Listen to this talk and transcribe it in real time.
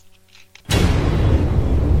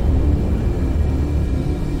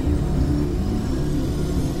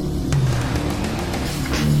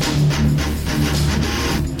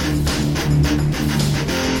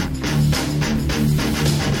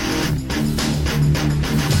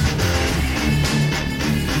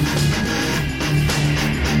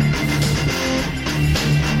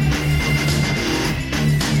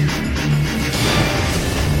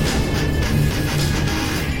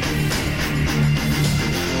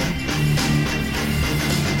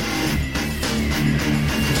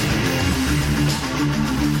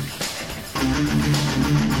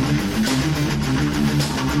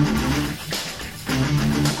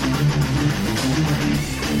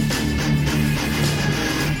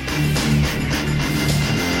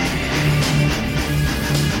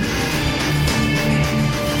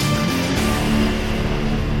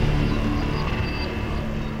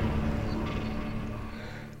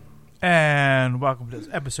Welcome to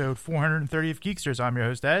episode 430 of Geeksters. I'm your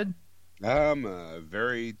host, Ed. I'm a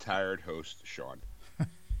very tired host, Sean.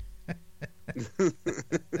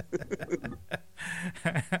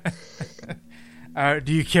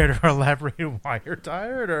 Do you care to elaborate why you're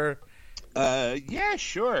tired, or? Yeah,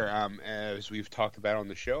 sure. As we've talked about on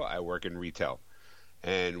the show, I work in retail.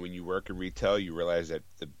 And when you work in retail, you realize that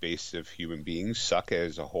the base of human beings suck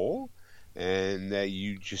as a whole, and that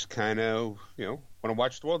you just kind of, want to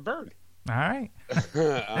watch the world burn. All right.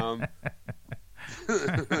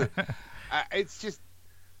 It's just,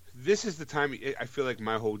 this is the time I feel like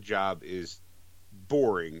my whole job is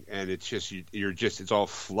boring, and it's just it's all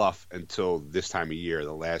fluff until this time of year,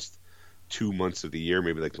 the last 2 months of the year,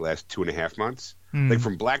 maybe like the last 2.5 months. Like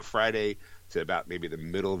from Black Friday to about maybe the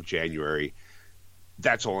middle of January,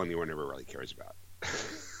 that's all anyone ever really cares about.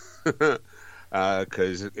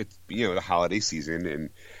 Because it's the holiday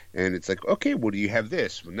season, and it's like, okay, well, do you have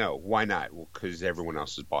this? Well, no, why not? Well, because everyone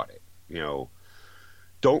else has bought it.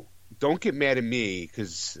 Don't get mad at me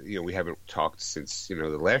because we haven't talked since the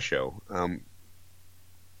last show.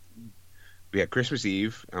 We had Christmas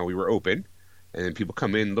Eve, we were open, and then people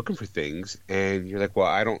come in looking for things, and you're like, well,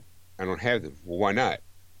 I don't have them. Well, why not?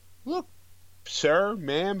 Look, sir,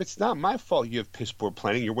 ma'am, it's not my fault you have piss poor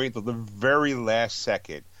planning. You're waiting till the very last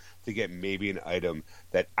second to get maybe an item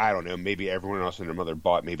that, I don't know, maybe everyone else and their mother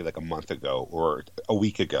bought maybe like a month ago or a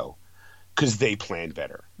week ago because they planned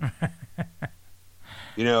better.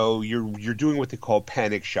 You're doing what they call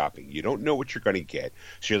panic shopping. You don't know what you're going to get.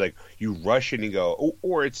 So you're like, you rush in and go, oh,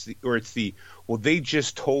 or it's the, well, they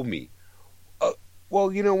just told me.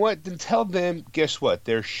 Well, you know what? Then tell them, guess what?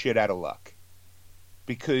 They're shit out of luck.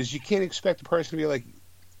 Because you can't expect a person to be like,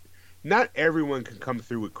 not everyone can come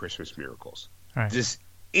through with Christmas miracles. Right. This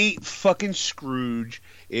ain't fucking Scrooge.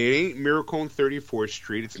 It ain't Miracle on 34th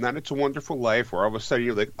Street. It's not It's a Wonderful Life where all of a sudden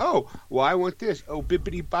you're like, oh, well, I want this. Oh,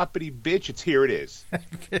 bippity boppity bitch, here it is.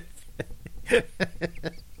 Bippity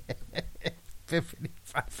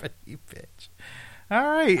boppity bitch. All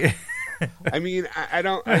right. I mean,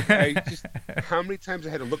 I just, how many times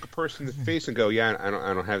I had to look a person in the face and go, yeah, I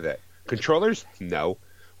don't have that. Controllers? No.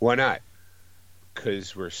 Why not?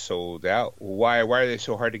 Because we're sold out. Why are they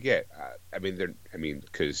so hard to get?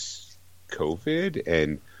 Because COVID.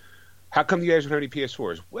 And how come you guys don't have any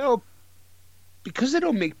PS4s? Well, because they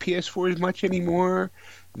don't make PS4s much anymore,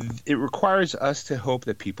 it requires us to hope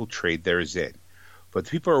that people trade theirs in. But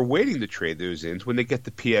the people are waiting to trade theirs in when they get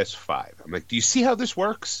the PS5. I'm like, do you see how this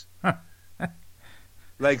works?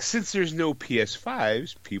 Like, since there's no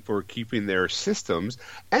PS5s, people are keeping their systems,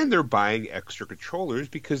 and they're buying extra controllers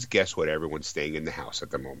because guess what? Everyone's staying in the house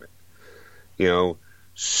at the moment.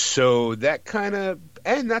 So that kind of,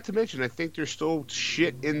 and not to mention, I think there's still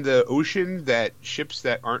shit in the ocean, that ships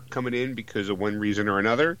that aren't coming in because of one reason or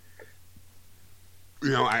another.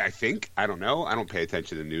 I think, I don't know. I don't pay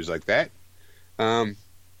attention to the news like that. I'm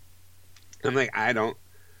like, I'm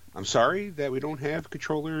sorry that we don't have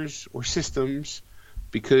controllers or systems,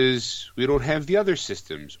 because we don't have the other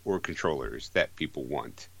systems or controllers that people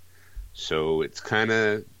want. So it's kind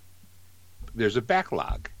of, there's a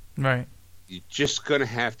backlog. Right. You're just going to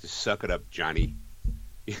have to suck it up, Johnny.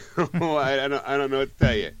 I don't know what to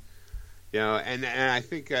tell you. And I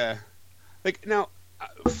think, now,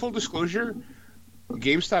 full disclosure,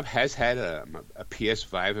 GameStop has had a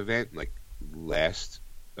PS5 event, like,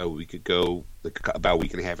 a week ago, like about a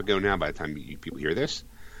week and a half ago now, by the time people hear this.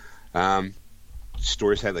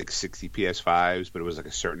 Stores had like 60 PS5s, but it was like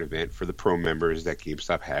a certain event for the pro members that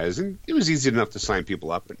GameStop has, and it was easy enough to sign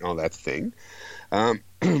people up and all that thing.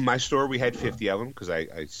 My store, we had 50 of them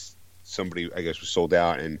because somebody, I guess, was sold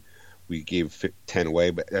out, and we gave 10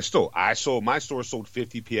 away. But my store sold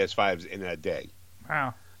 50 PS5s in a day.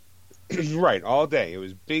 Wow. Right, all day. It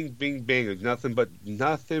was bing, bing, bing. It was nothing but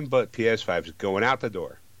PS5s going out the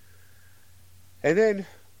door. And then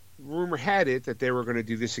rumor had it that they were going to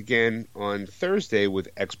do this again on Thursday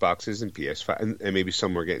with Xboxes and PS5, and maybe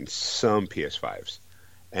some were getting some PS5s,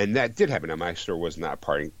 and that did happen. Now, my store was not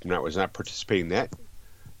participating in that,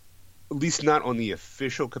 at least not on the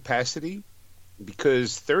official capacity,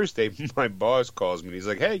 because Thursday my boss calls me and he's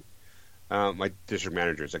like, "Hey," my district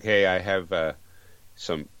manager is like, "Hey, I have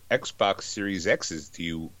some Xbox Series X's.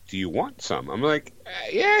 Do you want some?" I'm like,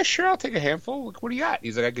 "Yeah, sure, I'll take a handful. Like, what do you got?"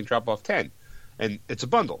 He's like, "I can drop off 10." And it's a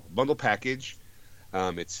bundle package.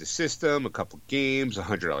 It's a system, a couple games,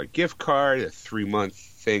 $100 gift card, a 3-month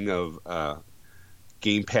thing of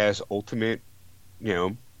Game Pass Ultimate.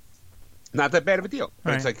 Not that bad of a deal.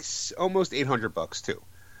 But It's like almost $800 too.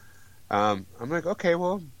 I'm like, okay,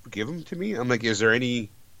 well, give them to me. I'm like, is there any?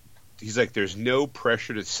 He's like, there's no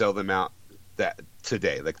pressure to sell them out that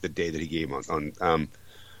today, like the day that he gave on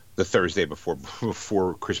the Thursday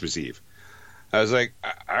before Christmas Eve. I was like,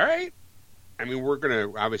 all right. I mean, we're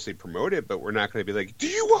going to obviously promote it, but we're not going to be like, do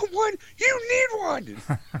you want one? You need one.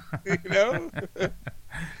 You know?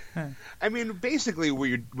 I mean, basically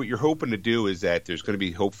what you're hoping to do is that there's going to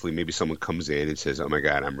be, hopefully, maybe someone comes in and says, oh my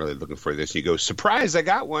God, I'm really looking for this. And you go, surprise, I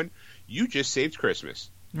got one. You just saved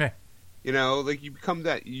Christmas. Yeah. You know, like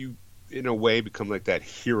you in a way become like that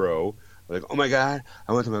hero. Like, oh my God,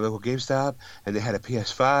 I went to my local GameStop and they had a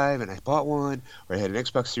PS5 and I bought one, or I had an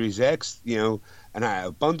Xbox Series X, you know, and I had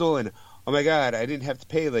a bundle, and oh my God, I didn't have to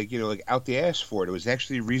pay like out the ass for it. It was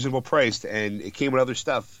actually reasonable priced and it came with other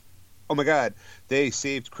stuff. Oh my God, they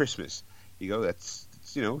saved Christmas. You go, that's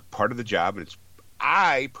part of the job, and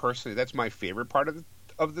I personally, that's my favorite part of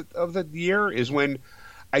the year, is when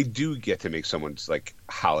I do get to make someone's like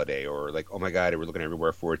holiday, or like, oh my God, we're looking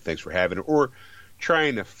everywhere for it. Thanks for having it, or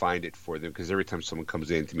trying to find it for them, because every time someone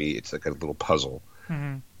comes in to me, it's like a little puzzle.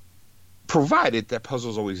 Mm-hmm. Provided that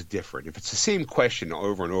puzzle is always different. If it's the same question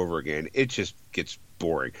over and over again, it just gets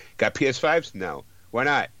boring. Got PS5s? No. Why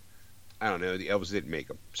not? I don't know. The elves didn't make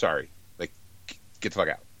them. Sorry. Like, get the fuck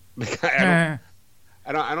out. Like, I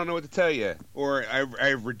don't know what to tell you. Or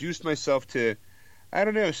I've reduced myself to, I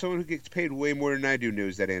don't know, someone who gets paid way more than I do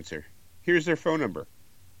knows that answer. Here's their phone number.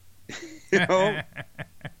 You know?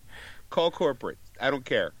 Call corporate. I don't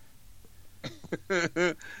care.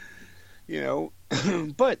 You know?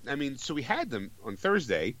 But, I mean, so we had them on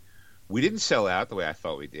Thursday. We didn't sell out the way I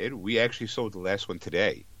thought we did. We actually sold the last one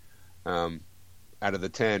today. Out of the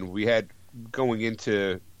 10, we had, going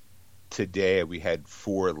into today, we had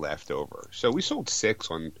 4 left over. So we sold 6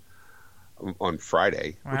 on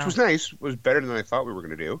Friday, wow, which was nice. It was better than I thought we were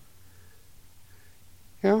going to do.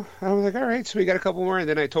 You know, I was like, all right, so we got a couple more. And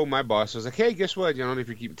then I told my boss, I was like, hey, guess what? I don't know if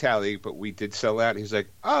you're keeping tally, but we did sell out. And he's like,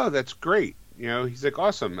 oh, that's great. You know, he's like,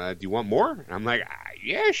 awesome. Do you want more? And I'm like,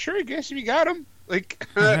 yeah, sure, I guess if you got them. Like,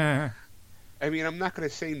 I mean, I'm not going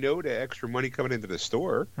to say no to extra money coming into the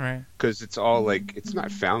store. Right. Because it's all like, it's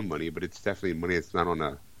not found money, but it's definitely money that's not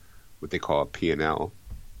on what they call a P&L,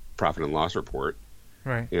 profit and loss report.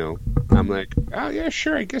 Right. You know, I'm like, oh, yeah,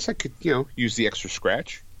 sure, I guess I could, use the extra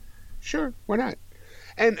scratch. Sure, why not?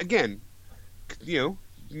 And again,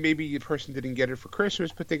 maybe the person didn't get it for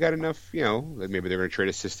Christmas, but they got enough, that maybe they're going to trade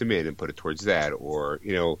a system in and put it towards that, or,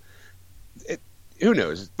 who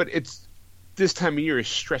knows? But it's, this time of year is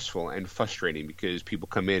stressful and frustrating because people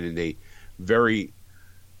come in and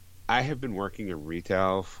I have been working in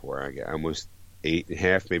retail for almost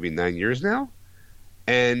 8.5, maybe 9 years now,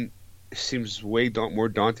 and it seems way more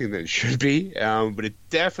daunting than it should be. But it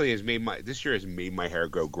definitely has this year has made my hair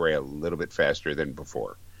go gray a little bit faster than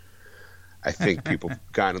before. I think people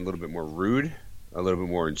have gotten a little bit more rude, a little bit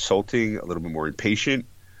more insulting, a little bit more impatient.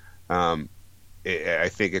 I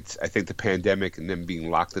think the pandemic and them being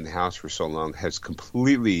locked in the house for so long has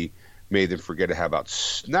completely made them forget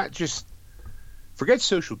about not just forget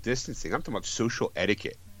social distancing. I'm talking about social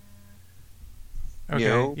etiquette.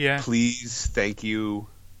 Okay, yeah. Please, thank you.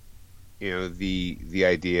 The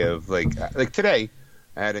idea of like today,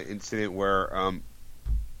 I had an incident where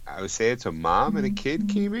I would say it's a mom and a kid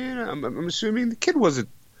came in. I'm assuming the kid wasn't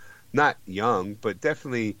not young, but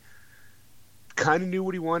definitely kind of knew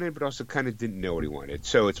what he wanted, but also kind of didn't know what he wanted.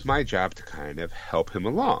 So it's my job to kind of help him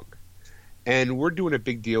along. And we're doing a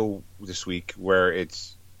big deal this week where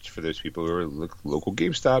it's for those people who are local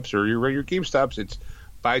GameStops or you're your GameStops. It's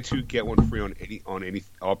buy 2 get 1 free on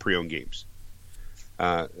all pre-owned games.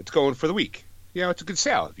 It's going for the week. It's a good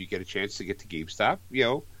sale. If you get a chance to get to GameStop,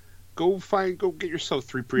 go get yourself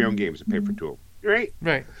 3 pre-owned games and pay for 2 of them. Right?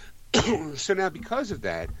 Right. So now because of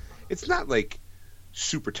that, it's not like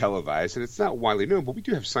super televised and it's not widely known, but we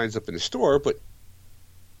do have signs up in the store, but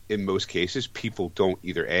in most cases, people don't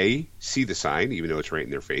either A, see the sign, even though it's right in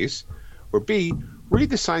their face, or B, read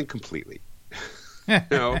the sign completely.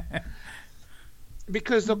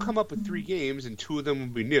 Because they'll come up with 3 games and 2 of them will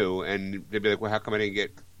be new, and they'll be like, well, how come I didn't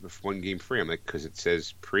get 1 game free? I'm like, because it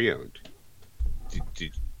says pre-owned.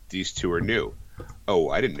 These 2 are new. Oh,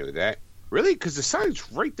 I didn't know that. Really? Because the sign's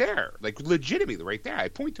right there. Like, legitimately right there. I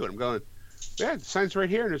point to it. I'm going, yeah, the sign's right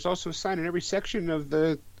here, and there's also a sign in every section of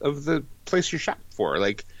the place you're shopping for.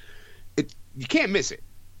 Like, you can't miss it,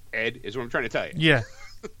 Ed, is what I'm trying to tell you. Yeah.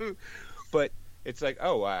 But it's like,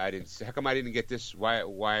 oh, how come I didn't get this? Why?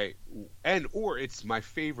 Or it's my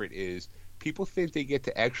favorite is people think they get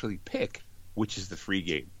to actually pick which is the free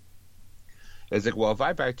game. It's like, well, if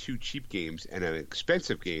I buy 2 cheap games and an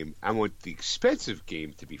expensive game, I want the expensive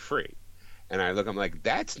game to be free. And I'm like,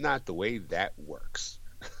 that's not the way that works.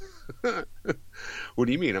 What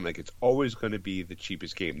do you mean? I'm like, it's always going to be the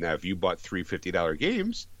cheapest game. Now, if you bought three $50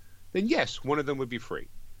 games, then yes, one of them would be free.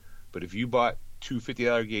 But if you bought two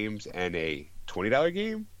 $50 games and a $20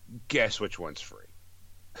 game, guess which one's free?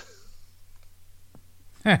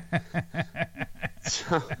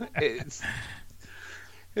 So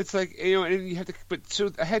it's like, and you have to. But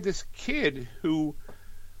so I had this kid who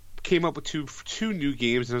came up with two new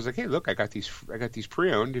games, and I was like, hey, look, I got these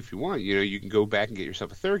pre-owned. If you want, you can go back and get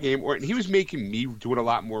yourself a third game. And he was making me do it a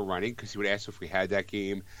lot more running because he would ask if we had that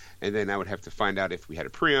game, and then I would have to find out if we had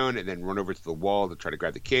a pre-owned, and then run over to the wall to try to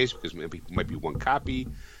grab the case because it might be one copy.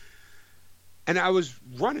 And I was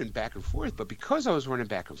running back and forth, but because I was running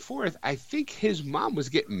back and forth, I think his mom was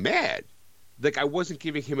getting mad. Like I wasn't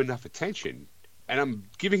giving him enough attention, and I'm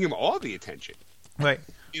giving him all the attention. Right.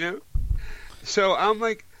 So I'm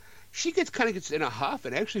like, she gets in a huff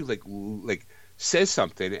and actually like says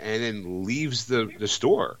something and then leaves the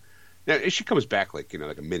store. Now she comes back like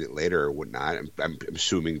a minute later or whatnot. I'm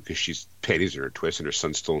assuming because she's panties in her twist and her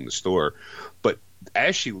son's still in the store. But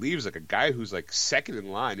as she leaves, like a guy who's like second in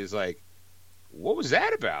line is like, what was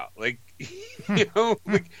that about? Like,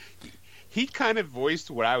 like he kind of voiced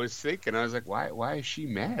what I was thinking. I was like, why is she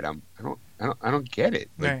mad? I don't get it.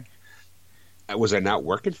 Like, right. Was I not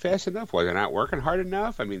working fast enough? Was I not working hard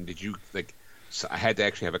enough? I mean, did you so I had to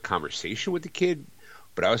actually have a conversation with the kid,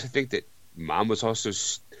 but I also think that mom was also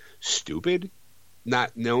stupid,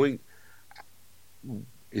 not knowing.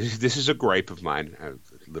 This is a gripe of mine.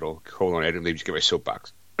 Hold on, I didn't just get my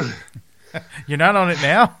soapbox. You're not on it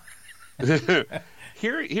now.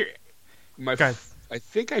 Here, I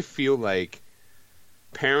think I feel like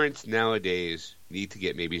parents nowadays need to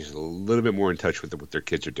get maybe just a little bit more in touch with what their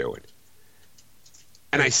kids are doing.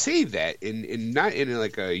 And I say that in not in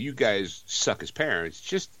like a you guys suck as parents,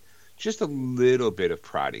 just a little bit of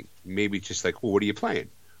prodding. Maybe just like, well, what are you playing?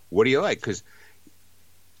 What do you like? Because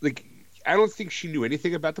like I don't think she knew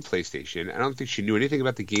anything about the PlayStation. I don't think she knew anything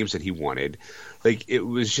about the games that he wanted. Like it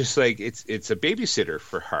was just like it's a babysitter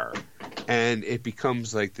for her, and it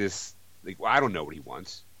becomes like this. Like well, I don't know what he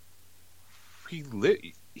wants.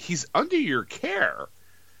 He's under your care.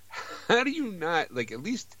 How do you not like at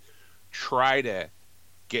least try to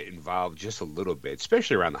get involved just a little bit,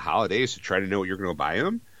 especially around the holidays, to try to know what you're going to buy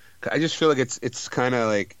him? I just feel like it's kind of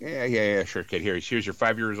like yeah, sure, kid. Here's your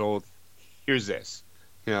 5 years old. Here's this,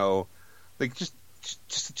 like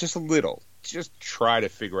just a little. Just try to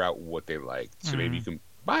figure out what they like, so maybe you can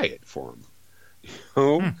buy it for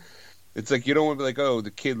them. It's like you don't want to be like, oh,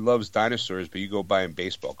 the kid loves dinosaurs, but you go buy him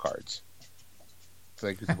baseball cards. It's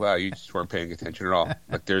like, wow, you just weren't paying attention at all.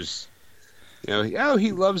 Like there's. Oh,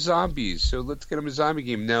 he loves zombies, so let's get him a zombie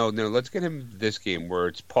game. No, let's get him this game where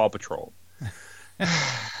it's Paw Patrol.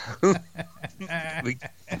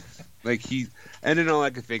 like he, and then all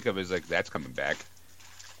I could think of is like that's coming back,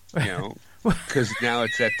 because now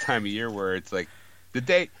it's that time of year where it's like the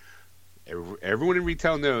day. Everyone in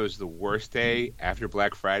retail knows the worst day after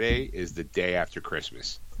Black Friday is the day after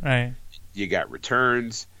Christmas. Right. You got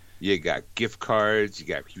returns. You got gift cards. You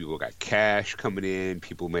got people got cash coming in.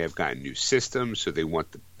 People may have gotten new systems, so they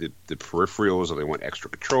want the peripherals, or they want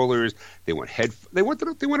extra controllers. They want They want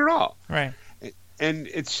it all. Right. And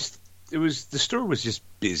the store was just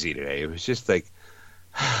busy today. It was just like,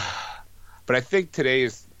 but I think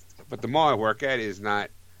but the mall I work at is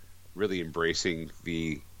not really embracing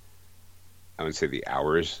I would say the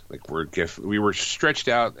hours. Like we were stretched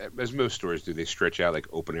out as most stores do. They stretch out like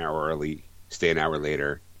open hour early, stay an hour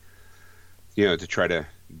later. To try to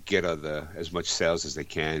get as much sales as they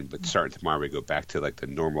can, but starting tomorrow we go back to like the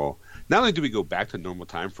normal. Not only do we go back to normal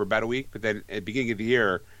time for about a week, but then at the beginning of the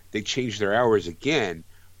year they changed their hours again,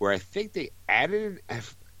 where I think they added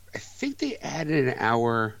an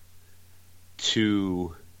hour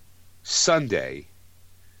to Sunday,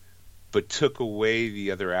 but took away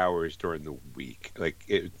the other hours during the week. Like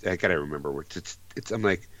I gotta remember. I'm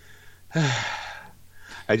like.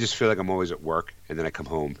 I just feel like I'm always at work, and then I come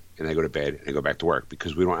home and I go to bed and I go back to work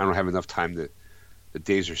because I don't have enough time. The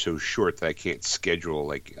days are so short that I can't schedule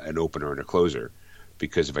like an opener and a closer,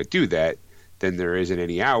 because if I do that, then there isn't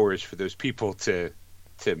any hours for those people to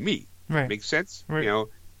meet. Right. Makes sense? Right.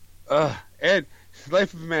 Ed,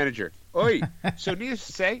 life of a manager. Oi. So needless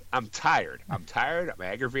to say, I'm tired. I'm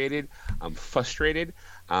aggravated. I'm frustrated.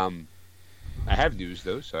 I have news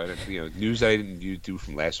though, so news that I didn't do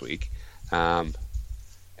from last week.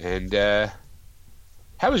 And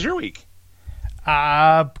how was your week?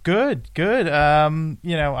 Good.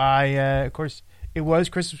 I of course it was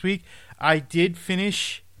Christmas week. I did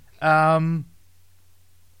finish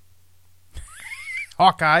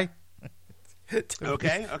Hawkeye.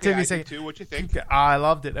 Okay, To be I saying, did too. What you think? I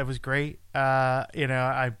loved it. It was great. I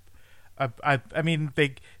mean,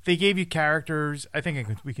 they gave you characters. I think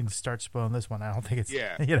we can start spoiling this one. I don't think it's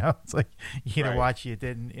Yeah. it's like you Right. watch you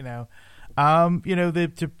didn't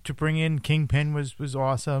to bring in Kingpin was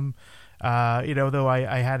awesome. Though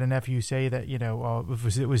I had a nephew say that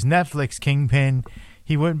if it was Netflix Kingpin,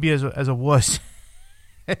 he wouldn't be as a wuss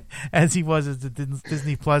as he was as the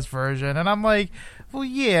Disney Plus version. And I'm like, well,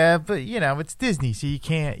 yeah, but it's Disney, so you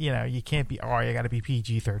can't be you got to be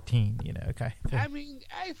PG-13, okay. I mean,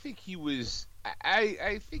 I think he was.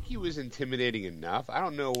 I think he was intimidating enough. I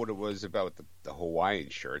don't know what it was about the Hawaiian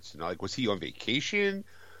shirts. Like, was he on vacation?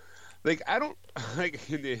 Like, I don't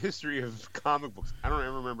in the history of comic books, I don't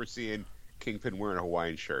ever remember seeing Kingpin wearing a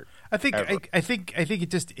Hawaiian shirt. I think it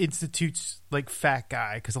just institutes like fat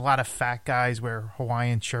guy, because a lot of fat guys wear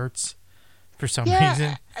Hawaiian shirts for some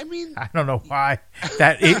reason. I mean, I don't know why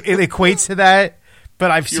that it equates to that, but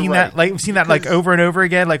I've seen that like over and over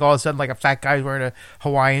again. Like all of a sudden, like a fat guy's wearing a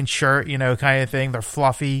Hawaiian shirt, kind of thing. They're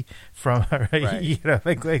fluffy from Right.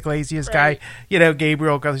 like Iglesias guy,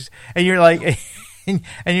 Gabriel, and you're like.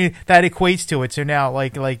 And that equates to it. So now,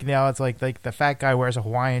 like now, it's like the fat guy wears a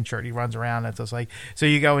Hawaiian shirt. He runs around. It's just like, so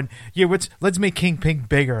you go and let's make Kingpin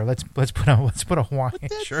bigger. Let's put a Hawaiian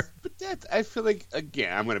shirt. But that I feel like,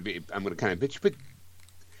 again, I'm gonna kind of bitch, but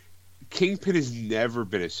Kingpin has never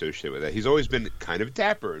been associated with that. He's always been kind of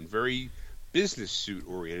dapper and very business suit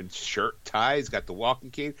oriented. Shirt, tie. He's got the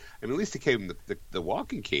walking cane. I mean, at least they gave him the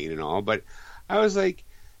walking cane and all. But I was like.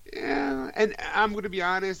 Yeah, and I'm going to be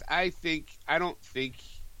honest. I don't think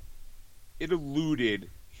it alluded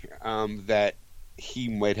that he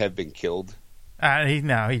might have been killed. He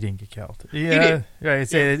didn't get killed. Yeah, right.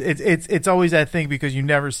 It's always that thing because you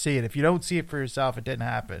never see it. If you don't see it for yourself, it didn't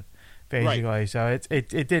happen. Basically, right. So it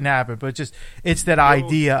didn't happen. But it's that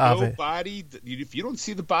idea of it. Body. If you don't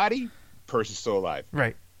see the body, person's still alive.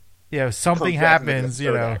 Right. Yeah. If something happens,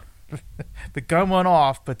 the gun went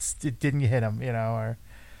off, but it didn't hit him.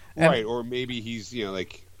 Right, or maybe he's, I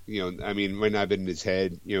mean, might not have been in his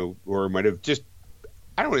head, or might have just,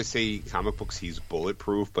 I don't want to say comic books he's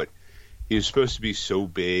bulletproof, but he was supposed to be so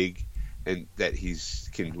big and that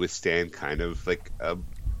can withstand kind of like a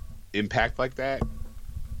impact like that.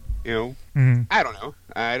 Mm-hmm. I don't know.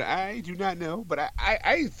 I do not know, but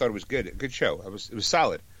I thought it was good. A good show. It was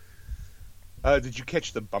solid. Did you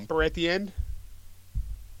catch the bumper at the end?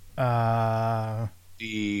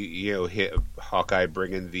 The hit Hawkeye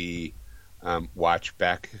bringing the watch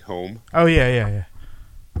back home. Oh yeah.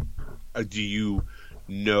 Do you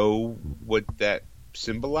know what that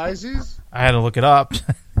symbolizes? I had to look it up.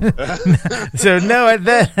 So no, at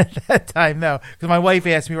that time no, because my wife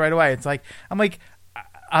asked me right away.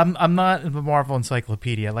 I'm not in the Marvel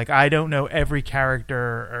encyclopedia. Like I don't know every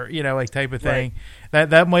character or like type of thing. Right.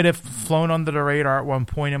 That might have flown under the radar at one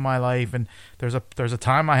point in my life. And there's a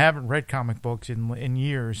time I haven't read comic books in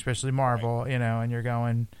years, especially Marvel. Right. And you're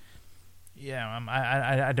going,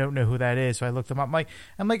 I don't know who that is. So I looked them up.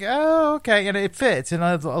 I'm like, oh okay, and it fits. And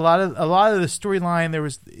a lot of the storyline there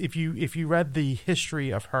was if you read the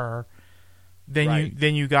history of her. Then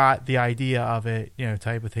you got the idea of it,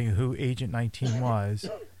 type of thing, who Agent 19 was,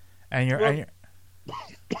 and you're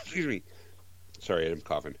excuse me, sorry, I'm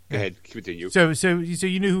coughing. Go ahead, continue. So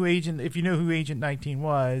you knew who Agent 19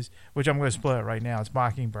 was, which I'm going to spoil it right now. It's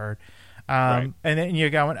Mockingbird, right. And then you're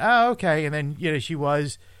going, oh okay, and then she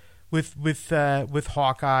was with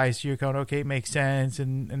Hawkeye, so you're going, okay, it makes sense,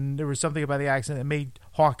 and there was something about the accent that made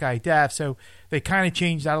Hawkeye deaf, so they kind of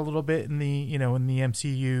changed that a little bit in the in the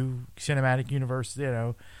MCU cinematic universe,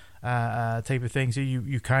 type of thing. So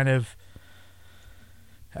you kind of,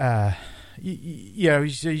 so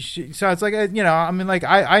it's like I mean, like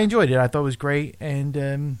I enjoyed it. I thought it was great, and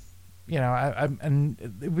and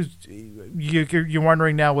it was you're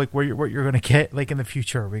wondering now like what you're going to get like in the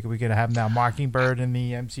future. We're going to have now Mockingbird in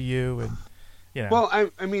the MCU, and Well,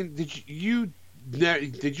 I mean, did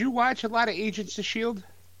you watch a lot of Agents of S.H.I.E.L.D.?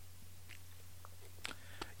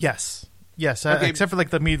 Yes, okay. except for like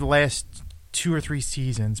the last 2 or 3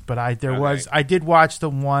 seasons. But I did watch the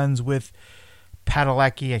ones with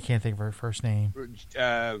Padalecki. I can't think of her first name.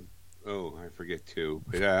 I forget too.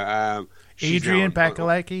 But, Adrian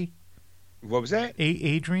Padalecki. What was that?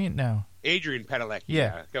 Adrian? No. Adrian Padalecki.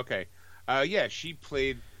 Yeah. Okay. She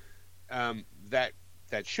played that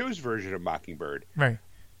show's version of Mockingbird. Right.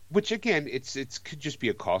 Which again, it could just be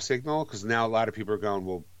a call signal because now a lot of people are going,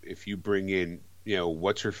 well, if you bring in,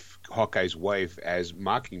 what's her Hawkeye's wife as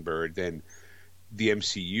Mockingbird, then the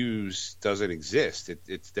MCU's doesn't exist.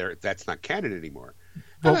 It's there. That's not canon anymore.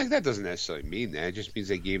 Well, like that doesn't necessarily mean that. It just means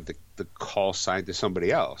they gave the call sign to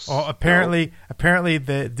somebody else. well, apparently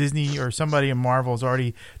the Disney or somebody in Marvel has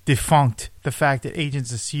already defunct the fact that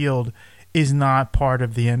Agents of S.H.I.E.L.D. is not part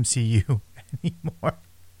of the MCU anymore.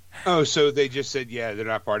 Oh, so they just said, yeah, they're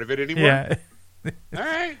not part of it anymore? Yeah. All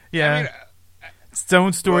right. Yeah. I mean, it's its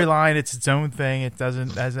own storyline. It's its own thing. It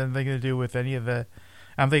doesn't has anything to do with any of the.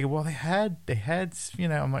 I'm thinking, well, they had,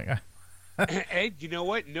 I'm like, Ed, you know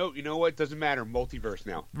what? No, you know what? Doesn't matter. Multiverse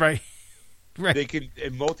now. right. They could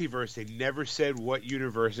in multiverse. They never said what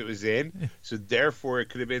universe it was in, so therefore it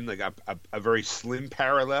could have been like a very slim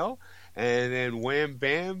parallel. And then wham,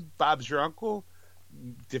 bam, Bob's your uncle.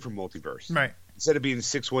 Different multiverse. Right. Instead of being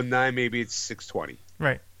 619, maybe it's 620.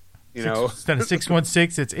 Right. You know, instead of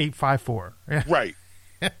 616, it's 854. Yeah. Right.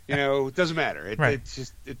 You know, it doesn't matter. Right. It's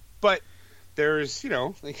just. But there's,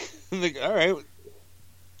 like all right,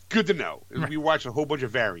 good to know. Right. We watch a whole bunch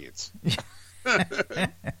of variants.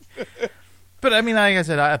 But I mean, like I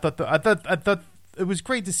said, I thought it was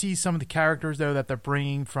great to see some of the characters though that they're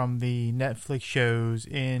bringing from the Netflix shows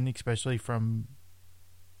in, especially from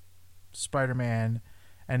Spider-Man,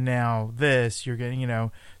 and now this. You're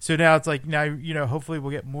getting, so now it's like now hopefully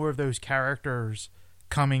we'll get more of those characters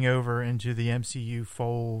coming over into the MCU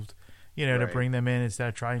fold, to Right. bring them in instead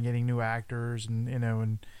of trying getting new actors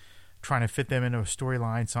and trying to fit them into a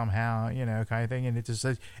storyline somehow, kind of thing. And it's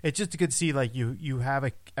just good to see like you have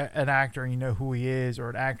an actor and you know who he is,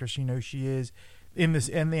 or an actress you know she is in the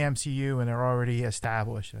MCU, and they're already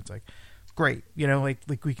established. And it's like great,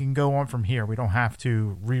 like we can go on from here. We don't have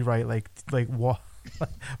to rewrite like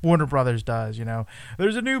Warner Brothers does.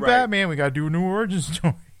 There's a new Right. Batman. We got to do a new origin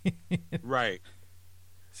story. Right.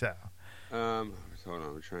 So, Hold on,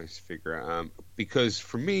 I'm trying to figure out because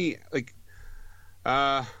for me, like,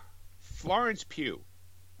 Florence Pugh,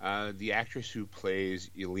 the actress who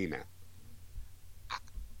plays Yelena,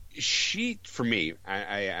 she, for me,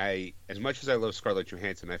 I as much as I love Scarlett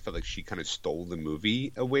Johansson, I felt like she kind of stole the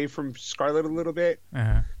movie away from Scarlett a little bit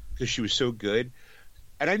because she was so good.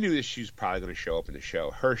 And I knew that she was probably going to show up in the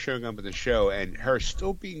show. Her showing up in the show and her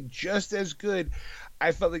still being just as good,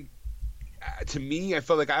 I felt like, to me, I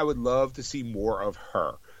felt like I would love to see more of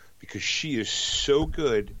her because she is so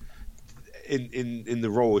good in the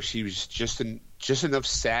role. She was just enough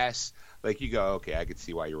sass. Like you go, okay, I could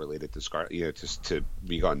see why you're related to Scarlett, to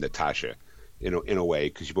be on Natasha, in a way,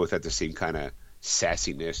 because you both have the same kind of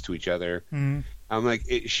sassiness to each other. Mm-hmm. I'm like,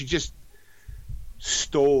 she just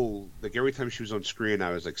stole, like every time she was on screen,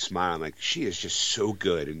 I was like smiling, like she is just so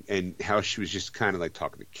good, and how she was just kind of like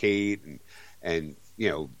talking to Kate, and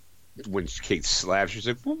when Kate slapped, she was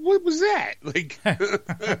like, well, what was that? Like,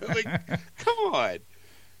 like, come on.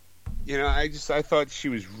 I thought she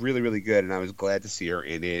was really, really good, and I was glad to see her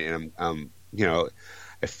in it. And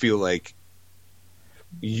I feel like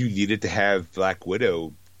you needed to have Black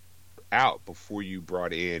Widow out before you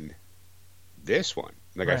brought in this one.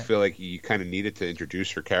 Like, right. I feel like you kind of needed to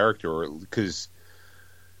introduce her character, because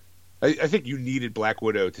I think you needed Black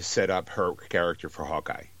Widow to set up her character for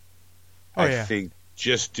Hawkeye. I think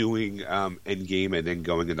just doing Endgame and then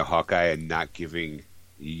going into Hawkeye and not giving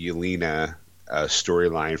Yelena a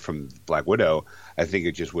storyline from Black Widow, I think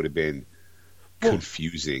it just would have been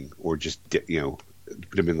confusing, or just would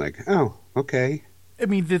have been like, oh, okay. I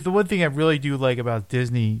mean, the one thing I really do like about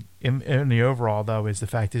Disney in the overall, though, is the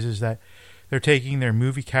fact is that they're taking their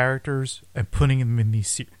movie characters and putting them in these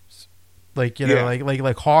series. Like,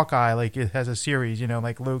 like Hawkeye, like it has a series,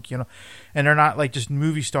 like Luke, and they're not like just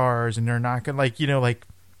movie stars, and they're not going to like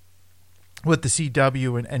what the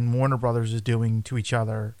CW and Warner Brothers is doing to each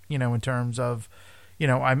other, in terms of,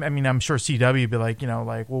 I'm sure CW would be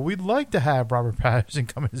like, well, we'd like to have Robert Pattinson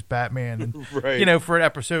come as Batman, and right. For an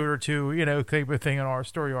episode or two, type of thing in our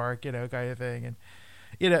story arc, kind of thing, and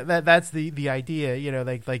that's the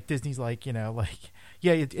idea, like Disney's like,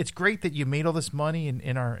 yeah, it's great that you made all this money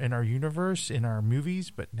in our universe, in our movies,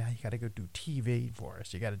 but now you got to go do TV for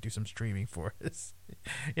us. You got to do some streaming for us,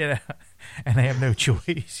 and they have no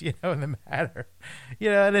choice, in the matter,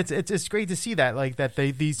 and it's great to see that, like that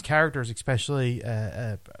these characters, especially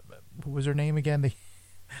what was her name again?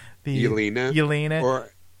 The Yelena.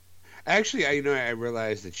 Or actually, I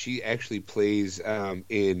realized that she actually plays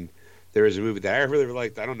in. There is a movie that I really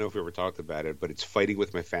liked. I don't know if we ever talked about it, but it's Fighting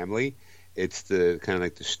with My Family. It's the kind of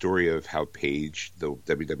like the story of how Paige, the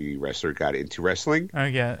WWE wrestler, got into wrestling. Oh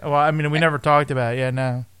yeah. Well, I mean, we never talked about it. Yeah,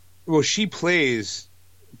 no. Well, she plays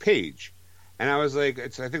Paige, and I was like, I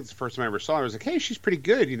think it's the first time I ever saw her. I was like, hey, she's pretty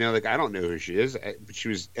good. Like I don't know who she is, but she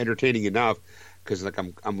was entertaining enough because like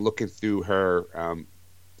I'm looking through her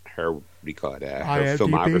what do you call it? Her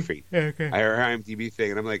filmography. Yeah, okay. Her IMDb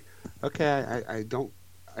thing, and I'm like, okay, I don't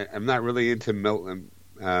I'm not really into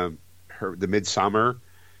the Midsummer.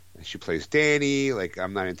 She plays Danny. Like,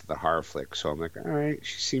 I'm not into the horror flick, so I'm like, all right.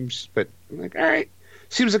 She seems, but I'm like, all right.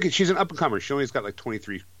 Seems like she's an up and comer. She only's got like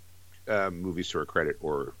 23 movies to her credit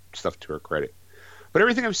or stuff to her credit. But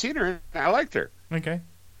everything I've seen her in, I liked her. Okay.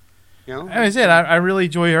 You know, as I said, I really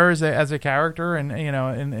enjoy her as a character, and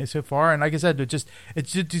and so far, and like I said, it's just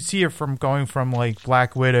to see her from going from like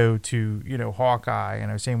Black Widow to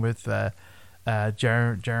Hawkeye, same with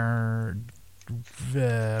Jeremy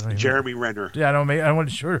Renner. Yeah, I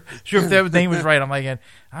wasn't sure if that name was right. I'm like,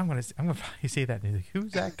 I'm gonna probably say that. And he's like,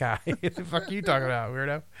 who's that guy? What the fuck are you talking about,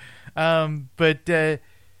 weirdo?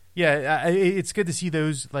 Yeah, it's good to see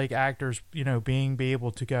those like actors, be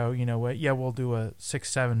able to go, what? Yeah, we'll do a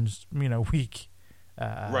 6-7 week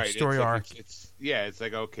story arc. It's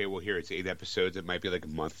like, okay, well, here it's 8 episodes. It might be like a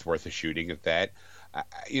month worth of shooting of that.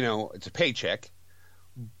 It's a paycheck.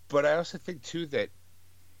 But I also think too that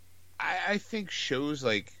I think shows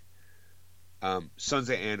like Sons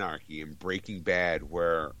of Anarchy and Breaking Bad,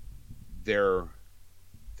 where they're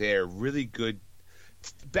really good.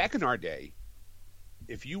 Back in our day,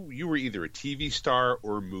 if you were either a TV star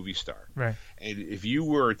or a movie star, right? And if you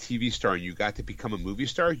were a TV star and you got to become a movie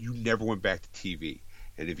star, you never went back to TV.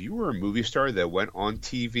 And if you were a movie star that went on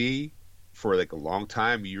TV for like a long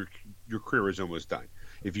time, your career was almost done.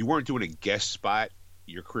 If you weren't doing a guest spot,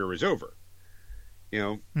 your career was over.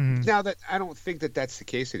 Now that I don't think that that's the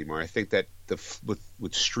case anymore. I think that with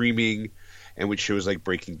streaming and with shows like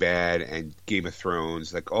Breaking Bad and Game of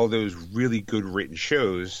Thrones, like all those really good written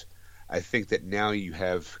shows, I think that now you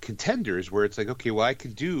have contenders where it's like, okay, well, I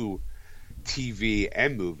can do TV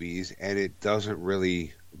and movies, and it doesn't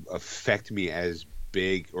really affect me as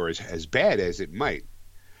big or as bad as it might.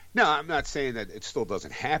 No, I'm not saying that it still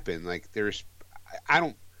doesn't happen. Like I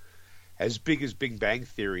don't. As big as Big Bang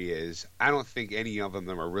Theory is, I don't think any of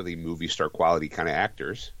them are really movie star quality kind of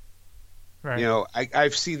actors. Right.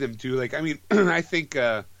 I've seen them do I think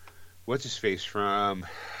what's his face from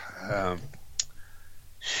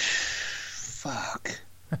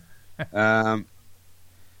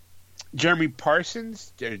Jeremy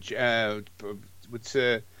Parsons. Jim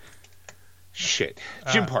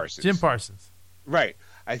Parsons. Jim Parsons. Right.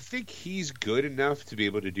 I think he's good enough to be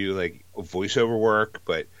able to do like voiceover work,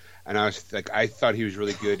 and I was like, I thought he was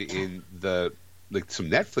really good in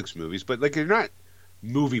some Netflix movies, but like they're not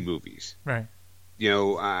movies. Right.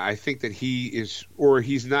 I think that he is, or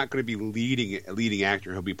he's not going to be leading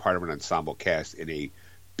actor. He'll be part of an ensemble cast in a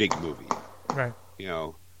big movie. Right.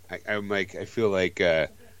 I feel like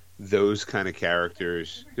those kind of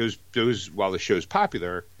characters, those while the show's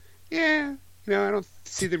popular, yeah, I don't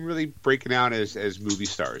see them really breaking out as movie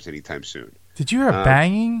stars anytime soon. Did you hear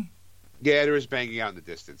banging? Yeah, there was banging out in the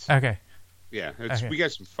distance. Okay. Yeah, we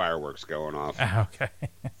got some fireworks going off. Okay.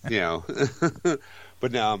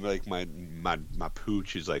 But now I'm like my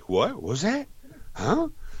pooch is like, what was that? Huh?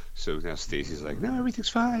 So now Stacy's like, no, everything's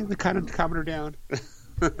fine. They kind of calming her down.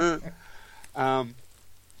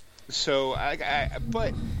 So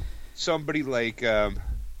but somebody like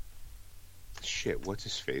shit, what's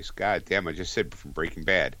his face? God damn, I just said from Breaking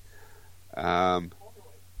Bad.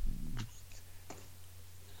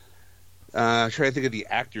 Trying to think of the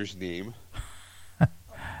actor's name.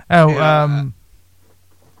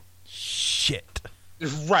 Shit.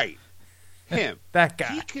 Right. Him. That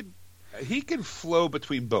guy. He can flow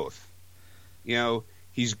between both.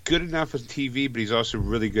 He's good enough on TV, but he's also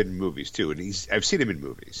really good in movies too. And I've seen him in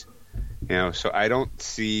movies. So I don't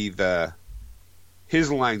see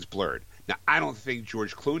his lines blurred. Now I don't think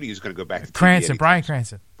George Clooney is going to go back to Cranston, Bryan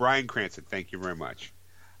Cranston. Bryan Cranston, thank you very much.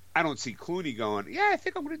 I don't see Clooney going, yeah, I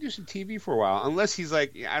think I'm going to do some TV for a while. Unless he's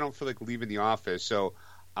like, yeah, I don't feel like leaving the office, so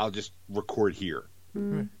I'll just record here.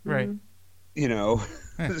 Right.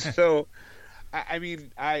 So, I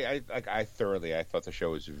thought the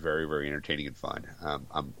show was very, very entertaining and fun.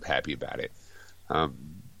 I'm happy about it.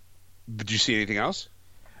 Did you see anything else?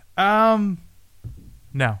 No.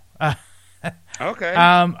 Okay.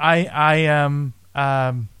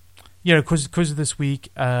 Because of this week,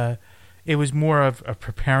 it was more of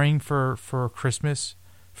preparing for Christmas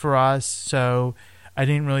for us, so I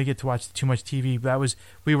didn't really get to watch too much TV. But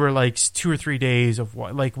we were like 2 or 3 days of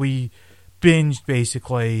we binged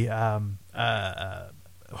basically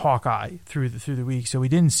Hawkeye through the week, so we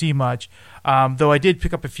didn't see much. Though I did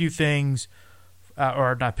pick up a few things,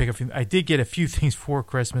 or not pick up. I did get a few things for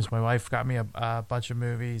Christmas. My wife got me a bunch of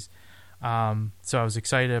movies. So I was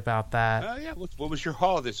excited about that. Oh yeah, what was your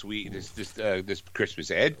haul this week? This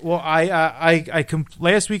Christmas, Ed? Well,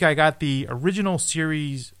 last week I got the original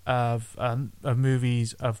series of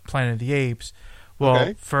movies of Planet of the Apes. Well,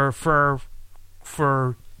 okay. for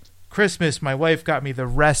for Christmas, my wife got me the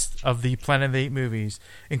rest of the Planet of the Apes movies,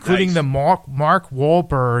 including Nice. the Mark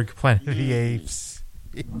Wahlberg Planet of the Apes.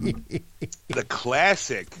 The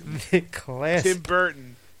classic The classic.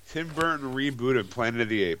 Tim Burton reboot of Planet of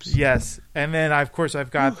the Apes. Yes, and then of course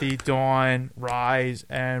I've got the Dawn, Rise,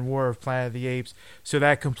 and War of Planet of the Apes. So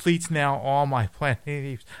that completes now all my Planet of the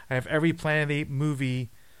Apes. I have every Planet of the Apes movie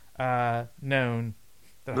known.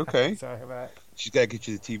 Okay. So I have that. She's got to get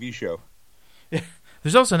you the TV show.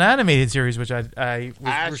 There's also an animated series which I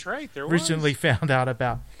That's right. There was. recently found out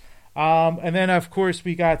about. And then of course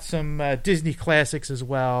we got some Disney classics as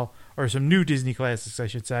well, or some new Disney classics, I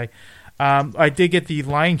should say. I did get the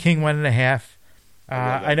Lion King 1.5.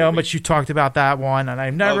 I know how much you talked about that one, and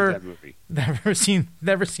I've Love that movie. never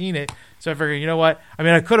seen it. So I figured, you know what? I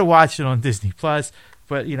mean, I could have watched it on Disney Plus,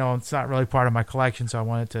 but you know, it's not really part of my collection, so I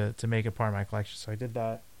wanted to make it part of my collection, so I did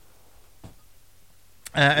that.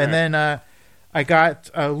 And then I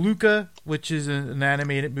got Luca, which is an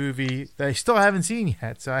animated movie that I still haven't seen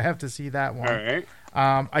yet, so I have to see that one. All right.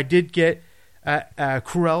 I did get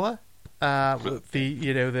Cruella.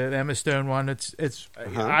 The Emma Stone one. It's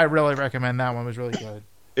I really recommend that one. It was really good.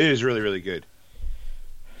 It is really, really good.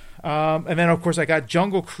 And then of course I got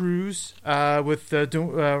Jungle Cruise with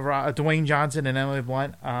Dwayne Johnson and Emily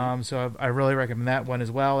Blunt. So I really recommend that one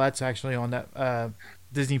as well. That's actually on that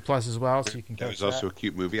Disney Plus as well, so you can. That was also a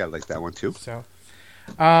cute movie. I like that one too. So,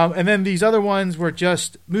 and then these other ones were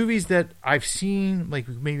just movies that I've seen like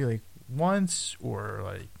maybe like once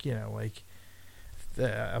or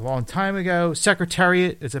a long time ago.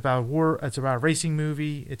 Secretariat. It's about war. It's about a racing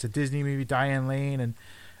movie. It's a Disney movie. Diane Lane and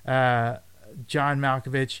John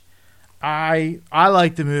Malkovich. I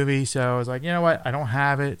like the movie, so I was like, you know what? I don't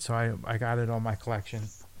have it, so I got it on my collection.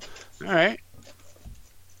 All right.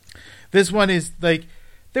 This one is like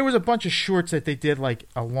there was a bunch of shorts that they did like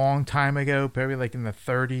a long time ago, probably like in the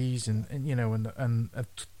 30s and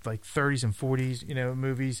like 30s and 40s,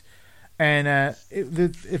 movies. And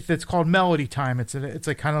it's called Melody Time. It's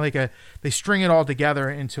like kind of like they string it all together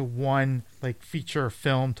into one like feature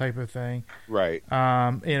film type of thing. Right.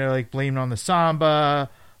 Like Blame It on the Samba,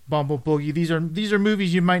 Bumble Boogie. These are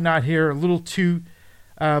movies you might not hear. Little Toot,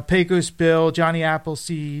 Pecos Bill, Johnny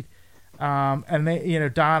Appleseed, and they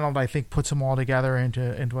Donald I think puts them all together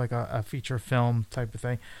into like a feature film type of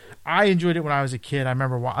thing. I enjoyed it when I was a kid. I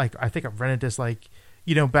remember I think I rented this like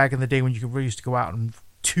back in the day when you used to go out and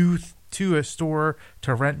to a store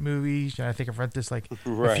to rent movies, and I think I've rented this like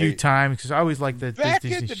a few times because I always liked the back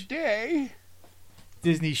Disney, in the day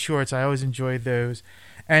Disney shorts. I always enjoyed those.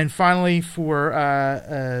 And finally,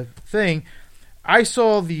 for thing, I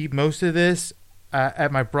saw the most of this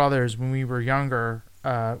at my brother's when we were younger,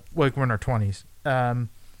 like we're in our 20s.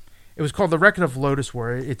 It was called The Record of Lodoss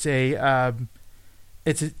War. It's a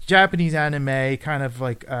Japanese anime, kind of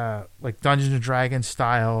like Dungeons and Dragons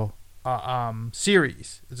style.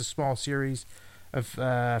 Series. It's a small series of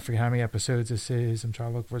I forget how many episodes this is. I'm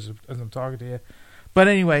trying to look for it as I'm talking to you. But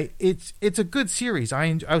anyway, it's a good series. I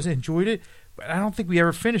enjoyed it, but I don't think we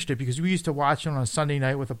ever finished it because we used to watch it on a Sunday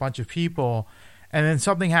night with a bunch of people, and then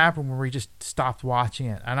something happened where we just stopped watching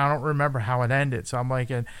it, and I don't remember how it ended. So I'm like,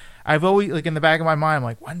 and I've always like in the back of my mind, I'm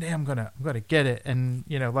like, one day I'm gonna get it, and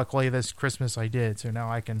luckily this Christmas I did, so now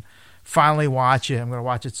I can finally watch it. I'm gonna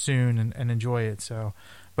watch it soon and enjoy it. So.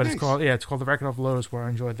 But nice. It's called The Record of Lodoss War. I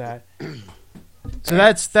enjoyed that. So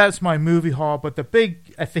that's my movie haul. But I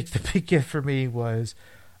think the big gift for me was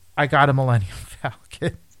I got a Millennium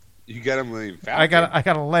Falcon. You got a Millennium Falcon? I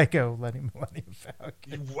got a Lego Millennium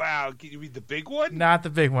Falcon. Wow, can you read the big one? Not the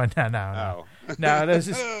big one. No. Oh. No, this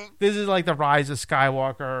is like the Rise of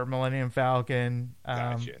Skywalker Millennium Falcon.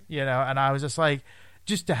 Gotcha. And I was just like,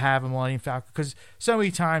 just to have a Millennium Falcon, because so many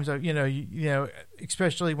times,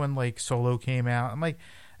 especially when like Solo came out, I'm like,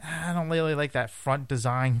 I don't really like that front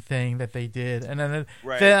design thing that they did, and then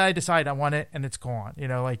I decide I want it, and it's gone.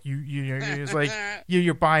 Like it's like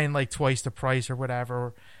you're buying like twice the price or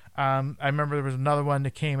whatever. I remember there was another one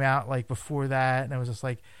that came out like before that, and I was just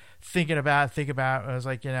like thinking about it. I was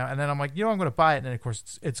like, and then I'm like, I'm going to buy it, and then of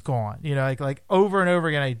course it's gone. Like over and over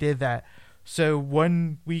again, I did that. So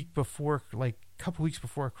 1 week before, like a couple weeks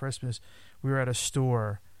before Christmas, we were at a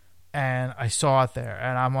store. And I saw it there,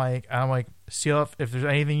 and I'm like, Seal, if there's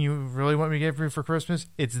anything you really want me to get for you for Christmas,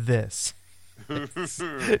 it's this.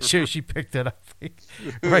 She picked it up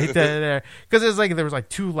right there, because it's like there was like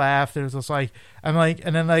two left. There was just like I'm like,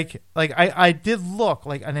 and then like I did look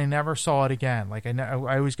like, and I never saw it again. Like I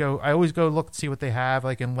always go look and see what they have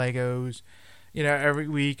like in Legos. Every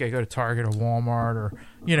week I go to Target or Walmart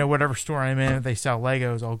or whatever store I'm in. If they sell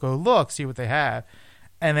Legos, I'll go look, see what they have.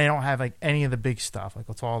 And they don't have like any of the big stuff. Like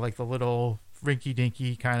it's all like the little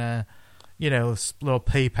rinky-dinky kind of, little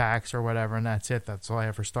pay packs or whatever, and that's it. That's all I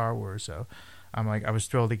have for Star Wars. So I'm like, I was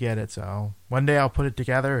thrilled to get it. So one day I'll put it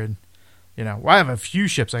together, and I have a few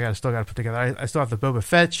ships I still got to put together. I still have the Boba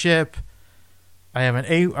Fett ship. I have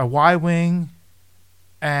a Y-wing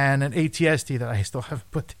and an ATST that I still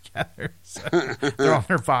haven't put together. So they're on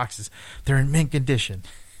their boxes. They're in mint condition.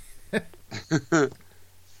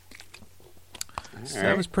 So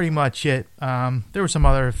that was pretty much it. There were some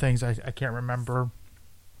other things I can't remember.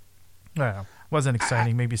 Well, wasn't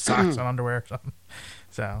exciting. Maybe socks and underwear or something.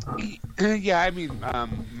 So yeah, I mean,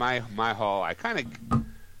 my haul. I kind of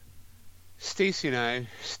Stacy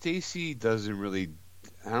doesn't really.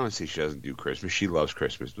 I don't want to say she doesn't do Christmas. She loves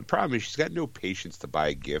Christmas. But the problem is she's got no patience to buy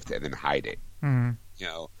a gift and then hide it. Mm-hmm.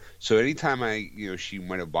 So anytime she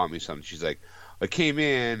went and bought me something, she's like, I came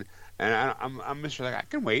in. And I'm just like, I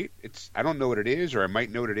can wait. I don't know what it is, or I might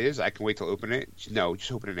know what it is. I can wait till open it. No,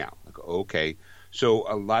 just open it now. Like, okay.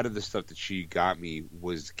 So a lot of the stuff that she got me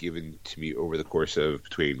was given to me over the course of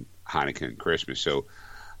between Hanukkah and Christmas. So,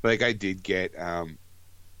 like, I did get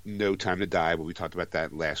No Time to Die, but we talked about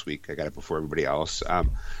that last week. I got it before everybody else.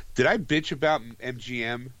 Did I bitch about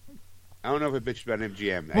MGM? I don't know if I bitched about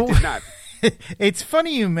MGM. I did not. It's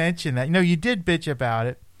funny you mentioned that. You did bitch about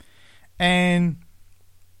it, and.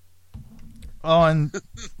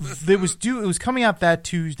 It was coming out that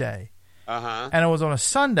Tuesday, and it was on a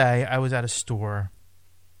Sunday. I was at a store,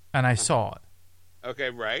 and I saw it.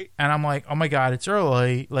 Okay, right. And I'm like, oh my god, it's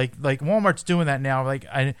early. Like Walmart's doing that now. Like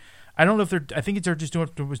I don't know if they're. I think they're just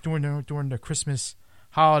doing during the Christmas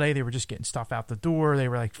holiday. They were just getting stuff out the door. They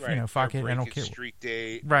were like, fuck it, I don't care. Street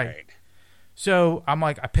date, right. So I'm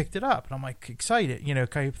like, I picked it up, and I'm like excited,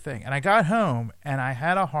 type thing. And I got home, and I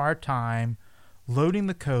had a hard time loading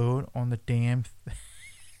the code on the damn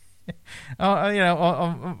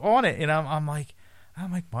on it, and I'm like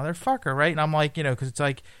motherfucker, right? And I'm like, because it's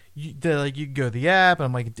like you can go to the app, and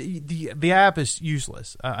I'm like the app is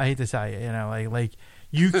useless. I hate to tell you, like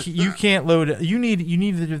you can't load it. You need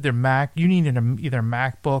either Mac, you need either a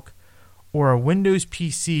MacBook or a Windows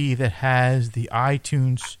PC that has the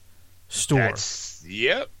iTunes store.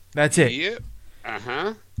 That's it. Yep.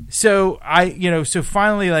 So so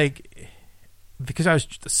finally, like. Because I was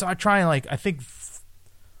trying, like, I think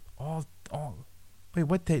wait,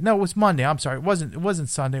 what day? No, it was Monday. I'm sorry. It wasn't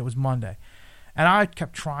Sunday. It was Monday. And I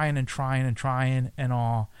kept trying and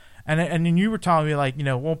all. And then you were telling me, like,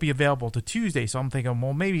 it won't be available to Tuesday. So I'm thinking,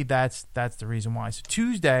 well, maybe that's the reason why. So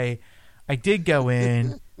Tuesday, I did go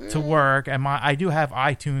in to work, and I do have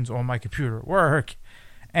iTunes on my computer at work,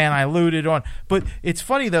 and I loaded on. But it's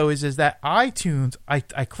funny, though, is that iTunes, I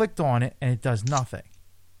clicked on it, and it does nothing.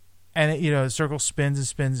 And it, the circle spins and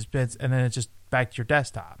spins and spins, and then it's just back to your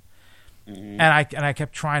desktop. Mm-hmm. And I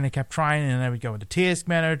kept trying, and then I would go into Task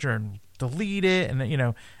Manager and delete it, and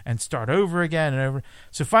then, and start over again and over.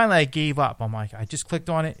 So finally, I gave up. I'm like, I just clicked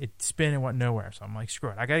on it, it spin, and went nowhere. So I'm like, screw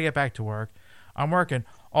it, I got to get back to work. I'm working.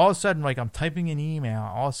 All of a sudden, like, I'm typing an email.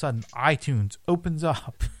 All of a sudden, iTunes opens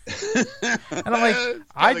up, and I'm like,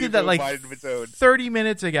 I did that like 30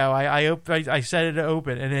 minutes ago. I set it to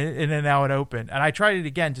open, and then now it opened. And I tried it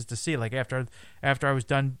again just to see, like, after I was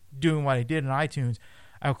done doing what I did in iTunes,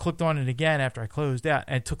 I clicked on it again after I closed out,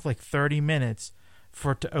 and it took like 30 minutes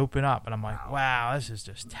for it to open up. And I'm like, wow, this is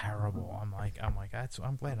just terrible. I'm like, I'm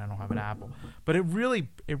glad I don't have an Apple. But it really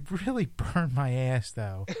burned my ass,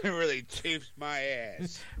 though. It really chafed my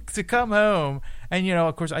ass. To come home, and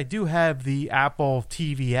of course, I do have the Apple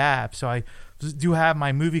TV app, so I do have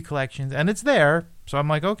my movie collections, and it's there. So I'm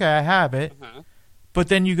like, okay, I have it. But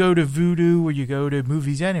then you go to Vudu or you go to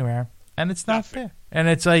Movies Anywhere, and it's not there. And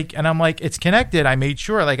it's like, and I'm like, it's connected. I made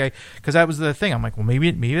sure, like, because that was the thing. I'm like, well, maybe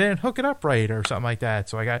they didn't hook it up right or something like that.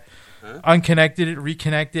 So I got unconnected it,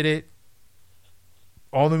 reconnected it.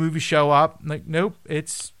 All the movies show up. I'm like, nope,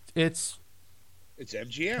 it's MGM. It's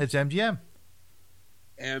MGM.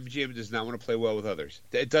 MGM does not want to play well with others.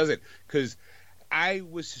 It doesn't, because I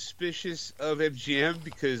was suspicious of MGM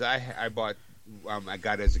because I bought, I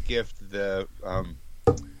got as a gift the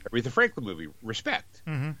Aretha Franklin movie, Respect.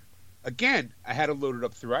 Mm-hmm. Again, I had it loaded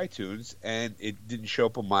up through iTunes, and it didn't show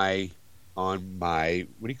up on my what do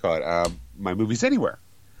you call it? My Movies Anywhere.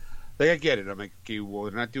 Like, I get it. I'm like, okay, well,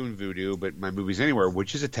 they're not doing Vudu, but my Movies Anywhere,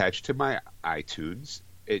 which is attached to my iTunes,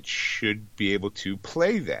 it should be able to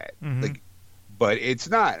play that. Mm-hmm. Like, but it's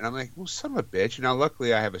not. And I'm like, well, son of a bitch. Now,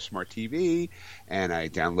 luckily, I have a smart TV, and I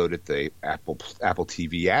downloaded the Apple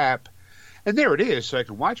TV app, and there it is, so I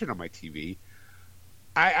can watch it on my TV.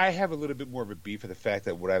 I have a little bit more of a beef for the fact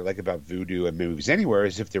that what I like about Vudu and Movies Anywhere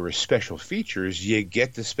is if there were special features, you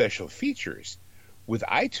get the special features. With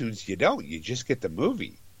iTunes, you don't. You just get the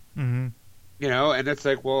movie. Mm-hmm. And it's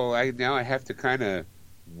like, well, I have to kind of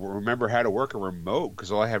remember how to work a remote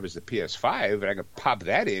because all I have is the PS5, and I can pop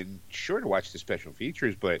that in, sure, to watch the special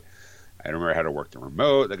features, but I don't remember how to work the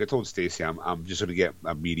remote. Like I told Stacy, I'm just going to get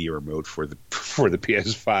a media remote for the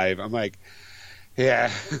PS5. I'm like,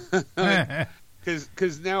 yeah,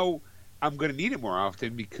 because now I'm going to need it more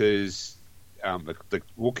often because,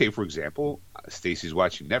 okay, for example, Stacy's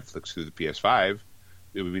watching Netflix through the PS5.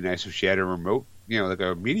 It would be nice if she had a remote, like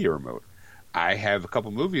a media remote. I have a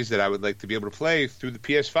couple movies that I would like to be able to play through the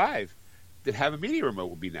PS5 that have a media remote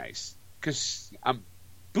would be nice because I'm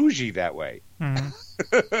bougie that way. Mm-hmm.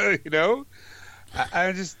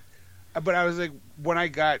 But I was like,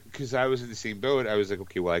 because I was in the same boat, I was like,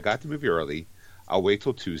 okay, well, I got the movie early. I'll wait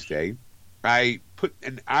till Tuesday.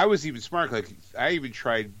 And I was even smart. Like, I even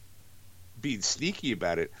tried being sneaky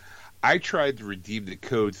about it. I tried to redeem the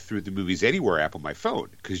code through the Movies Anywhere app on my phone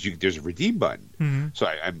because there's a redeem button. Mm-hmm. So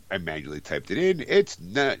I manually typed it in. It's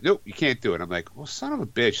not, nope, you can't do it. I'm like, well, son of a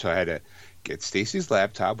bitch. So I had to get Stacy's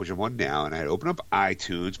laptop, which I'm on now, and I had to open up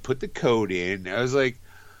iTunes, put the code in. I was like,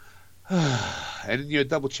 and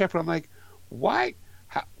double check. But I'm like, why?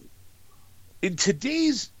 How, in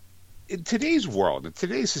today's world, in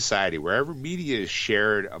today's society, wherever media is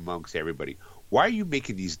shared amongst everybody, why are you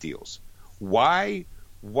making these deals? Why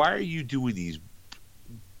are you doing these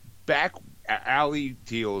back alley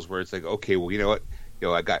deals where it's like, okay, well, you know what,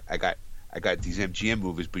 I got these MGM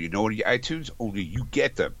movies, but in iTunes, only you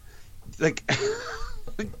get them. Like,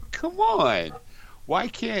 come on, why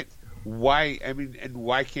can't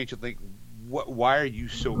you think? Why are you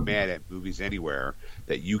so mad at Movies Anywhere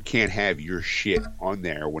that you can't have your shit on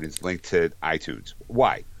there when it's linked to iTunes?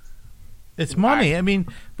 Why? It's money. I mean,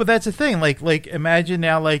 but that's the thing. Like imagine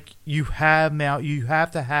now, like you have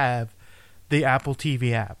to have the Apple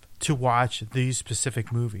TV app to watch these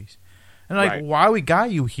specific movies, and like, right. Why we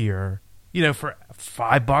got you here, for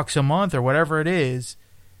 $5 a month or whatever it is,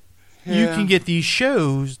 you can get these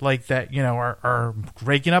shows like that, are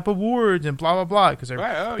raking up awards and blah blah blah because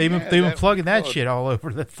they've been plugging that shit all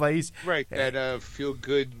over the place. Right, that Feel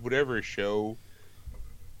Good whatever show.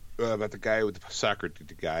 About the guy with the soccer,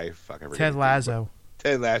 the guy, Ted Lasso.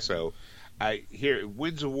 Ted Lasso. I hear it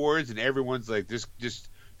wins awards, and everyone's like, "This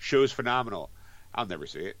show's phenomenal." I'll never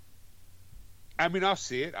see it. I mean, I'll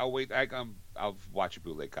see it. I'll wait. I'll watch a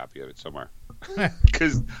bootleg copy of it somewhere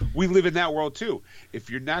because we live in that world too.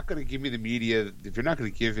 If you're not going to give me the media, if you're not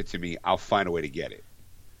going to give it to me, I'll find a way to get it.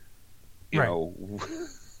 You know,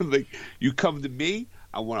 like you come to me,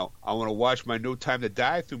 I want to watch my No Time to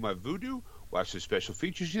Die through my Vudu. Watch the special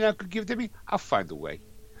features you're not going to give to me. I'll find a way.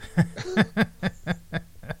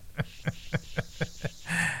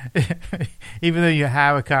 Even though you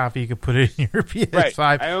have a copy, you can put it in your PS5,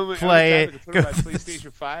 right. play it. Put it on my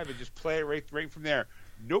PlayStation 5 and just play it right from there.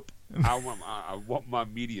 Nope. I want my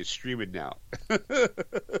media streaming now.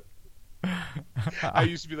 I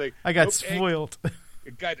used to be like, I got spoiled. I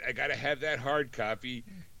got to have that hard copy,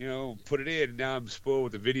 put it in. Now I'm spoiled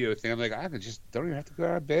with the video thing. I'm like, I can just don't even have to go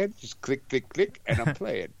out of bed. Just click, and I'm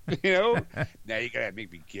playing. Now you got to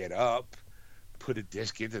make me get up, put a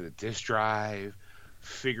disc into the disc drive,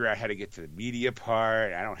 figure out how to get to the media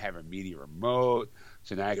part. I don't have a media remote.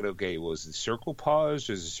 So now I go, okay, well, is the circle pause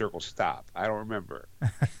or is the circle stop? I don't remember.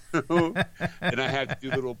 And I have to do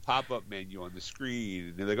the little pop-up menu on the screen.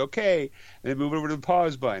 And they're like, okay. And then move over to the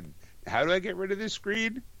pause button. How do I get rid of this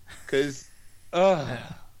screen? Because I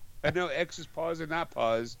know X is pause and not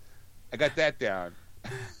pause. I got that down.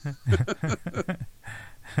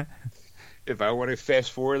 If I want to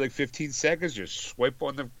fast forward like 15 seconds, just swipe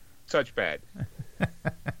on the touchpad.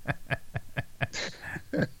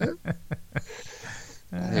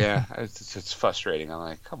 Yeah, it's frustrating. I'm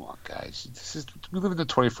like, come on, guys. We live in the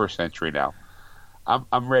 21st century now.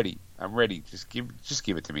 I'm ready. Just give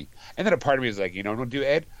it to me. And then a part of me is like, don't do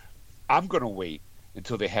Ed. I'm gonna wait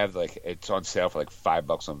until they have it's on sale for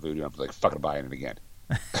 $5 on Vudu. I'm like fucking buying it again.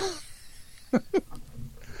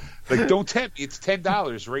 Don't tempt me. It's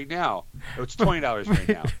 $10 right now. No, it's $20 right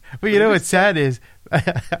now. But what's sad is I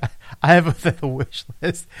have a wish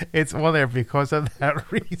list. It's on there because of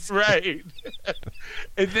that reason. Right.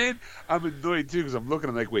 And then I'm annoyed too because I'm looking.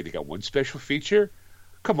 I'm like, wait, they got one special feature?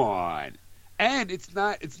 Come on. And it's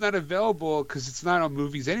not available because it's not on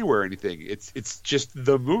Movies Anywhere or anything. It's just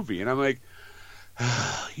the movie, and I'm like,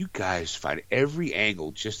 you guys find every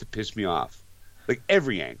angle just to piss me off, like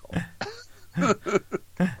every angle. I'm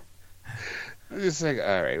just like,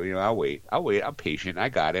 all right, I'll wait. I'm patient. I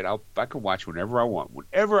got it. I can watch whenever I want.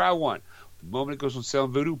 The moment it goes on sale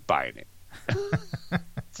on Vudu, buying it.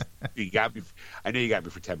 You got me. I know you got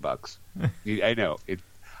me for $10. I know it.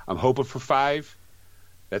 I'm hoping for $5.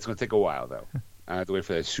 That's going to take a while, though. I have to wait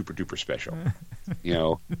for that super duper special. You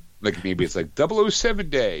know, like maybe it's like 007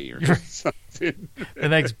 Day or something. The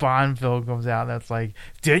next Bond film comes out that's like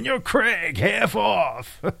Daniel Craig half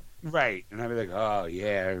off. Right. And I'd be like, oh,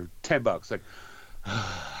 yeah, $10. Like,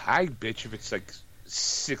 I bitch if it's like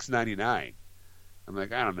 $6.99. I'm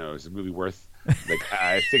like, I don't know. Is the movie worth? Like,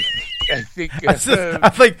 I think.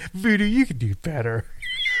 I'm like, Voodoo, you could do better.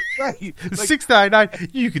 Right. Like,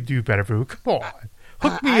 $6.99, you could do better, Voodoo. Come on,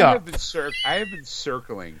 hook me up. I have been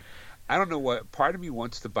circling. I don't know what. Part of me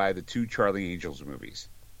wants to buy the 2 Charlie Angels movies.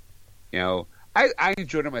 You know, I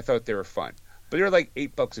enjoyed them. I thought they were fun, but they're like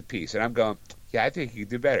 $8 a piece, and I'm going, yeah, I think you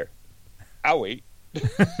could do better. I'll wait.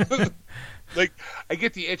 Like, I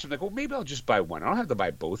get the itch. I'm like, well, maybe I'll just buy one. I don't have to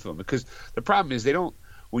buy both of them because the problem is they don't.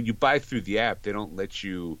 When you buy through the app, they don't let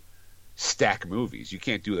you stack movies. You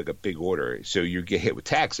can't do like a big order, so you get hit with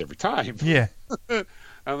tax every time. Yeah.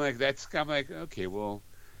 I'm like, okay, well,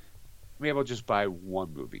 maybe I'll just buy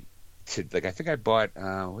one movie. Like, I think I bought.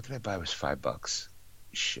 What did I buy? It was $5.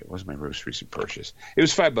 Shit, what was my most recent purchase? It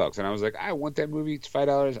was $5, and I was like, I want that movie. It's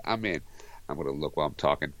 $5. I'm in. I'm gonna look while I'm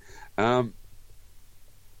talking.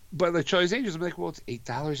 But like Charlie's Angels, I'm like, well, it's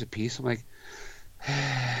 $8 a piece. I'm like,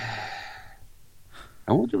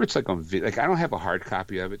 I wonder if it's like on like I don't have a hard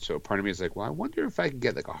copy of it, so part of me is like, well, I wonder if I can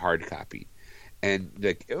get like a hard copy, and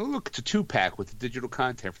like, oh, look, it's a 2-pack with the digital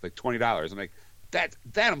content for like $20. I'm like, that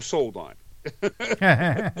I'm sold on.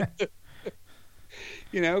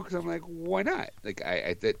 You know, because I'm like, why not? Like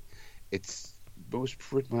I that it's most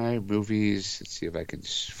for my movies. Let's see if I can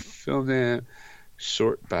film them.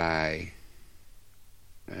 Sort by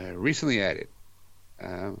recently added.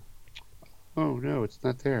 Oh no, it's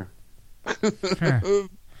not there.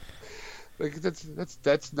 Like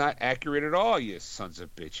that's not accurate at all, you sons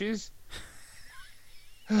of bitches.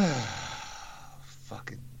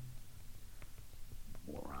 Fucking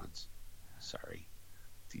morons. Sorry.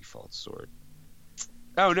 Default sort.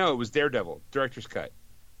 Oh no, it was Daredevil director's cut.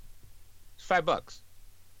 It's $5.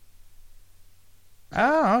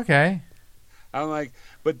 Oh, okay. I'm like,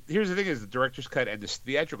 but here's the thing: is the director's cut and the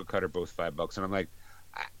theatrical cut are both $5, and I'm like,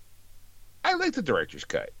 I like the director's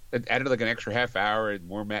cut. It added like an extra half hour and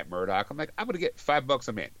more Matt Murdock. I'm like, I'm gonna get $5.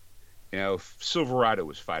 I'm in. You know, Silverado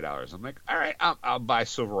was $5. I'm like, all right, I'll buy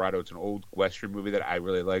Silverado. It's an old Western movie that I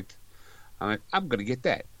really liked. I'm like, I'm gonna get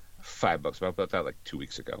that. $5. I bought that like 2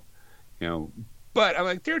 weeks ago. You know, but I'm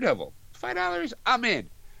like, Daredevil, $5. I'm in.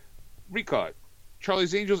 Recall.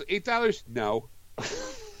 Charlie's Angels, $8. No.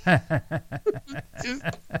 Just,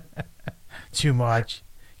 too much.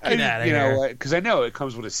 Get out of here. You know, because I know it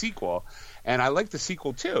comes with a sequel, and I like the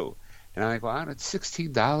sequel too. And I'm like, well, it's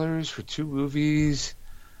 $16 for 2 movies.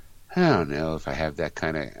 I don't know if I have that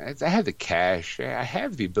kind of. I have the cash. I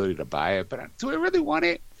have the ability to buy it, but do I really want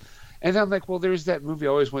it? And then I'm like, well, there's that movie I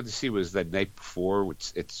always wanted to see was The Night Before.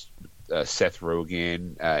 Which it's Seth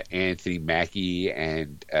Rogen, Anthony Mackie,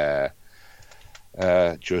 and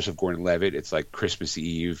Joseph Gordon-Levitt. It's like Christmas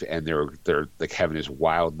Eve, and they're like having this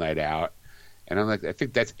wild night out. And I'm like, I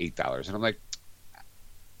think that's $8. And I'm like,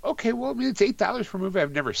 okay, well, I mean, it's $8 for a movie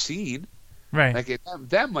I've never seen. Right. Like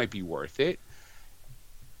that might be worth it.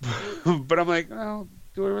 But I'm like, oh,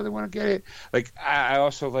 do I really want to get it? Like, I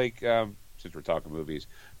also like, since we're talking movies,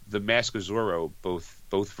 The Mask of Zorro, both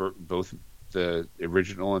the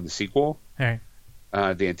original and the sequel. Hey.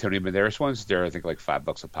 The Antonio Banderas ones, they're I think like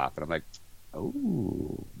 $5 a pop, and I'm like,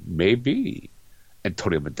 oh, maybe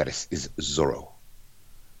Antonio Banderas is Zorro.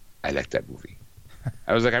 I like that movie.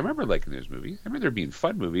 I was like, I remember liking those movies. I remember there being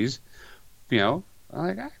fun movies. You know,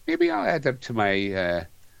 I'm like, maybe I'll add them to my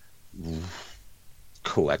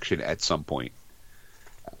collection at some point.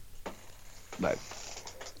 But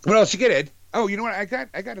what else you get, Ed? Oh, you know what? I got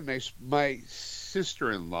a nice. My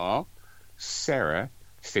sister-in-law, Sarah,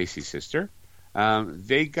 Stacy's sister.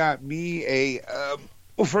 They got me a.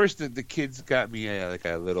 Well, first the kids got me a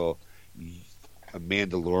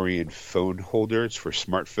Mandalorian phone holder. It's for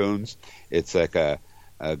smartphones. It's like a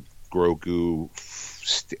Grogu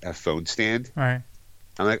a phone stand. All right.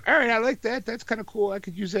 I'm like, all right, I like that. That's kind of cool. I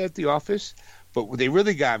could use that at the office. But what they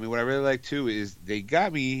really got me, what I really like too, is they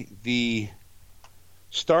got me the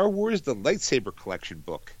Star Wars The Lightsaber Collection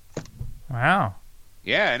book. Wow.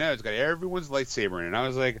 Yeah, I know. It's got everyone's lightsaber in it. And I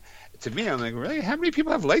was like, to me, I'm like, really? How many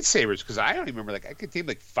people have lightsabers? Because I don't even remember. Like, I could name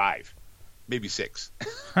like 5, maybe 6.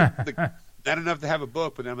 Like, not enough to have a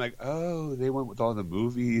book. But then I'm like, oh, they went with all the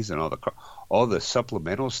movies and all the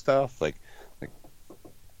supplemental stuff. Like,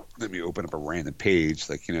 let me open up a random page.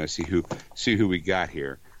 Like, you know, see who we got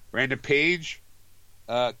here. Random page,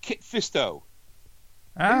 Kit Fisto.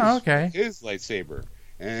 Oh, okay. His lightsaber.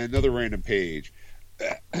 And another random page,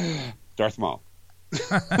 Darth Maul.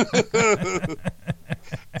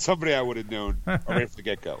 Somebody I would have known right from the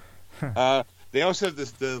get-go. They also have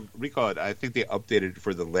this, the recall it. I think they updated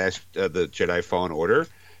for the last, the Jedi Fallen Order,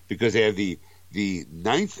 because they have the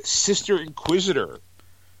Ninth Sister Inquisitor.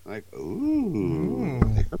 Like, ooh.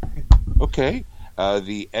 Okay.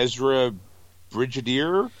 The Ezra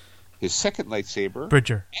Brigadier, his second lightsaber.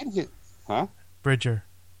 Bridger. And his, huh? Bridger,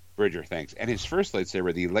 thanks. And his first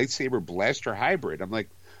lightsaber, the lightsaber blaster hybrid. I'm like,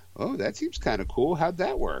 oh, that seems kind of cool. How'd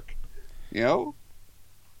that work? You know?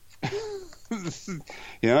 You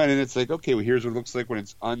know, and then it's like, okay, well, here's what it looks like when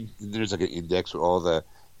it's on. There's like an index with all the,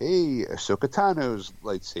 hey, Ahsoka Tano's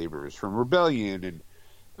lightsabers from Rebellion, and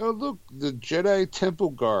oh, look, the Jedi Temple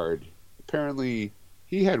Guard. Apparently,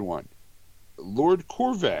 he had one. Lord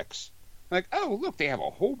Corvax. Like, oh, look, they have a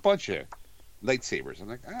whole bunch of lightsabers. I'm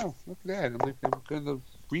like, oh, look at that. I'm like, I'm going to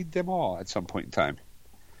read them all at some point in time.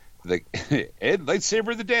 Like, Ed,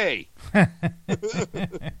 lightsaber of the day.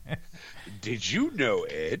 Did you know,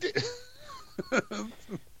 Ed?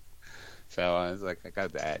 So I was like, I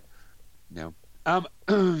got that. No.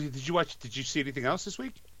 Did you see anything else this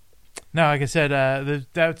week? No, like I said,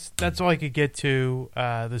 that's all I could get to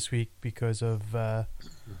this week because of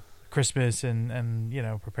Christmas and you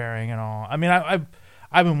know, preparing and all. I mean, I've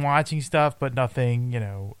been watching stuff, but nothing, you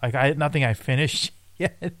know, like nothing I finished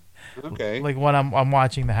yet. Okay. Like when I'm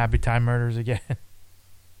watching the Happy Time Murders again.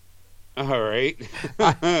 All right.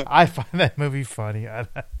 I find that movie funny. I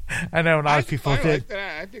know a lot of people did. Like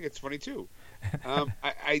that. I think it's funny too.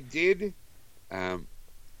 I did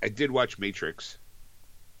watch Matrix.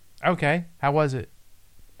 Okay, how was it?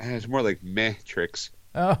 It's more like Matrix.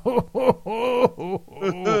 Oh,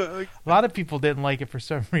 a lot of people didn't like it for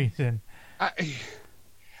some reason. I'm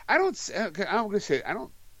gonna say I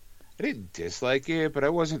didn't dislike it, but I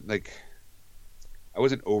wasn't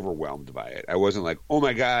overwhelmed by it. I wasn't like, oh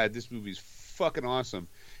my god, this movie's fucking awesome.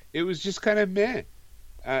 It was just kind of meh.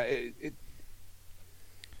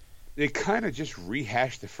 They kind of just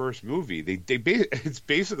rehashed the first movie. It's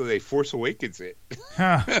basically they Force Awakens it.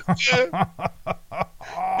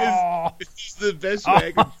 It's the best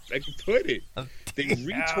way I can put it.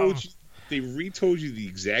 They retold you the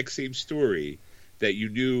exact same story that you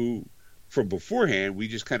knew from beforehand. We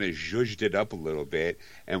just kind of zhuzhed it up a little bit,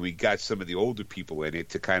 and we got some of the older people in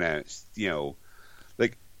it to kind of, you know,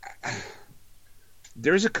 like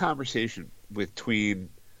there's a conversation between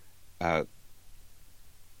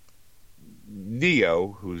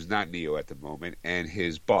Neo, who's not Neo at the moment, and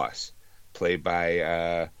his boss, played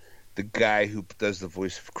by the guy who does the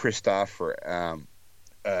voice of Kristoff for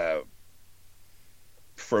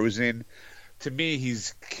Frozen. To me,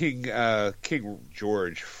 he's King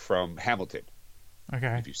George from Hamilton.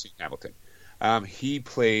 Okay. If you've seen Hamilton. He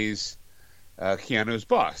plays Keanu's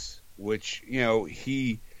boss, which, you know,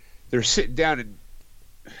 they're sitting down, and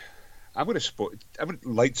I'm going to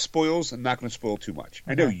light spoils. I'm not going to spoil too much.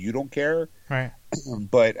 Okay. I know you don't care. Right.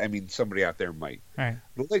 But, I mean, somebody out there might. Right.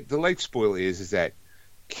 The light spoil is that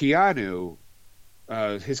Keanu,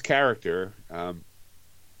 his character, I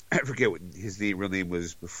forget what his real name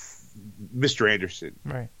was, Mr. Anderson.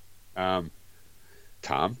 Right.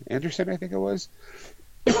 Tom Anderson, I think it was.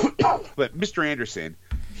 But Mr. Anderson,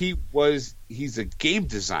 he's a game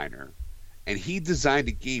designer, and he designed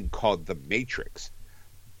a game called The Matrix.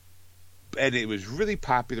 And it was really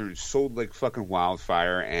popular and sold like fucking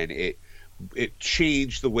wildfire, and it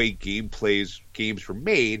changed the way games were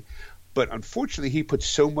made. But unfortunately, he put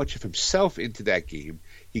so much of himself into that game,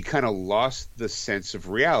 he kind of lost the sense of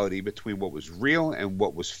reality between what was real and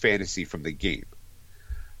what was fantasy from the game.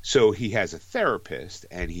 So he has a therapist,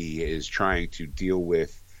 and he is trying to deal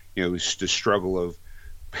with, you know, the struggle of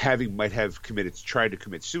tried to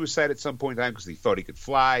commit suicide at some point in time because he thought he could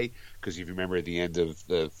fly. Because if you remember at the end of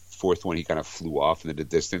the fourth one, he kind of flew off into the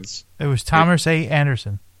distance. It was Thomas A.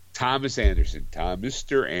 Anderson.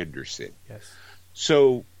 Mr. Anderson. Yes.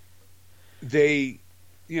 So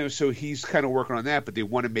so he's kind of working on that, but they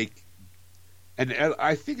want to make, and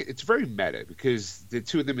I think it's very meta because the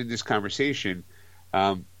two of them in this conversation,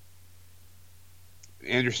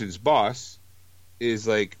 Anderson's boss is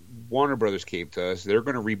like, Warner Brothers came to us. They're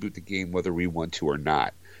going to reboot the game whether we want to or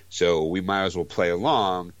not. So we might as well play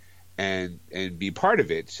along and be part of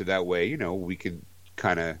it. So that way, you know, we can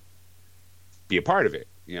kind of be a part of it,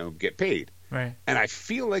 you know, get paid. Right. And I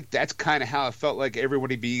feel like that's kind of how it felt like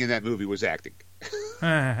everybody being in that movie was acting.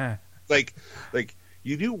 Like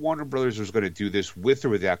you knew Warner Brothers was going to do this with or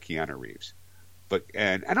without Keanu Reeves.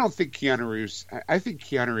 And I don't think Keanu Reeves, I think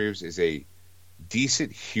Keanu Reeves is a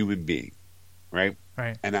decent human being, right?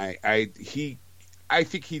 Right. And I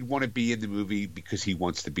think he'd want to be in the movie because he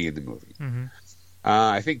wants to be in the movie. Mm-hmm.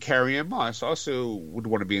 I think Carrie-Anne Moss also would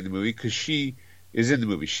want to be in the movie because she is in the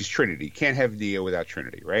movie. She's Trinity. Can't have Neo without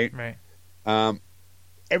Trinity, right? Right.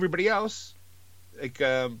 Everybody else, like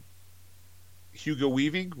Hugo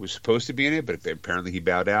Weaving was supposed to be in it, but apparently he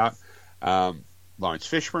bowed out. Lawrence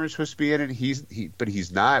Fishburne is supposed to be in it. But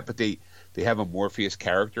he's not. But they have a Morpheus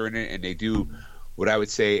character in it, and they do what I would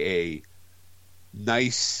say a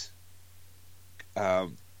nice,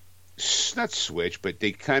 not switch, but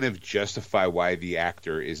they kind of justify why the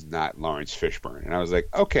actor is not Lawrence Fishburne. And I was like,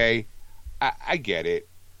 okay, I get it.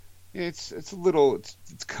 It's a little,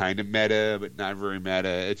 it's kind of meta, but not very meta.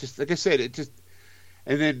 It's just, like I said,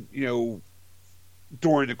 and then,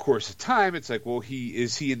 during the course of time, it's like, well,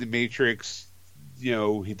 is he in the Matrix?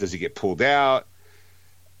 Does he get pulled out?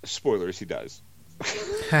 Spoilers, he does.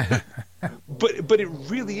 but it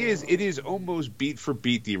really is. It is almost beat for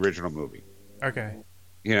beat the original movie. Okay.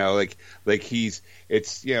 Like he's,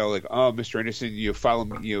 it's, like, oh, Mr. Anderson,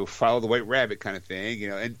 follow the White Rabbit kind of thing,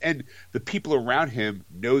 and the people around him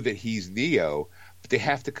know that he's Neo, but they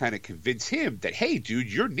have to kind of convince him that, hey,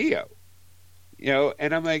 dude, you're Neo.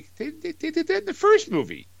 And I'm like, they did that in the first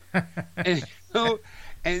movie. and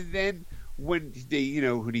then when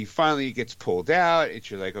when he finally gets pulled out, it's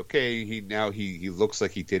you're like, okay, he looks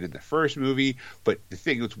like he did in the first movie. But the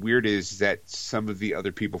thing that's weird is that some of the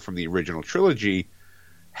other people from the original trilogy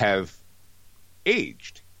have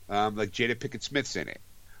aged. Like Jada Pinkett Smith's in it,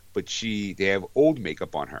 but they have old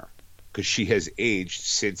makeup on her because she has aged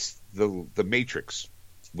since the Matrix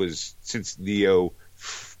since Neo,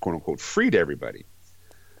 quote unquote, freed everybody.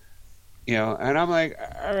 And I'm like,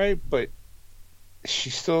 all right, but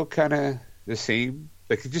she's still kind of the same.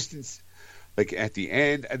 Like, it just, like, at the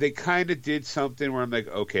end, they kind of did something where I'm like,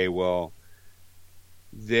 okay, well,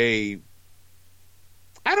 I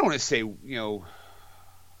don't want to say,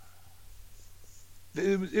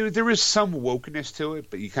 there is some wokeness to it,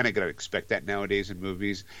 but you kind of got to expect that nowadays in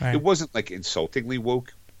movies. Right. It wasn't like insultingly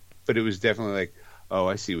woke, but it was definitely like, oh,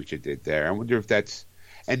 I see what you did there. I wonder if that's,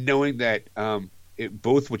 and knowing that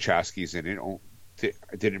both Wachowskis in it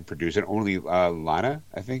didn't produce it. Only Lana,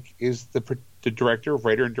 I think, is the director,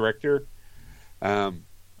 writer, and director. I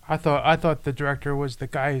thought the director was the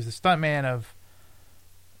guy who's the stuntman of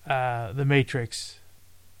the Matrix.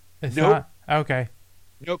 It's nope. Not? Okay.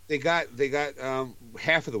 Nope. They got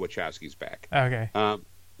half of the Wachowskis back. Okay.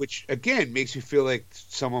 Which again makes you feel like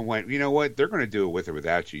someone went, you know what? They're going to do it with or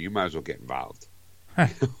without you. You might as well get involved.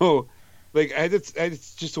 Like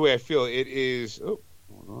it's just the way I feel. It is. Oh,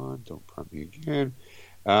 hold on! Don't prompt me again.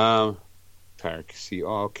 See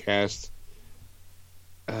all cast.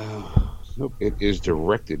 Nope. It is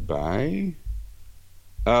directed by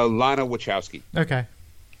Lana Wachowski. Okay.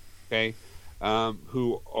 Okay.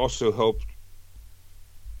 Who also helped.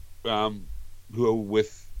 Who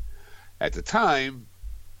with at the time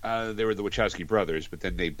they were the Wachowski brothers, but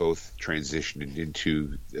then they both transitioned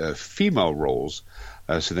into female roles,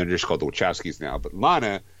 so they're just called the Wachowskis now. But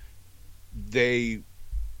Lana, they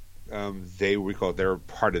recall they're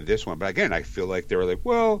part of this one, but again, I feel like they were like,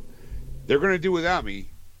 well, they're going to do without me.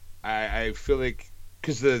 I feel like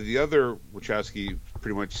because the other Wachowski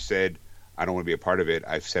pretty much said, I don't want to be a part of it.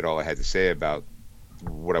 I've said all I had to say about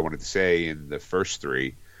what I wanted to say in the first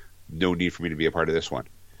three. No need for me to be a part of this one.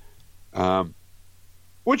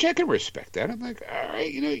 Which I can respect that. I'm like, all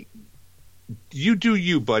right, you do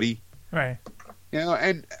you, buddy. Right.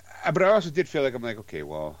 But I also did feel like I'm like, okay,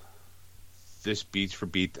 well, this beats for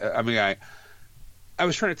beat. I mean, I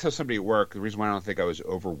was trying to tell somebody at work the reason why I don't think I was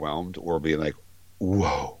overwhelmed or being like,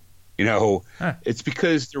 whoa, it's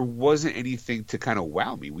because there wasn't anything to kind of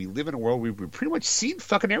wow me. We live in a world where we've pretty much seen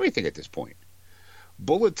fucking everything at this point.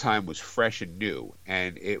 Bullet Time was fresh and new,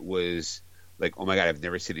 and it was like, oh my God, I've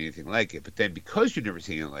never seen anything like it. But then because you've never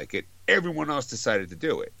seen anything like it, everyone else decided to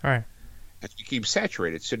do it. All right. And it became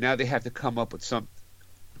saturated. So now they have to come up with something.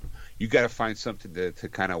 You got to find something to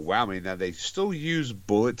kind of wow me. Now they still use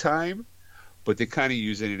Bullet Time, but they kind of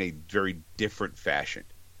use it in a very different fashion.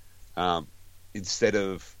 Instead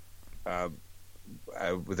of,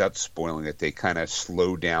 without spoiling it, they kind of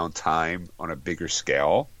slow down time on a bigger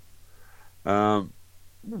scale.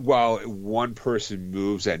 While one person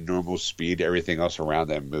moves at normal speed, everything else around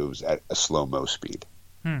them moves at a slow-mo speed.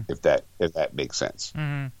 If that makes sense.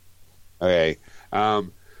 Mm-hmm. Okay.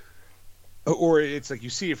 Or it's like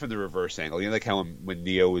you see it from the reverse angle. Like how when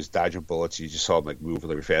Neo was dodging bullets, you just saw him like move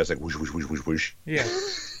really fast, like whoosh, whoosh, whoosh, whoosh, whoosh. Yeah.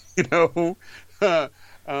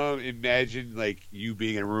 Imagine like you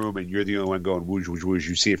being in a room and you're the only one going whoosh, whoosh, whoosh.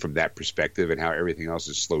 You see it from that perspective and how everything else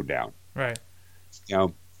is slowed down. Right.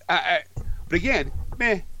 But again,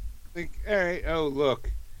 meh. Like, all right, oh,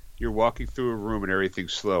 look, you're walking through a room and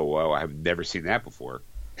everything's slow. Wow, I have never seen that before.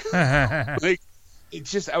 Like,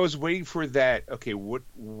 it's just I was waiting for that. Okay,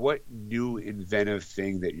 what new inventive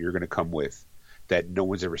thing that you're going to come with that no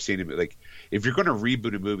one's ever seen? Like, if you're going to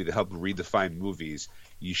reboot a movie to help redefine movies,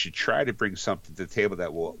 you should try to bring something to the table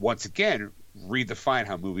that will once again redefine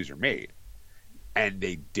how movies are made. And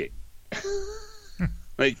they didn't.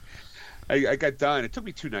 Like, I got done. It took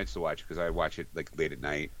me 2 nights to watch because I watch it like late at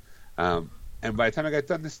night. And by the time I got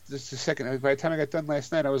done, by the time I got done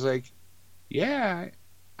last night, I was like, yeah,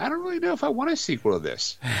 I don't really know if I want a sequel to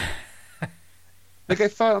this. Like, I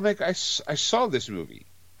saw this movie.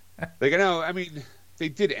 Like, I mean, they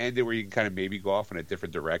did end it where you can kind of maybe go off in a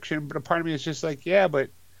different direction, but a part of me is just like, yeah, but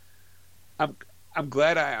I'm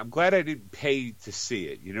glad I didn't pay to see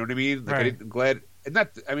it. You know what I mean? Like, right.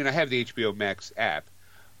 I have the HBO Max app,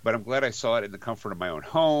 but I'm glad I saw it in the comfort of my own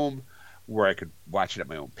home, where I could watch it at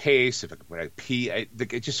my own pace. When I pee,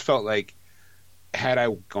 it just felt like had I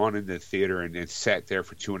gone into the theater and sat there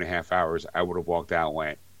for 2.5 hours, I would have walked out and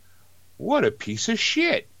went, "What a piece of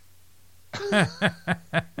shit."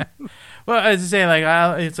 Well, as I say, like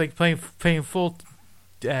it's like paying full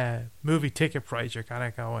movie ticket price. You're kind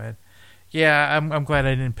of going, yeah, I'm glad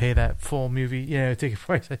I didn't pay that full movie ticket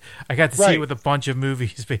price. I got to see it with a bunch of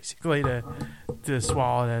movies basically to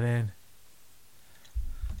swallow that in.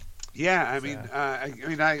 Yeah,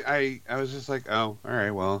 I was just like, oh, all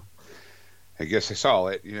right, well, I guess I saw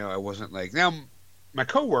it. I wasn't like now. My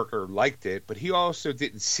coworker liked it, but he also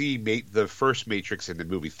didn't see the first Matrix in the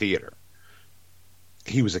movie theater.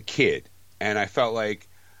 He was a kid, and I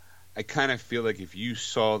kind of feel like if you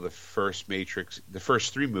saw the first Matrix, the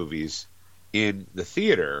first 3 movies in the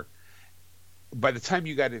theater, by the time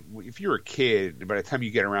you got it, if you're a kid, and by the time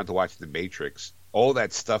you get around to watching the Matrix, all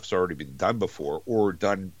that stuff's already been done before or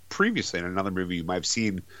done previously in another movie you might have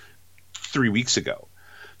seen 3 weeks ago.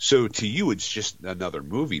 So to you, it's just another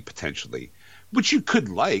movie potentially, which you could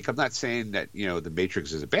like. I'm not saying that The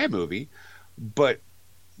Matrix is a bad movie, but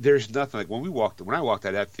there's nothing like when I walked out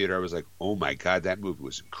of that theater, I was like, oh my god, that movie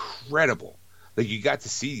was incredible. Like, you got to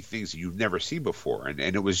see things that you've never seen before, and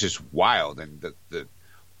it was just wild. And the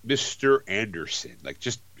Mr. Anderson, like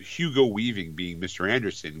just Hugo Weaving being Mr.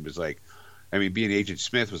 Anderson was like, being Agent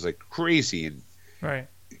Smith was like crazy, and right.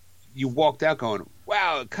 You walked out going,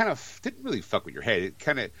 wow, it kind of didn't really fuck with your head.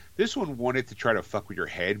 This one wanted to try to fuck with your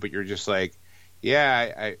head, but you're just like,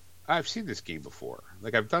 yeah, I've seen this game before.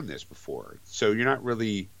 Like, I've done this before. So you're not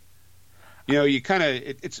really, you kind of,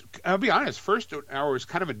 it's, I'll be honest, first hour is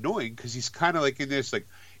kind of annoying because he's kind of like in this, like,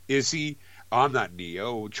 is he, I'm not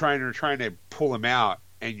Neo, trying to pull him out.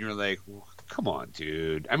 And you're like, well, come on,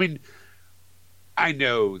 dude. I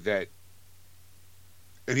know that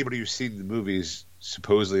anybody who's seen the movies,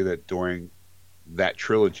 supposedly that during that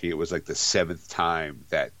trilogy, it was like the 7th time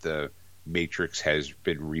that the Matrix has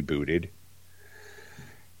been rebooted.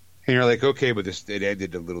 And you're like, okay, but it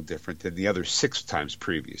ended a little different than the other 6 times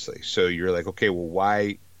previously. So you're like, okay, well,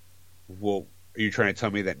 why? Well, are you trying to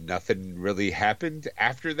tell me that nothing really happened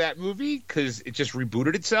after that movie because it just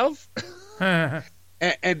rebooted itself?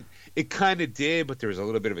 and it kind of did, but there was a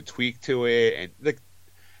little bit of a tweak to it. And like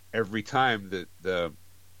every time the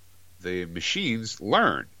machines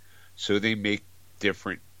learn, so they make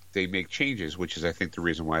changes, which is, I think, the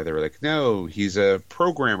reason why they were like, no, he's a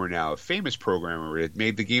programmer now, a famous programmer. It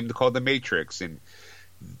made the game called The Matrix. And,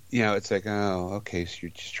 it's like, oh, okay, so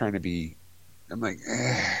you're just trying to be... I'm like,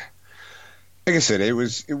 like I said, it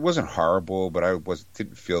wasn't horrible, but I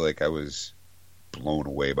didn't feel like I was blown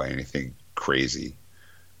away by anything crazy.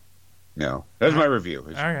 No, that's my review.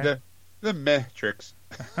 Okay. The Matrix.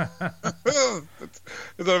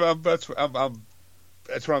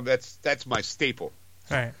 That's my staple.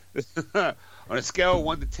 Right. On a scale of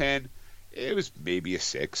 1 to 10, it was maybe a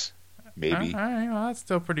 6. Maybe. All right, well, that's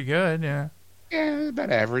still pretty good, yeah. Yeah,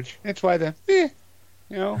 about average. That's why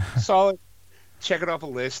solid. Check it off a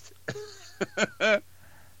list. But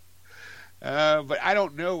I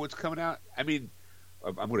don't know what's coming out. I'm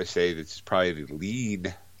going to say this is probably the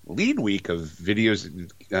lean week of videos,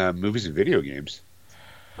 movies, and video games.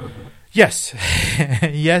 Yes,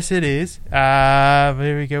 yes, it is.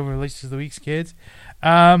 There we go. Releases of the week's kids.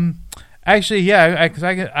 Actually, yeah, because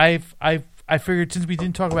I figured since we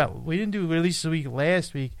didn't do releases of the week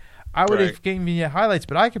last week, I would have given you highlights,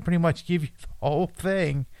 but I can pretty much give you the whole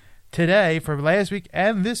thing today for last week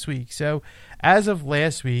and this week. So, as of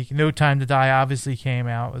last week, No Time to Die obviously came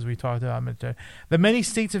out, as we talked about. The Many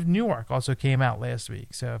States of Newark also came out last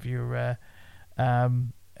week. So, if you're a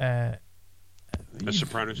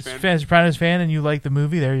Sopranos fan, and you like the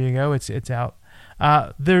movie, there you go. It's out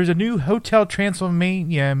There's a new Hotel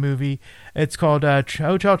Transylvania movie. It's called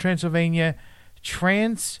Hotel Transylvania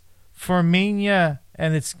Transformania,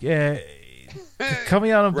 and it's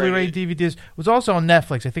coming out on Blu-ray and DVDs. It was also on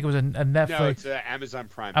Netflix. I think it was a Netflix. No, it's Amazon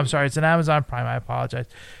Prime. I'm sorry, it's an Amazon Prime. I apologize.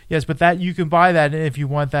 Yes, but that you can buy that if you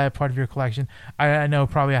want that part of your collection. I know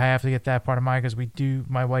probably I have to get that part of mine because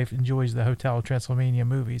my wife enjoys the Hotel Transylvania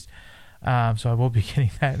movies. So I will be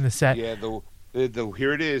getting that in the set. Yeah,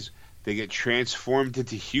 here it is. They get transformed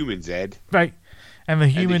into humans, Ed. Right. And the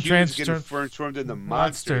humans get transformed into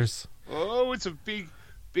monsters. Oh, it's a big,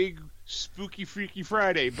 spooky, freaky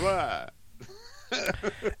Friday. Blah.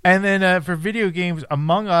 And then for video games,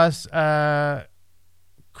 Among Us Crewmate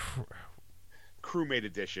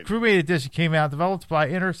Edition. Crewmate Edition came out, developed by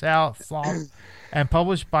InterSoft and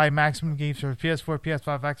published by Maximum Games for PS4,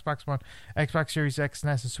 PS5, Xbox One, Xbox Series X,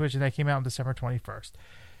 SNES, and Switch, and that came out on December 21st.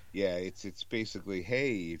 Yeah, it's basically,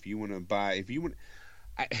 hey, if you want to buy,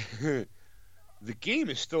 the game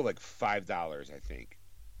is still like $5, I think,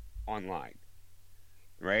 online,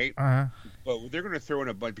 right? Uh-huh. But they're going to throw in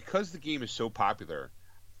a bunch because the game is so popular.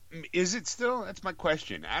 Is it still? That's my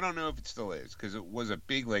question. I don't know if it still is because it was a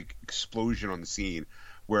big like explosion on the scene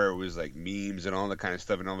where it was like memes and all that kind of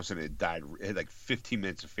stuff, and all of a sudden it died. It had like 15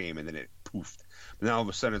 minutes of fame, and then it poofed. And then all of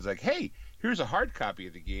a sudden it's like, hey, here's a hard copy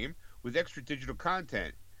of the game with extra digital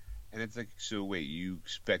content. And it's like, so wait, you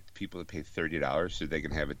expect people to pay $30 so they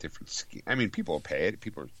can have a different scheme? I mean, people will pay it.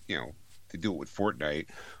 People, they do it with Fortnite.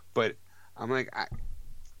 But I'm like,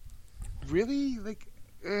 really? Like,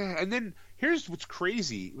 and then here's what's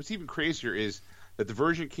crazy. What's even crazier is that the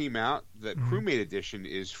version came out, the Crewmate Edition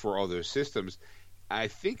is for all those systems. I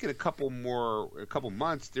think in a couple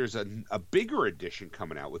months, there's a bigger edition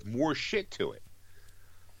coming out with more shit to it.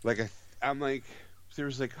 Like, I'm like...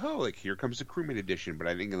 There's like, here comes the Crewmate Edition, but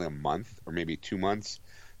I think in a month or maybe 2 months,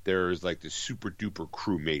 there's like the super duper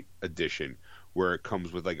Crewmate Edition where it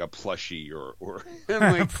comes with like a plushie or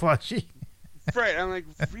I'm like, plushie. Right? I'm like,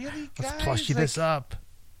 really, guys? Let's plushie this up.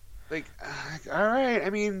 Like, all right. I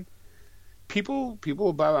mean, people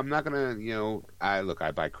buy. I'm not gonna,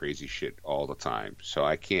 I buy crazy shit all the time, so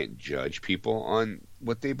I can't judge people on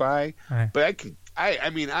what they buy, right. But I can. I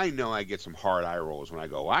mean, I know I get some hard eye rolls when I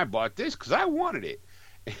go, I bought this because I wanted it,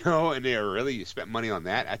 and they really spent money on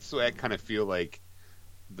that. That's the way I kind of feel like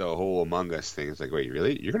the whole Among Us thing is like, wait,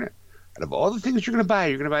 really? You're going to, out of all the things you're going to buy,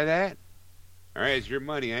 you're going to buy that? All right, it's your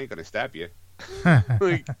money. I ain't going to stop you.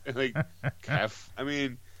 like, have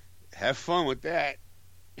fun with that.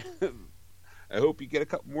 I hope you get a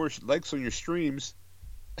couple more likes on your streams.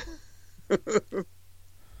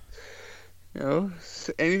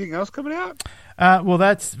 Anything else coming out? Well,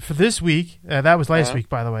 that's for this week. That was last week,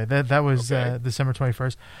 by the way. That was December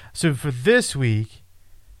 21st. So for this week,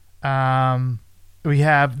 we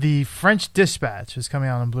have the French Dispatch is coming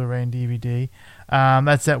out on Blu-ray and DVD.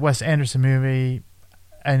 That's that Wes Anderson movie.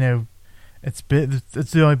 I know it's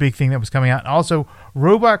the only big thing that was coming out. And also,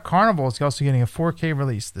 Robot Carnival is also getting a 4K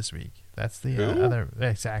release this week. That's the other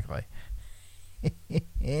exactly.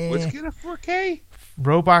 What's getting a 4K?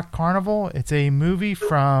 Robot Carnival. It's a movie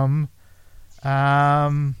from.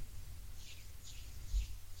 I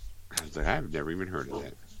was like, I've never even heard of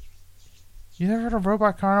that. You never heard of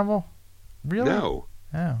Robot Carnival? Really? No.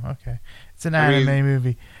 Oh, okay. It's an anime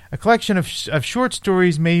movie. A collection of short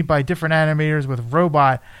stories made by different animators with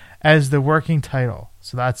robot as the working title.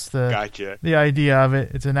 So that's the idea of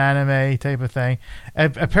it. It's an anime type of thing.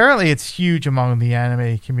 Apparently, it's huge among the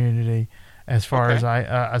anime community, as far as I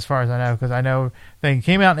know, because I know it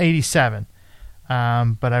came out in '87.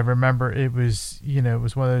 But I remember it was it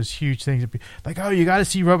was one of those huge things. Like, oh, you got to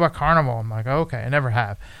see Robot Carnival. I'm like, okay, I never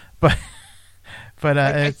have, but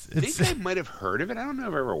I think I might have heard of it. I don't know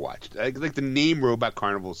if I ever watched it. Like the name Robot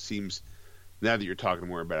Carnival seems, now that you're talking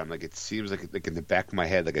more about it, I'm like, it seems like in the back of my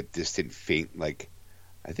head, like a distant faint, like,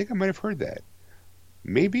 I think I might have heard that.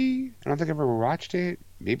 Maybe. I don't think I've ever watched it.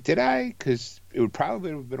 Maybe. Did I? Because it would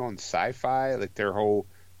probably have been on Sci-Fi, like their whole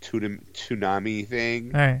Toonami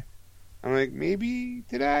thing. Right. I'm like, maybe.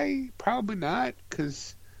 Did I? Probably not,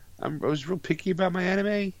 because I was real picky about my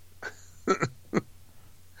anime.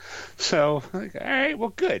 So, like, all right,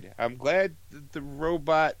 well, good. I'm glad that the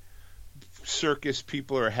robot circus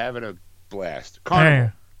people are having a blast.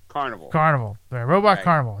 Carnival. Right. Robot right.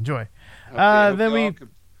 Carnival. Enjoy.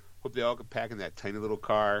 Hope they all can pack in that tiny little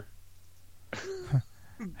car.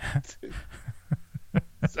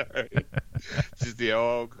 Sorry. Just they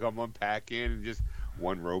all come unpack in and just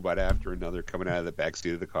one robot after another coming out of the back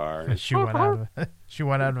seat of the car. And she went out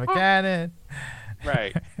of a cannon.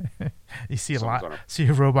 Right. You see see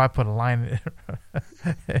a robot put a line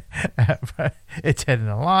in its head in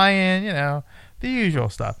a lion, The usual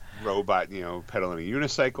stuff. Robot, pedaling a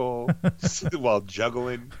unicycle while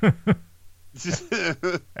juggling.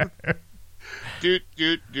 Doot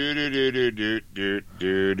doot doot doot doot doot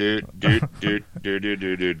doot doot doot doot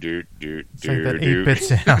doot doot doot. It's like that 8-bit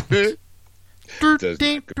sound.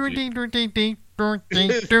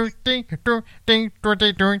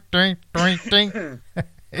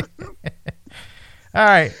 All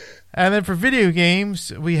right, and then for video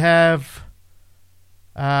games, we have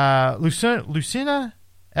Lucina, Lacuna.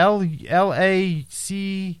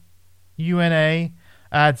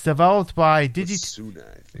 It's developed by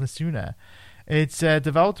Lacuna. It's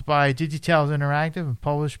developed by Digitales Interactive and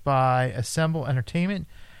published by Assemble Entertainment.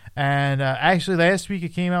 And actually, last week it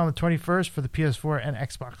came out on the 21st for the PS4 and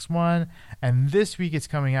Xbox One, and this week it's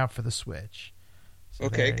coming out for the Switch. So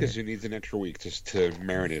okay, because you need an extra week just to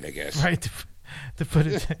marinate, I guess. Right, to put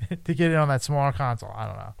it to get it on that smaller console. I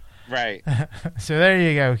don't know. Right. So there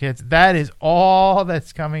you go, kids. That is all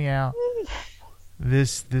that's coming out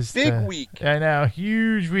this big week. I know,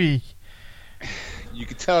 huge week. You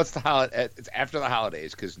can tell it's it's after the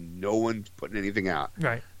holidays because no one's putting anything out.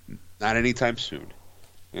 Right. Not anytime soon.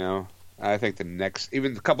 I think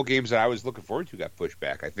even the couple games that I was looking forward to got pushed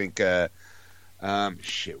back. I think, what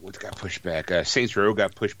got pushed back? Saints Row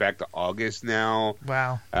got pushed back to August now.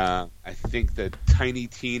 Wow. I think the Tiny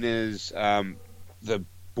Tina's, the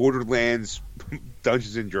Borderlands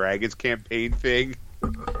Dungeons and Dragons campaign thing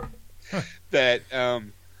that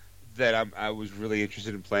I was really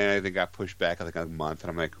interested in playing. I think got pushed back like a month, and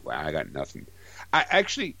I'm like, wow, I got nothing. I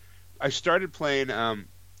started playing.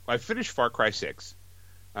 I finished Far Cry 6.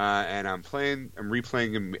 And I'm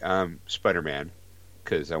replaying Spider-Man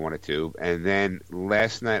because I wanted to. And then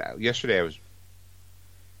yesterday,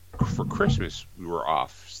 for Christmas, we were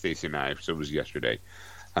off, Stacey and I, so it was yesterday.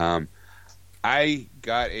 I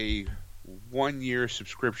got a 1-year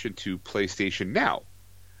subscription to PlayStation Now.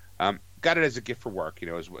 Got it as a gift for work,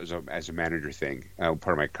 as a manager thing, part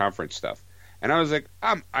of my conference stuff. And I was like,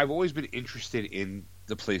 I've always been interested in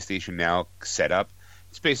the PlayStation Now setup.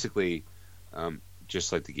 It's basically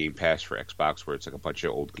just like the Game Pass for Xbox, where it's like a bunch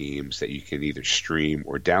of old games that you can either stream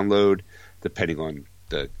or download, depending on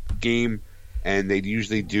the game. And they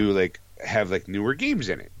usually have newer games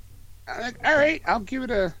in it. I'm like, all right, I'll give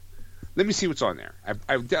it let me see what's on there.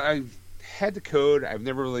 I had the code. I've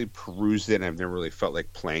never really perused it, and I've never really felt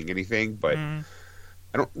like playing anything. But I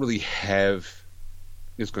don't really have.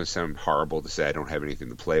 It's going to sound horrible to say I don't have anything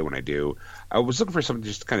to play when I do. I was looking for something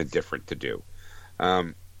just kind of different to do.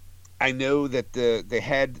 I know that they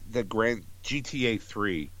had the Grand GTA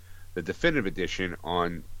 3, the definitive edition,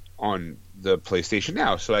 on the PlayStation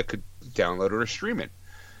Now, so I could download it or stream it.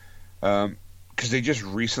 Because they just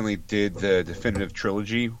recently did the definitive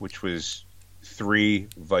trilogy, which was 3,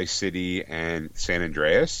 Vice City, and San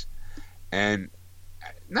Andreas, and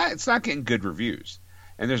it's not getting good reviews.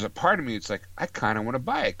 And there's a part of me that's like, I kind of want to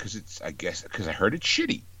buy it because I heard it's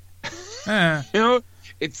shitty.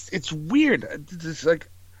 It's weird. It's like,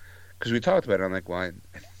 because we talked about it, I'm like, well, I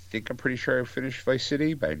think I'm pretty sure I finished Vice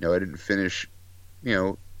City, but I know I didn't finish, I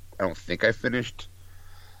don't think I finished,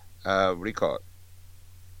 what do you call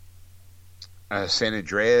it? San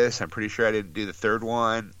Andreas. I'm pretty sure I didn't do the third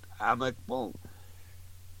one. I'm like, well,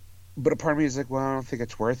 but a part of me is like, well, I don't think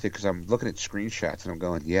it's worth it because I'm looking at screenshots and I'm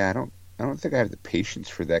going, yeah, I don't think I have the patience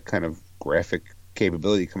for that kind of graphic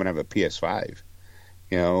capability coming out of a PS5,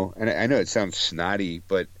 and I know it sounds snotty,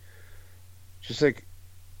 but just like,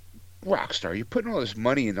 Rockstar, you're putting all this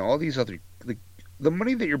money into all these other, the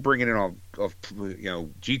money that you're bringing in of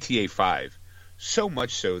GTA 5, so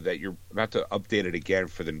much so that you're about to update it again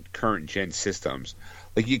for the current gen systems.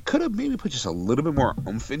 Like, you could have maybe put just a little bit more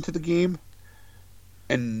oomph into the game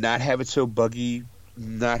and not have it so buggy,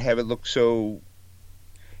 not have it look so.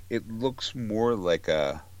 It looks more like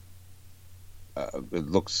it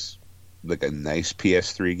looks like a nice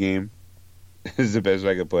PS3 game. Is the best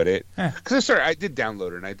way I could put it. Because I did download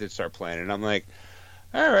it and I did start playing it. And I'm like,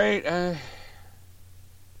 all right,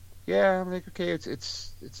 yeah. I'm like, okay,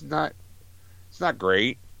 it's not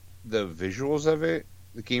great. The visuals of it,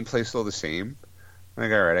 the gameplay's still the same. I'm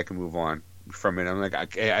like, all right, I can move on from it. I'm like,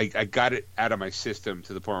 I got it out of my system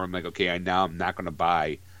to the point where I'm like, okay, now I'm not going to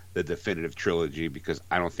buy the definitive trilogy because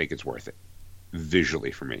I don't think it's worth it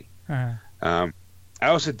visually for me. I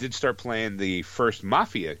also did start playing the first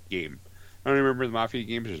Mafia game. I don't remember the Mafia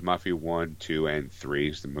games. There's Mafia 1, 2, and 3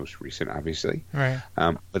 is the most recent, obviously. Right.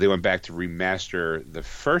 But they went back to remaster the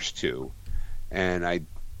first two, and I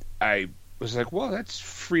was like, well, that's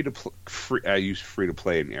free to play. I use free to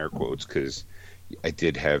play in air quotes because I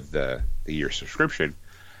did have the year subscription.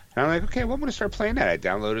 And I'm like, okay, well, I'm going to start playing that. I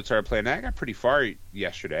downloaded, started playing that. I got pretty far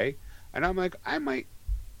yesterday. And I'm like, I might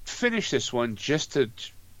finish this one just to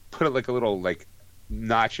put it like a little like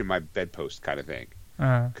notch in my bedpost kind of thing.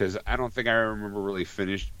 Because I don't think I remember really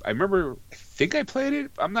finished. I think I played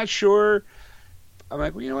it. I'm not sure. I'm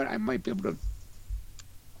like, well, you know what? I might be able to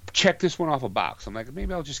check this one off a box. I'm like,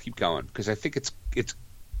 maybe I'll just keep going because I think it's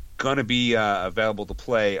gonna be available to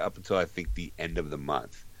play up until I think the end of the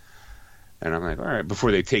month. And I'm like, all right,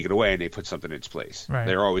 before they take it away and they put something in its place. Right.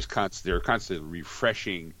 They're always constantly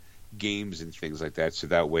refreshing games and things like that, so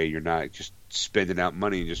that way you're not just spending out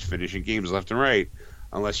money and just finishing games left and right,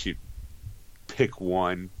 unless you pick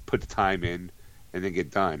one, put the time in, and then get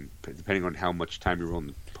done, depending on how much time you're willing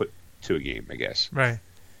to put to a game, I guess. Right.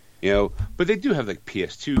 You know, but they do have like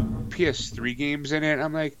PS2, PS3 games in it.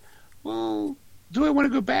 I'm like, well, do I want to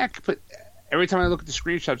go back? But every time I look at the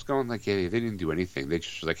screenshots going like, hey, they didn't do anything. They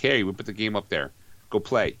just was like, hey, we put the game up there. Go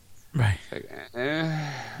play. Right. Like,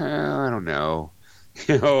 I don't know.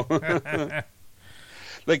 You know?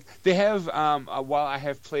 Like, they have, while I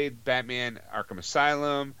have played Batman Arkham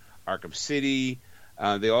Asylum, Arkham City,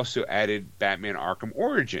 they also added Batman Arkham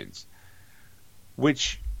Origins,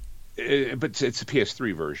 which, but it's a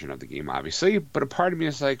PS3 version of the game, obviously. But a part of me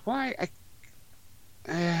is like, why?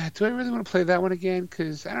 Do I really want to play that one again?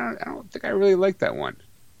 Because I don't think I really like that one.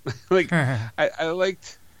 Like, I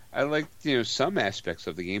liked some aspects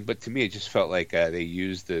of the game, but to me it just felt like they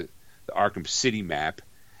used the Arkham City map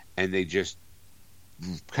and they just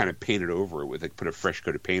kind of painted over it with put a fresh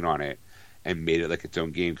coat of paint on it and made it like its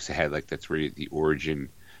own game because it had that's where the origin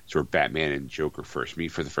sort of Batman and Joker first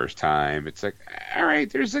meet for the first time. It's like, all right,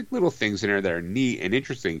 there's little things in there that are neat and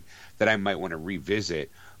interesting that I might want to revisit,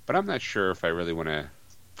 but I'm not sure if I really want to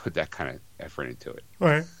put that kind of effort into it.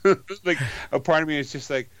 Right. Like, a part of me is just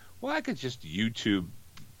like, well, I could just YouTube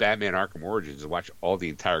Batman Arkham Origins and watch all the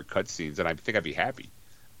entire cutscenes, and I think I'd be happy.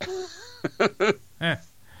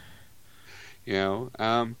 You know,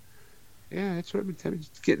 yeah, that's what I've been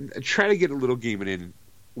trying to get a little gaming in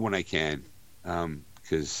when I can,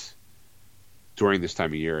 because during this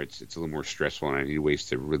time of year, it's a little more stressful, and I need ways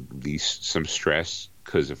to release some stress.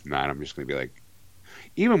 Because if not, I'm just going to be like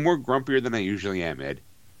even more grumpier than I usually am, Ed.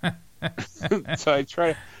 So I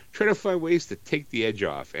try to find ways to take the edge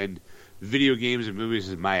off, and video games and movies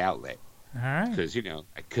is my outlet. All right.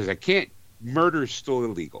 Because I can't. Murder is still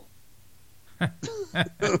illegal.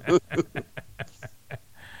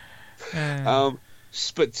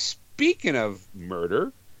 But speaking of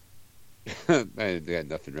murder, I got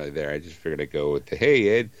nothing really there. I just figured I'd go with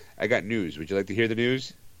hey, Ed, I got news. Would you like to hear the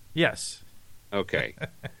news? Yes. Okay.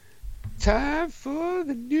 Time for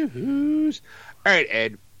the news. All right,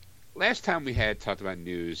 Ed. Last time we had talked about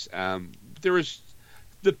news, there was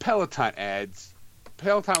the Peloton ads.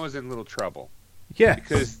 Peloton was in little trouble. Yeah.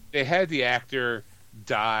 Because they had the actor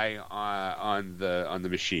die on the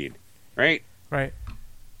machine, right? Right.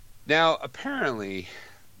 Now, apparently,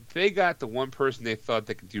 they got the one person they thought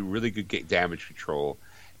that could do really good damage control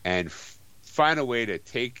and find a way to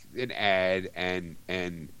take an ad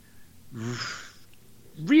and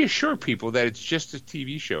reassure people that it's just a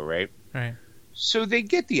TV show, right? Right. So they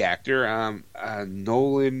get the actor,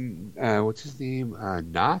 Nolan, what's his name?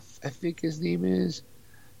 Noth, I think his name is.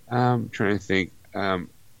 I'm trying to think. What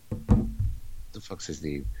the fuck's his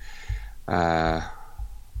name?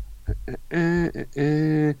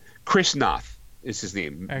 Chris Noth is his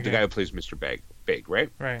name. Okay. The guy who plays Mr. Big, right?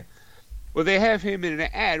 Right. Well, they have him in an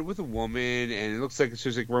ad with a woman, and it looks like it's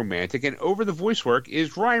just romantic. And over the voice work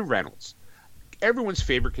is Ryan Reynolds, everyone's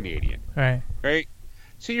favorite Canadian. Right. Right.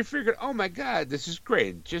 So you figured, oh my God, this is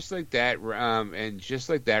great. And just like that,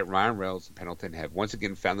 Ryan Reynolds and Pendleton have once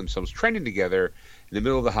again found themselves trending together in the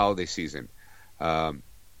middle of the holiday season. To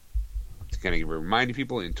kind of reminding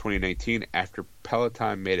people, in 2019, after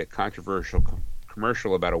Peloton made a controversial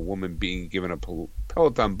commercial about a woman being given a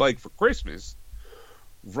Peloton bike for Christmas,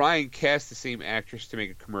 Ryan cast the same actress to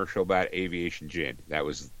make a commercial about aviation gin. That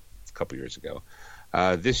was a couple years ago.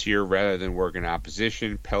 This year, rather than work in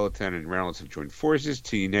opposition, Peloton and Reynolds have joined forces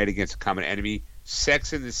to unite against a common enemy,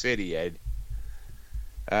 Sex and the City, Ed.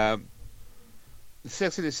 The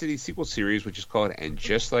Sex and the City sequel series, which is called And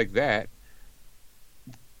Just Like That,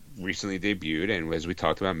 recently debuted, and as we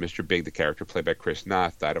talked about, Mr. Big, the character played by Chris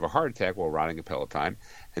Noth, died of a heart attack while riding a Peloton,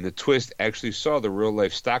 and the twist actually saw the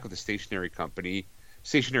real-life stock of the stationary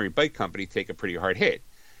bike company take a pretty hard hit.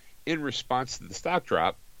 In response to the stock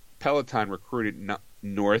drop, Peloton recruited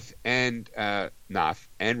Noth and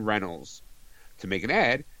Reynolds to make an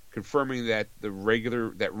ad confirming that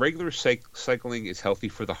regular cycling is healthy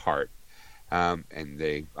for the heart, and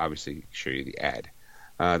they obviously show you the ad.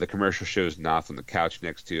 The commercial shows Noth on the couch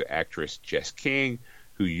next to actress Jess King,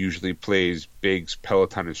 who usually plays Big's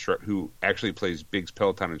Peloton instructor, who actually plays Big's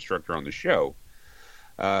Peloton instructor on the show.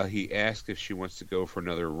 He asked if she wants to go for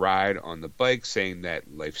another ride on the bike, saying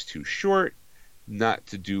that life's too short not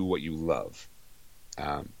to do what you love.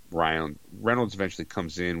 Ryan Reynolds eventually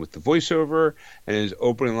comes in with the voiceover, and his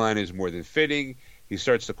opening line is more than fitting. He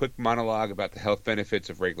starts the quick monologue about the health benefits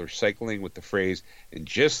of regular cycling with the phrase, and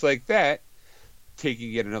just like that,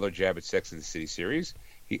 taking yet another jab at Sex and the City series.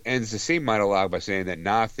 He ends the same monologue by saying that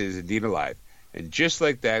Noth is indeed alive. And just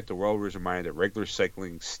like that, the world was reminded that regular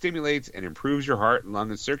cycling stimulates and improves your heart, lung,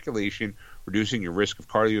 and circulation, reducing your risk of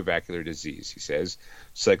cardiovascular disease. He says,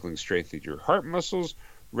 cycling strengthens your heart muscles,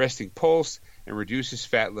 resting pulse, and reduces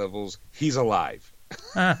fat levels. He's alive.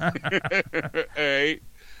 All right.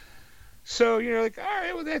 So you're like, all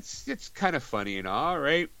right, well, that's kind of funny and all,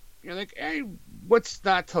 right? You're like, hey, what's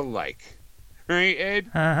not to like? Right,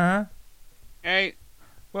 Ed? Uh-huh. Hey,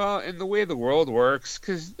 well, in the way the world works,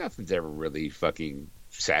 because nothing's ever really fucking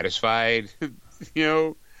satisfied,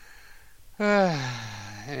 you know?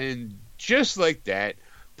 And just like that,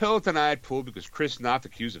 Peloton I had pulled because Chris Noth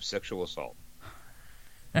accused of sexual assault.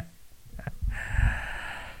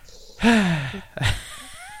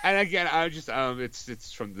 And again, I just this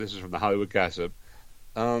is from the Hollywood Gossip.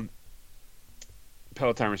 Peloton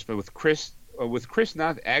responded with Chris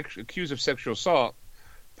Noth accused of sexual assault.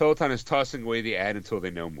 Peloton is tossing away the ad until they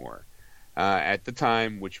know more. At the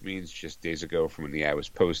time, which means just days ago from when the ad was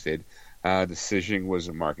posted, the decision was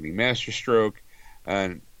a marketing masterstroke.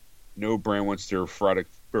 No brand wants their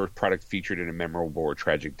product featured in a memorable or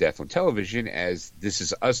tragic death on television, as This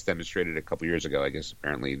Is Us demonstrated a couple years ago. I guess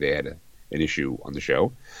apparently they had an issue on the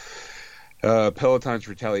show. Peloton's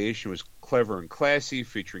retaliation was clever and classy,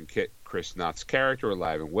 featuring Chris Noth's character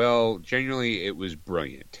alive and well. Genuinely, it was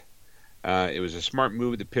brilliant. It was a smart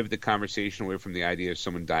move to pivot the conversation away from the idea of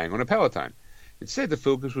someone dying on a Peloton. Instead, the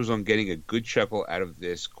focus was on getting a good chuckle out of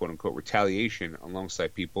this quote-unquote retaliation,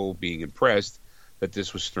 alongside people being impressed that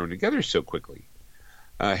this was thrown together so quickly.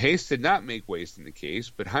 Haste did not make waste in the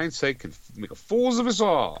case, but hindsight can make fools of us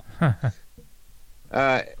all.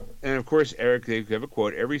 And of course, Eric, they have a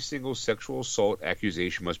quote: "Every single sexual assault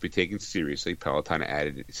accusation must be taken seriously,"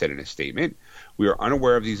 Peloton said in a statement. "We are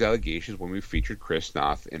unaware of these allegations when we featured Chris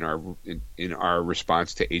Noth in our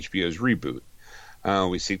response to HBO's reboot.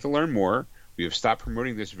 We seek to learn more. We have stopped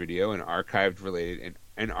promoting this video and archived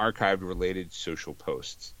related social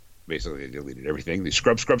posts." Basically, they deleted everything. They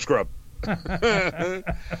scrub.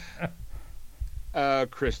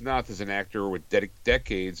 Chris Noth is an actor with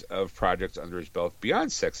decades of projects under his belt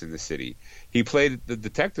beyond Sex and the City. He played the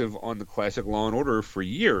detective on the classic Law & Order for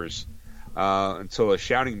years, until a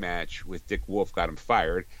shouting match with Dick Wolf got him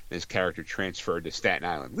fired, and his character transferred to Staten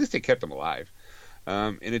Island. At least they kept him alive.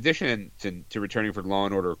 In addition to returning for Law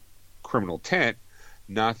 & Order Criminal Intent,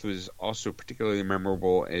 Noth was also particularly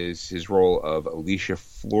memorable as his role of Alicia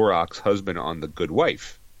Florrock's husband on The Good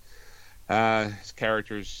Wife. His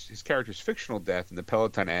character's fictional death in the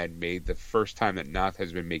Peloton ad made the first time that Noth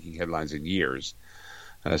has been making headlines in years.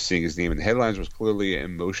 Seeing his name in the headlines was clearly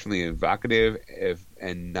emotionally evocative,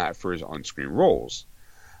 and not for his on-screen roles.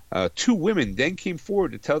 Two women then came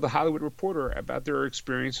forward to tell The Hollywood Reporter about their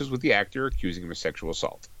experiences with the actor, accusing him of sexual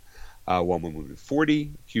assault. One woman,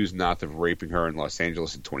 40, accused Noth of raping her in Los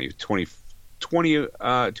Angeles in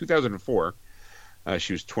 2004.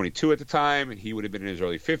 She was 22 at the time, and he would have been in his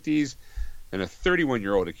early 50s. And a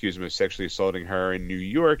 31-year-old accused him of sexually assaulting her in New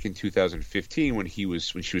York in 2015 when she was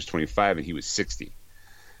 25 and he was 60.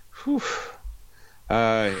 Whew.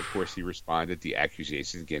 Of course, he responded, "The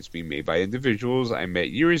accusations against me made by individuals I met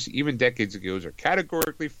years, even decades ago, are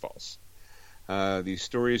categorically false. These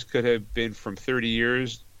stories could have been from 30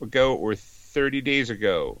 years ago or 30 days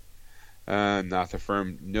ago." Noth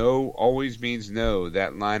affirmed, "No always means no.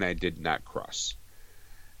 That line I did not cross."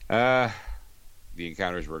 The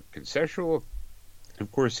encounters were consensual.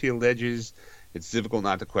 Of course, he alleges it's difficult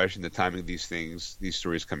not to question the timing of these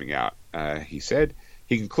stories coming out. He said.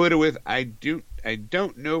 He concluded with, I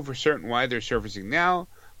don't know for certain why they're surfacing now,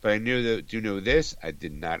 but I do know this: I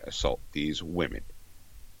did not assault these women."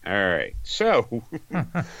 All right, so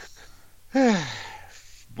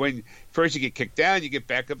when first you get kicked down, you get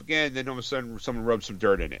back up again, then all of a sudden someone rubs some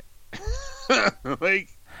dirt in it. Like,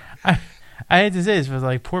 I had to say this was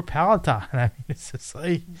like poor Peloton. I mean, it's just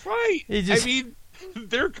like right. I mean,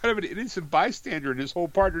 they're kind of an innocent bystander, and his whole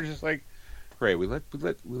partner's just like, great. We let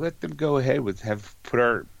them go ahead with put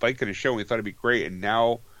our bike in a show. And we thought it'd be great, and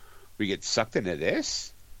now we get sucked into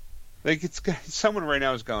this. Like someone right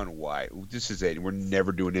now is going, "Why? This is it. We're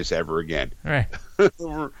never doing this ever again." Right.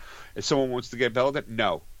 If someone wants to get Peloton,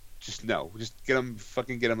 no, just get them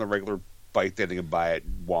the regular bike that they can buy at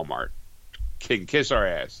Walmart. Can kiss our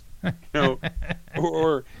ass. You know,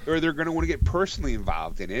 or they're going to want to get personally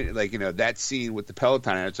involved in it. Like, you know, that scene with the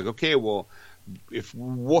Peloton, and it's like, okay, well, if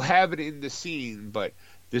we'll have it in the scene, but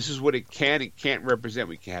this is what it can't represent.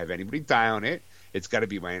 We can't have anybody die on it. It's got to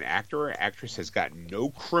be by an actor or actress has got no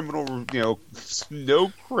criminal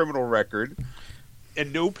record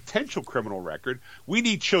and no potential criminal record. We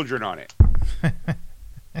need children on it.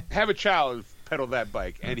 Have a child pedal that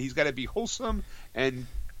bike, and he's got to be wholesome and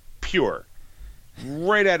pure.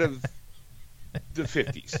 Right out of the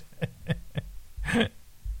 50s.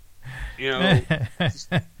 You know,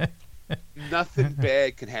 nothing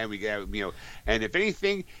bad can happen. You know, and if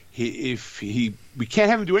anything, we can't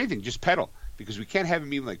have him do anything, just pedal, because we can't have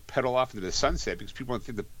him even like pedal off into the sunset because people don't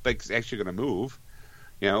think the bike's actually going to move.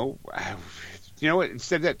 You know what?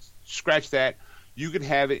 Instead of that, scratch that. You can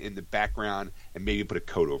have it in the background and maybe put a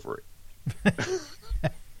coat over it.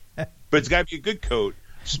 But it's got to be a good coat.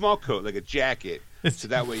 Small coat, like a jacket, so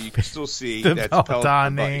that way you can still see the that's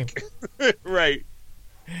Peloton name. Right.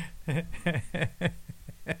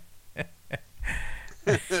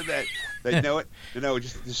 that know it. No,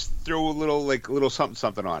 just throw a little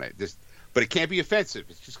something on it. But it can't be offensive.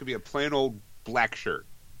 It's just gonna be a plain old black shirt.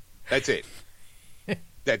 That's it.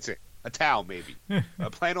 That's it. A towel, maybe.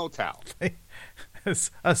 A plain old towel.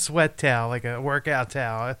 A sweat towel, like a workout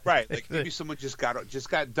towel. Right. Like maybe someone just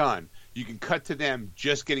got done. You can cut to them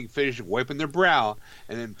just getting finished wiping their brow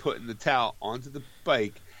and then putting the towel onto the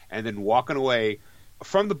bike and then walking away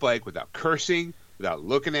from the bike without cursing, without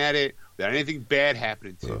looking at it, without anything bad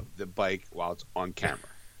happening to the bike while it's on camera.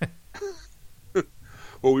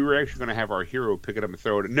 Well, we were actually going to have our hero pick it up and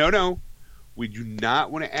throw it. No. We do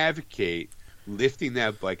not want to advocate lifting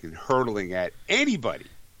that bike and hurtling at anybody.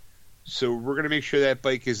 So we're going to make sure that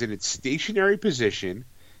bike is in its stationary position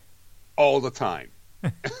all the time.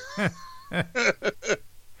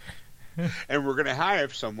 And we're going to hire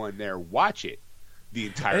someone there watch it the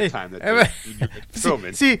entire time that they're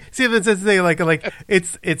filming. See, that's the thing. Like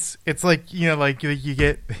it's like, you know, like you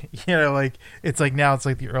get, you know, like it's like now it's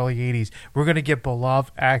like the early '80s. We're going to get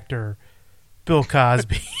beloved actor Bill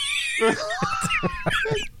Cosby.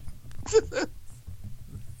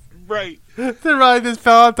 Right. To ride this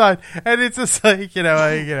Peloton, and it's just like, you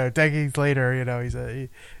know, decades later, you know, he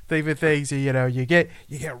even thinks, you know, you get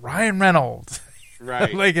Ryan Reynolds,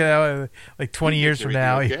 right? Like, you know, like 20 years from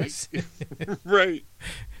now, okay? Right.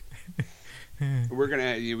 We're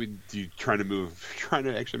gonna you trying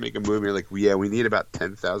to actually make a movie like, we need about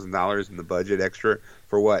 $10,000 in the budget extra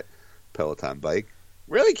for what? Peloton bike.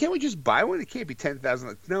 Really? Can't we just buy one? It can't be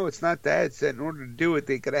 $10,000. No, it's not that. It's that in order to do it,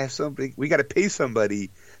 they gotta have somebody. We gotta pay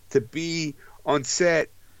somebody to be on set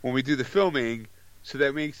when we do the filming, so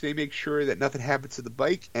that they make sure that nothing happens to the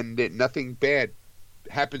bike and that nothing bad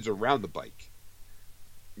happens around the bike.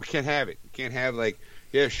 We can't have it. We can't have like,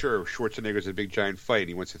 yeah, sure, Schwarzenegger's a big giant fight and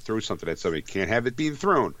he wants to throw something at somebody. Can't have it being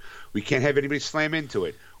thrown. We can't have anybody slam into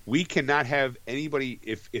it. We cannot have anybody.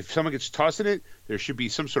 If someone gets tossed in it, there should be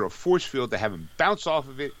some sort of force field to have them bounce off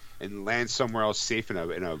of it and land somewhere else safe in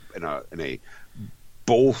a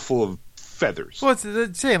bowl full of feathers. Well,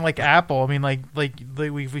 it's saying like Apple. I mean, like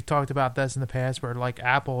we've talked about this in the past, where like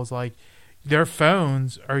Apple is like, their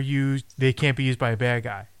phones are used. They can't be used by a bad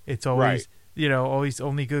guy. It's always right. You know, always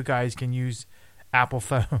only good guys can use Apple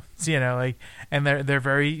phones. You know, like, and they're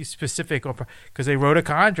very specific because they wrote a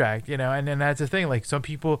contract. You know, and that's the thing. Like some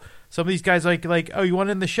of these guys like, oh, you want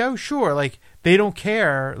it in the show? Sure. Like they don't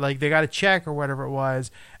care. Like they got a check or whatever it was,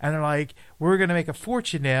 and they're like, we're gonna make a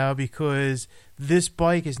fortune now because this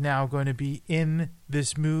bike is now going to be in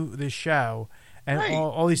this show, and right.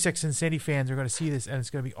 all these Sex and the City fans are going to see this, and it's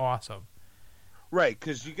going to be awesome. Right,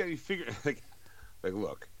 because you got to figure like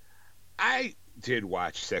look, I did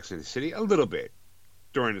watch Sex and the City a little bit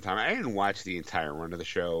during the time. I didn't watch the entire run of the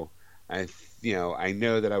show. I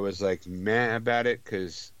know that I was like meh about it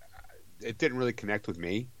because it didn't really connect with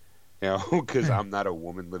me, you know, because I'm not a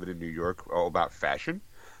woman living in New York all about fashion.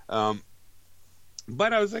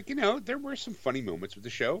 But I was like, you know, there were some funny moments with the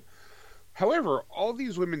show. However, all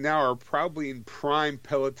these women now are probably in prime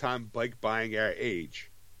Peloton bike buying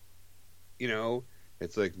age. You know,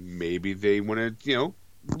 it's like maybe they want to, you know,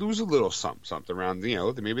 lose a little something around, you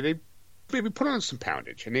know, maybe put on some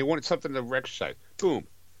poundage and they wanted something to exercise. Boom.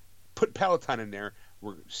 Put Peloton in there.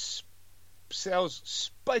 Where sales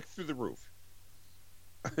spike through the roof.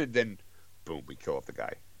 And then, boom, we kill off the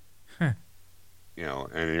guy. Huh. You know,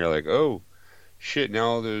 and you're like, oh, shit,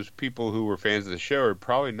 now those people who were fans of the show are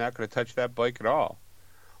probably not going to touch that bike at all.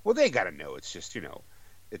 Well, they got to know. It's just, you know,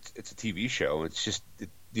 it's a TV show. It's just,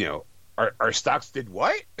 you know, our stocks did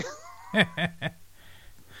what?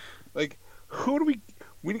 Like, who do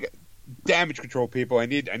we need damage control people? I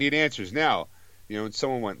need answers now. And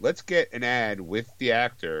someone went, let's get an ad with the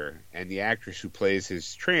actor and the actress who plays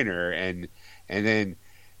his trainer, and then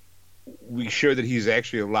we show that he's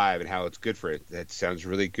actually alive and how it's good for it. That sounds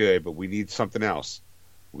really good, but we need something else.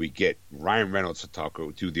 We get Ryan Reynolds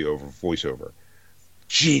to do the voiceover.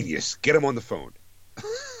 Genius. Get him on the phone.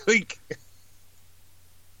 Like,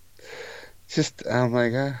 just, I'm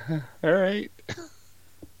like, all right.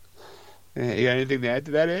 You got anything to add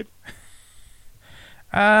to that, Ed?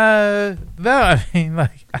 No, I mean,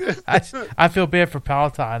 like, I feel bad for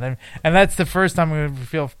Peloton, and that's the first time I'm going to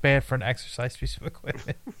feel bad for an exercise piece of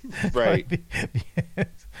equipment. Right. Because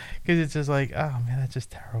it's just like, oh man, that's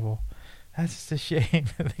just terrible. That's just a shame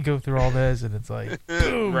that they go through all this, and it's like,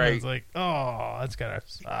 boom, right. It's like, oh, that's going to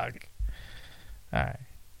suck. All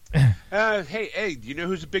right. Hey, do you know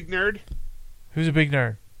who's a big nerd? Who's a big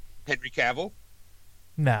nerd? Henry Cavill.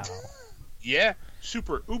 No. Yeah,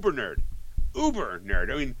 super uber nerd. Uber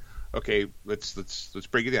nerd. I mean, okay, let's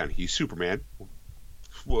break it down. He's Superman.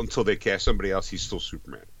 Well, until they cast somebody else, he's still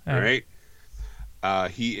Superman. All right.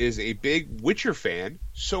 He is a big Witcher fan,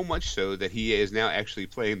 so much so that he is now actually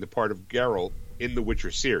playing the part of Geralt in the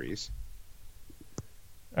Witcher series.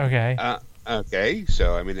 Okay. Okay.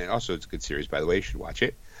 So, I mean, also it's a good series, by the way. You should watch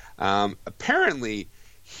it. Apparently,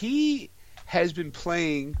 he has been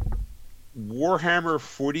playing Warhammer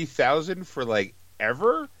 40,000 for like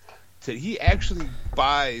ever. So he actually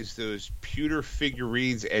buys those pewter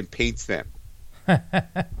figurines and paints them. All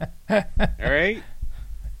right?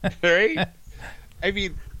 All right? I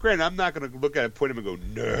mean, granted, I'm not going to look at it, point him and go,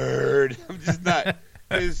 nerd. I'm just not.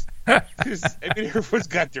 Because, I mean, everyone's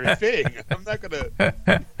got their thing. I'm not going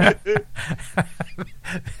to.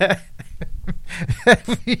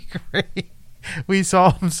 That'd be great. We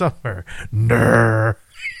saw him somewhere. Nerd.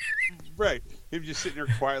 Right. Him just sitting there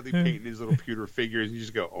quietly painting his little pewter figures, and you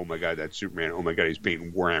just go, oh my God, that's Superman. Oh my God, he's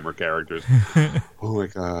painting Warhammer characters. Oh my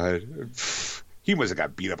God. He must have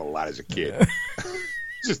got beat up a lot as a kid.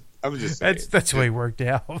 I'm just saying. That's the way it worked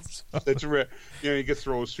out. So. That's right. He gets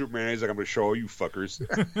thrown with Superman, he's like, I'm going to show all you fuckers.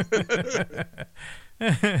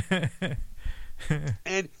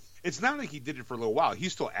 And it's not like he did it for a little while. He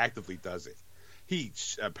still actively does it.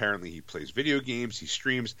 Apparently he plays video games, he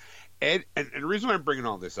streams. And the reason why I'm bringing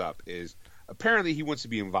all this up is apparently he wants to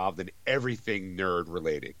be involved in everything nerd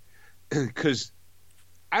related. Because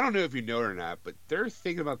I don't know if you know it or not, but they're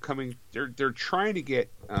thinking about coming. They're trying to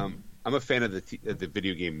get. I'm a fan of the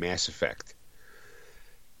video game Mass Effect.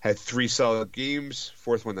 Had 3 solid games,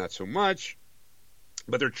 4th one not so much.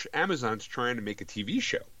 But Amazon's trying to make a TV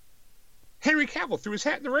show. Henry Cavill threw his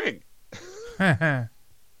hat in the ring. I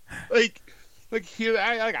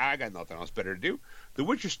got nothing else better to do. The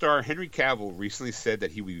Witcher star Henry Cavill recently said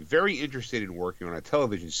that he would be very interested in working on a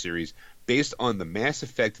television series based on the Mass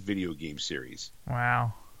Effect video game series.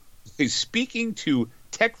 Wow. He's speaking to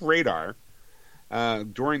Tech Radar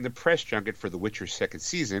during the press junket for The Witcher's 2nd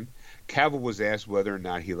season. Cavill was asked whether or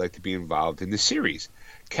not he'd like to be involved in the series.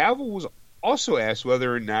 Cavill was also asked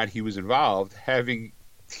whether or not he was involved, having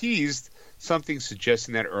teased something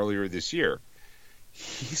suggesting that earlier this year.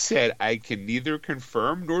 He said, I can neither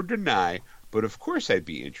confirm nor deny, but of course I'd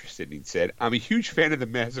be interested, he said. I'm a huge fan of the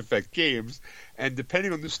Mass Effect games, and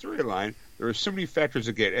depending on the storyline, there are so many factors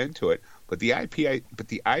that get into it, but the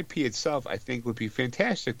IP itself I think would be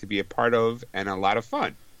fantastic to be a part of and a lot of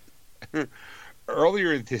fun.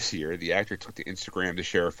 Earlier this year, the actor took to Instagram to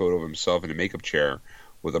share a photo of himself in a makeup chair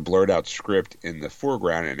with a blurred out script in the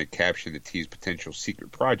foreground and a caption that teased potential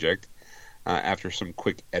secret project. After some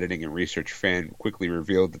quick editing and research, fan quickly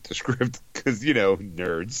revealed that the script, because,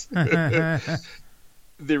 nerds,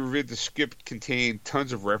 they revealed the script contained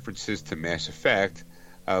tons of references to Mass Effect,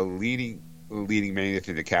 leading many to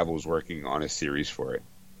think that Cavill was working on a series for it.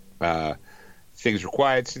 Things were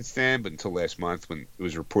quiet since then, but until last month when it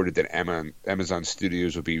was reported that Amazon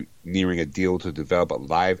Studios would be nearing a deal to develop a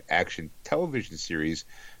live-action television series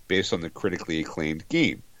based on the critically acclaimed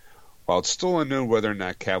game. While it's still unknown whether or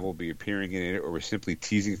not Cavill will be appearing in it or was simply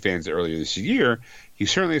teasing fans earlier this year, he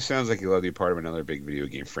certainly sounds like he'd love to be part of another big video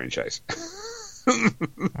game franchise.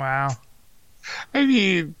 Wow. I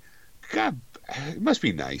mean, God, it must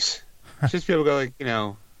be nice. Just be able to go like,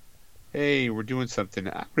 hey, we're doing something.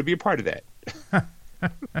 I'm going to be a part of that.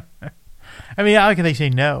 I mean, how can they say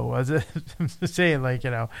no? I'm just saying, like,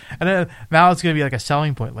 and then now it's going to be like a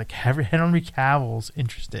selling point. Like, Henry Cavill's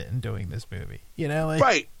interested in doing this movie,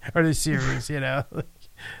 right? Or this series,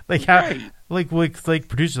 like how, right. like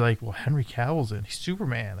producers are like, well, Henry Cavill's in, he's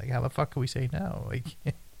Superman. Like, how the fuck can we say no? Like,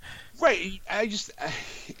 right? I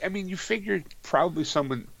mean, you figured probably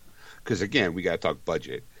someone, because again, we got to talk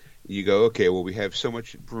budget. You go, okay, well, we have so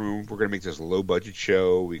much room. We're going to make this a low-budget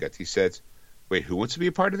show. We got these sets. Wait, who wants to be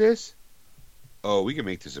a part of this? Oh, we can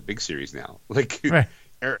make this a big series now. Like, Right.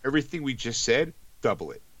 everything we just said,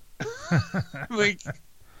 double it. Like,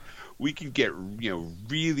 we can get,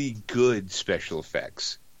 really good special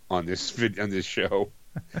effects on this show.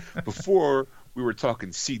 Before, we were talking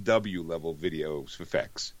CW level video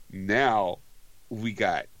effects. Now, we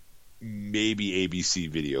got maybe ABC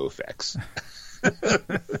video effects. I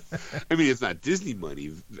mean, it's not Disney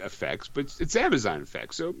money effects, but it's Amazon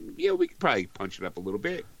effects. So, we could probably punch it up a little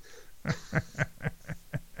bit.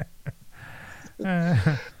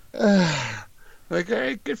 Like, all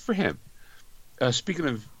right, good for him. Speaking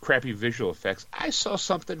of crappy visual effects, I saw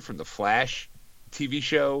something from the Flash TV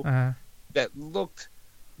show that looked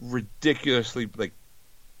ridiculously like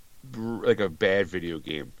a bad video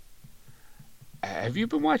game. Have you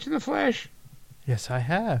been watching the Flash? Yes, I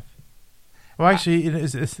have. Well, actually,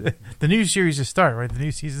 it's the new series has started, right? The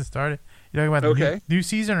new season started. You talking about the new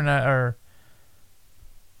season or not? Or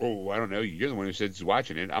I don't know. You're the one who said he's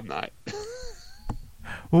watching it. I'm not.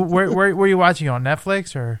 well, where are you watching, on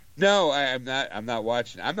Netflix or? No, I'm not. I'm not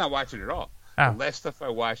watching. I'm not watching at all. Oh. The last stuff I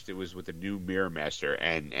watched, it was with the new Mirror Master,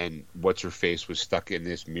 and what's her face was stuck in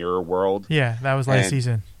this mirror world. Yeah, that was last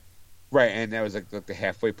season. Right, and that was like the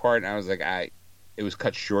halfway part, and I was like, it was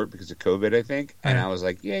cut short because of COVID, I think, and I was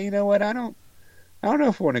like, yeah, you know what? I don't know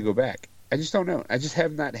if I want to go back. I just don't know. I just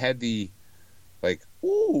have not had the, like,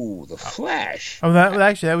 ooh, the Flash. Oh,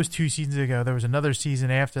 that was 2 seasons ago. There was another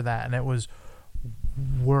season after that, and it was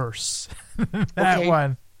worse than that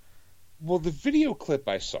one. Well, the video clip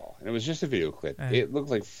I saw, and it was just a video clip, it looked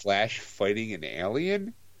like Flash fighting an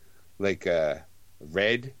alien, like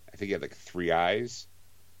red. I think he had like 3 eyes.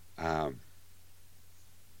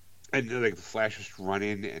 And like the Flash was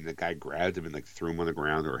running, and the guy grabbed him and like threw him on the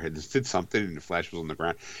ground, or had did something, and the Flash was on the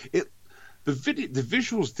ground. The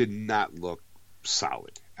visuals did not look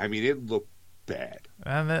solid. I mean, it looked bad.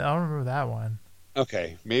 I don't remember that one.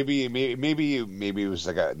 Okay, maybe it was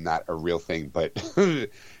like not a real thing, but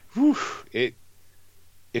whew,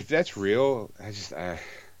 if that's real,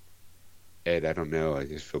 Ed, I don't know. I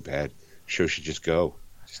just feel bad. Show should just go.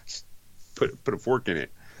 Just put a fork in it.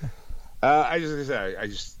 I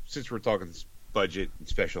just since we're talking budget and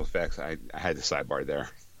special effects, I had the sidebar there.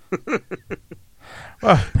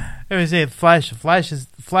 Well, I was saying Flash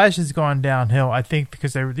has gone downhill. I think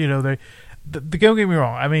because don't get me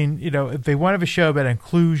wrong. I mean, if they want to have a show about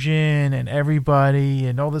inclusion and everybody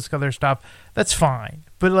and all this other stuff, that's fine.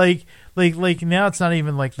 But like now, it's not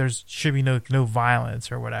even like should be no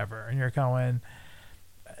violence or whatever, and you're going.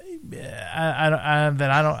 That's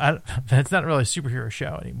not really a superhero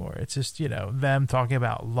show anymore. It's just them talking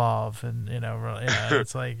about love and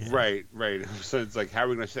it's like right. So it's like how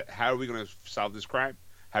are we gonna solve this crime?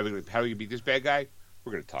 How are we gonna beat this bad guy?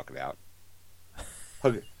 We're gonna talk it out.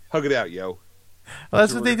 Hug it out, yo. Well,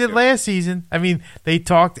 that's what they did last season. I mean, they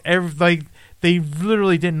talked they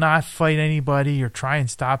literally did not fight anybody or try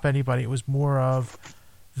and stop anybody. It was more of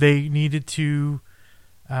they needed to,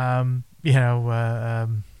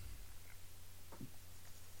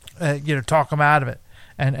 talk them out of it,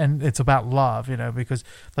 and it's about love, because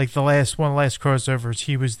like one of the last crossovers,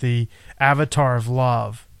 he was the avatar of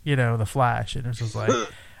love, the Flash, and it was just like,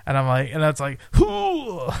 and I'm like, and that's like,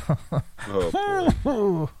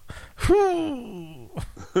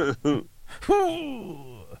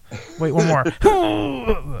 wait, one more,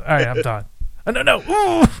 all right, I'm done.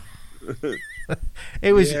 No.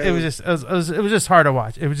 It was just hard to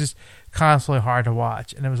watch. It was just constantly hard to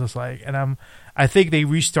watch, and it was just like, and I think they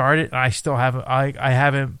restarted, and I still haven't. I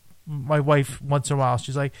haven't. My wife once in a while,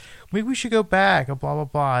 she's like, maybe we should go back, blah blah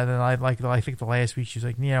blah. And then I think the last week she's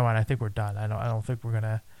like, you know what? I think we're done. I don't think we're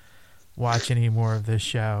gonna watch any more of this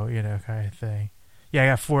show, kind of thing. Yeah, I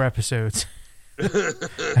got 4 episodes. I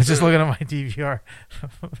was just looking at my DVR,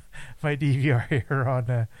 here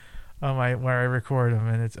on my where I record them,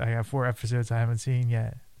 and I got 4 episodes I haven't seen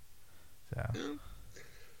yet. So,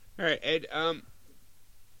 all right, Ed.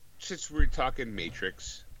 Since we're talking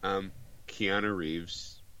Matrix, Keanu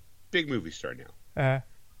Reeves, big movie star now.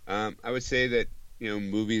 I would say that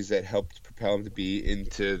movies that helped propel him to be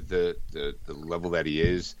into the level that he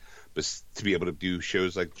is, but to be able to do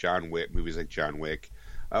shows like movies like John Wick,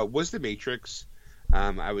 was The Matrix.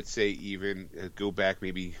 I would say even go back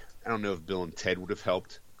maybe. I don't know if Bill and Ted would have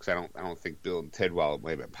helped, because I don't think Bill and Ted, while it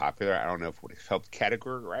might have been popular, I don't know if it would have helped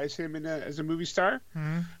categorize him as a movie star.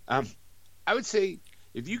 Mm-hmm. I would say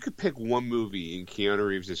if you could pick one movie in Keanu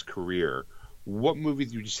Reeves' career, what movie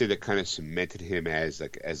would you say that kind of cemented him as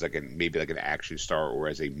maybe an action star or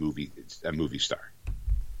as a movie star?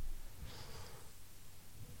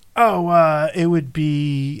 Oh, it would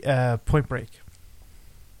be Point Break.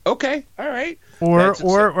 Okay, all right.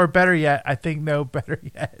 Or better yet, I think better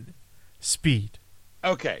yet, Speed.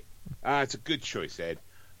 Okay, it's a good choice, Ed.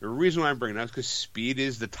 The reason why I'm bringing it up is because Speed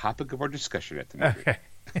is the topic of our discussion at the moment. Okay.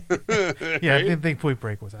 Yeah, I didn't think Point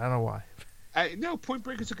Break was. I don't know why. No, Point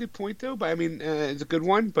Break is a good point, though. But I mean, it's a good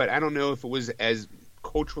one. But I don't know if it was as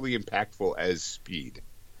culturally impactful as Speed.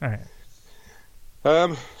 All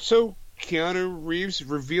right. So Keanu Reeves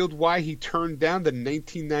revealed why he turned down the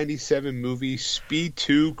 1997 movie Speed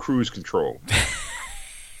 2: Cruise Control.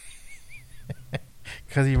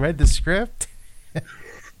 Because he read the script?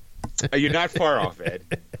 You're not far off, Ed.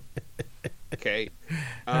 Okay.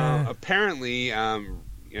 Apparently,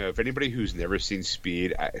 if anybody who's never seen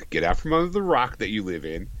Speed, get out from under the rock that you live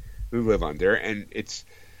under, and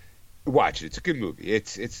watch it. It's a good movie.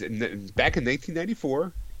 It's back in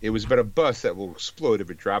 1994. It was about a bus that will explode if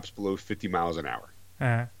it drops below 50 miles an hour.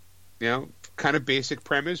 Uh-huh. Kind of basic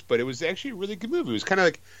premise, but it was actually a really good movie. It was kind of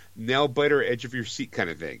like nail biter, edge of your seat kind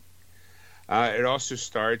of thing. It also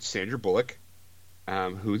starred Sandra Bullock,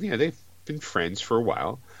 who they've been friends for a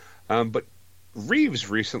while. But Reeves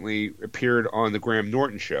recently appeared on the Graham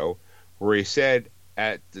Norton show, where he said,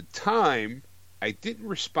 "At the time, I didn't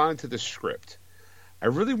respond to the script. I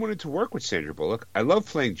really wanted to work with Sandra Bullock. I love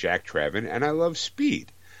playing Jack Traven, and I love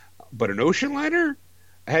Speed. But an ocean liner?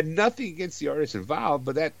 I had nothing against the artists involved,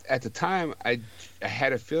 but at the time, I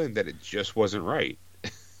had a feeling that it just wasn't right."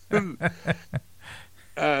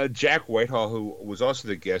 Jack Whitehall, who was also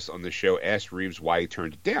the guest on the show, asked Reeves why he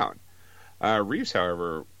turned it down. Reeves,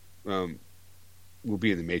 however, will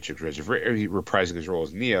be in The Matrix, reprising his role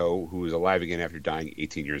as Neo, who is alive again after dying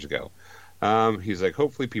 18 years ago. He's like,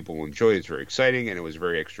 hopefully people will enjoy it. It's very exciting, and it was a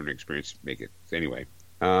very extraordinary experience to make it. Anyway,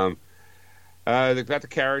 about the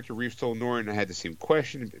character, Reeves told Norton, I had the same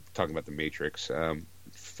question, talking about The Matrix.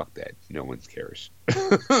 Fuck that. No one cares.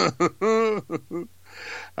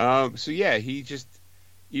 So, yeah, he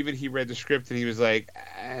read the script, and he was like,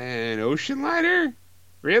 an ocean liner?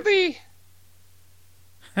 Really?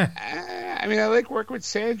 I mean, I like working with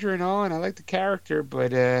Sandra and all, and I like the character,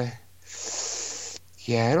 but I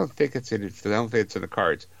don't think it's in it. I don't think it's in the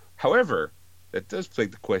cards. However, that does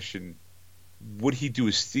plague the question: would he do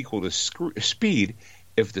a sequel to Speed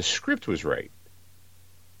if the script was right?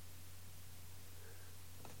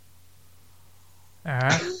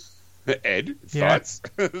 Ed, thoughts?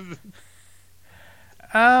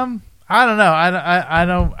 I don't know.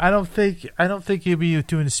 I don't think he'll be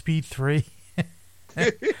doing a Speed 3.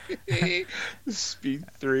 Speed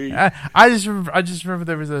 3. I just remember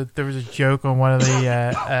there was a joke on one of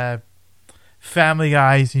the Family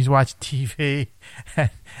Guys. He's watching TV,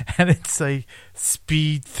 and it's like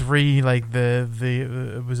Speed 3, like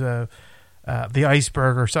it was the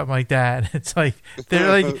iceberg or something like that. It's like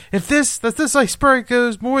they're like, if this iceberg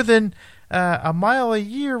goes more than a mile a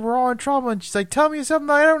year, we're all in trouble. And she's like, tell me something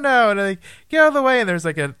I don't know. And they're like, get out of the way. And there's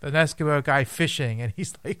like an Eskimo guy fishing, and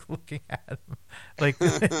he's like looking at him like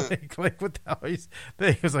like what the hell?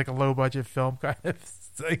 It was like a low budget film kind of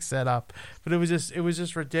like set up, but it was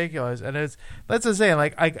just ridiculous. And that's what I'm saying.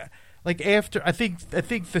 Like after I think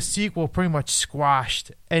the sequel pretty much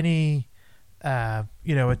squashed any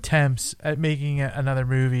attempts at making another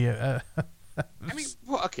movie. I mean,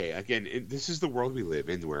 well, okay. Again, this is the world we live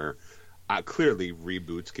in, where clearly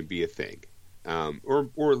reboots can be a thing,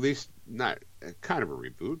 or at least not kind of a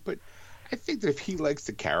reboot. But I think that if he likes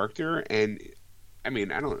the character, and I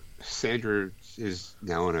mean, Sandra is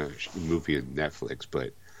now in a movie on Netflix,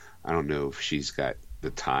 but I don't know if she's got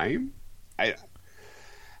the time. I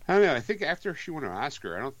don't know. I think after she won an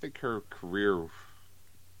Oscar, I don't think her career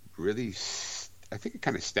really. I think it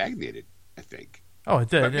kind of stagnated. I think. Oh, it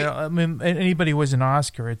did. I mean, anybody who wins an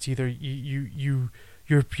Oscar, it's either you're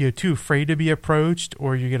too afraid to be approached,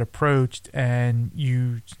 or you get approached and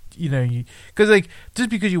because like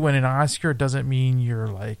just because you win an Oscar doesn't mean you're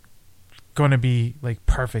like going to be like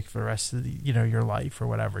perfect for the rest of your life or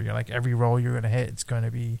whatever. You're like, every role you're going to hit, it's going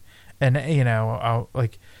to be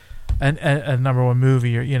like a number one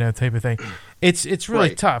movie or type of thing. It's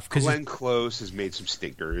really tough because Glenn Close has made some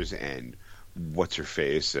stinkers, and what's her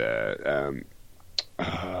face?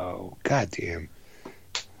 Oh, goddamn.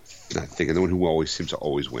 Not thinking, the one who always seems to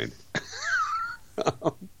always win.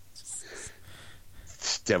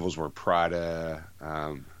 Devils Wear Prada.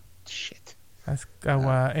 Shit. That's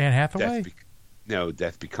Anne Hathaway?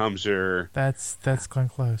 Death Becomes Her. That's Glenn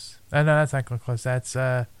Close. No, that's not Glenn Close. That's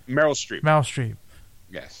Meryl Streep. Meryl Streep.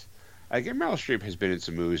 Yes. Again, Meryl Streep has been in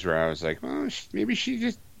some movies where I was like, well, maybe she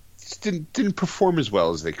just didn't perform as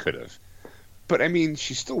well as they could have. But I mean,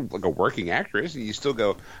 she's still like a working actress, and you still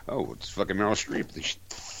go, "Oh, it's fucking Meryl Streep."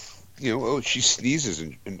 she sneezes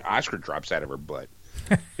and an Oscar drops out of her butt.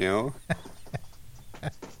 You know.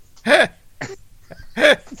 I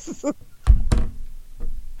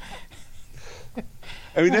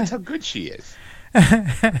mean, that's how good she is.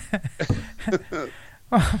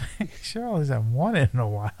 Well, she only has won it in a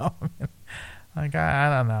while. Like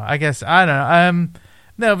I don't know. I guess I don't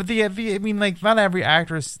know. No, but I mean, like not every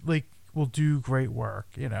actress like will do great work.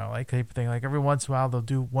 Like type of thing. Like every once in a while they'll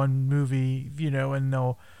do one movie, and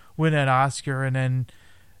they'll win an Oscar, and then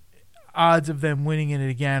odds of them winning it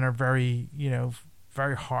again are very,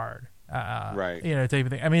 very hard. Right. Type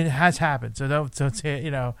of thing. I mean, it has happened. So don't say,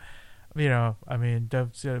 I mean,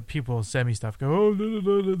 people send me stuff. Go, oh,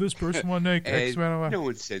 no, this person won that. No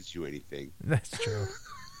one sends you anything. That's true.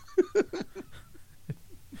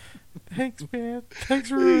 Thanks, man. Thanks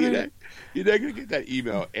for ruining it. You're not going to get that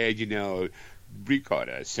email. And,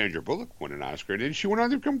 Ricotta, Sandra Bullock won an Oscar, and then she went on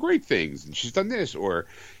to become great things, and she's done this. Or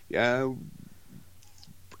Anna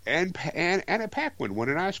Paquin won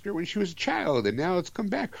an Oscar when she was a child, and now it's come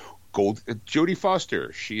back. Jodie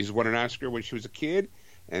Foster, she's won an Oscar when she was a kid,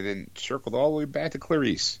 and then circled all the way back to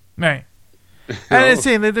Clarice. Right. And I'm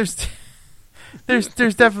saying that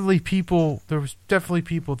there's definitely people. There's definitely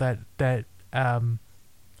people that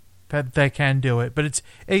can do it, but it's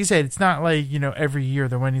like I said, it's not like every year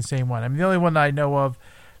they're winning the same one. I mean, the only one that I know of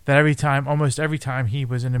that almost every time he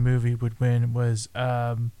was in a movie would win was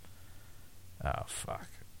oh fuck.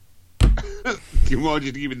 You won't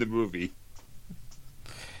just give him the movie.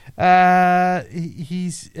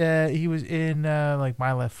 He was in like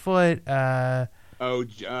My Left Foot. What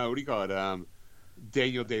do you call it?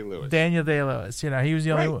 Daniel Day-Lewis. Daniel Day-Lewis. He was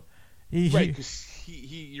the only one. Right, because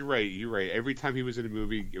you're right. Every time he was in a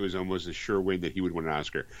movie, it was almost a sure win that he would win an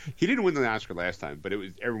Oscar. He didn't win the Oscar last time, but it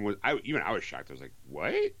was everyone. I was shocked. I was like,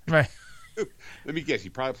 what? Right. Let me guess. He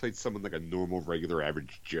probably played someone like a normal, regular,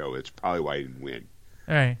 average Joe. That's probably why he didn't win.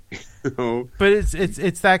 Right. But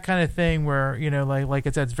it's that kind of thing where like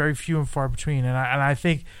I said, it's very few and far between, and I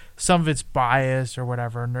think some of it's bias or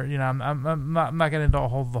whatever. And I'm not getting into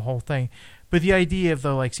the whole thing, but the idea of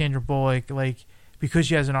like Sandra Bullock, like because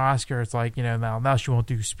she has an Oscar, it's like now she won't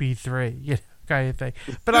do Speed 3, kind of thing.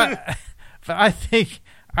 But I think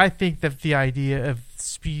that the idea of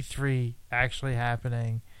Speed 3 actually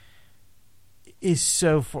happening is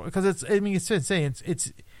so far, because it's insane.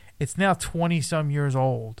 It's now 20-some years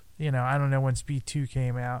old. I don't know when Speed 2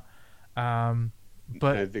 came out.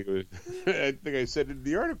 But I think I said it in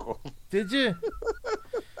the article. Did you?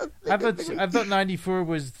 I thought 94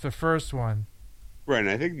 was the first one. Right, and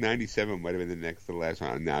I think 97 might have been the next to the last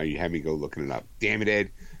one. Now you have me go looking it up. Damn it,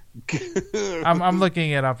 Ed. I'm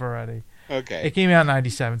looking it up already. Okay. It came out in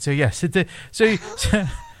 97. So yes, it did. So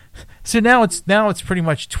now it's pretty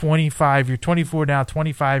much 25. You're 24 now,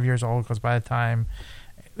 25 years old, because by the time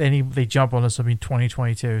they jump on this, it'll be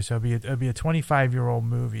 2022. So it'll be a 25-year-old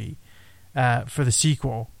movie for the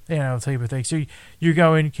sequel. Type of thing. So you're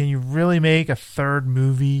going, can you really make a third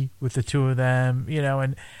movie with the two of them?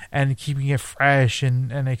 And keeping it fresh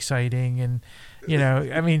and exciting, and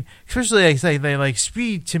I mean, especially like say they like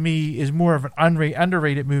Speed to me is more of an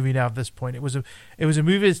underrated movie now at this point. It was a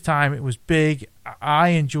movie at its time. It was big. I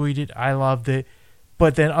enjoyed it. I loved it.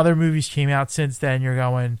 But then other movies came out since then. You're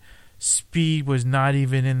going, Speed was not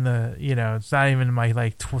even in the it's not even in my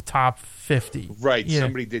like top 50. Right.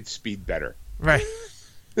 Somebody did Speed better. Right.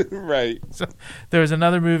 Right. So there was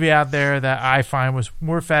another movie out there that I find was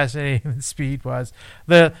more fascinating than Speed was.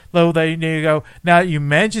 You go, now that you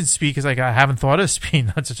mentioned Speed, because like I haven't thought of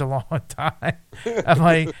Speed in such a long time. I'm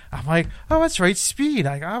like, oh, that's right, Speed.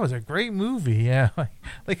 Like, that was a great movie. Yeah.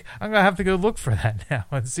 Like I'm gonna have to go look for that now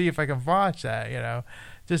and see if I can watch that.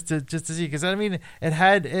 Just to see, because I mean it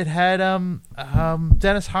had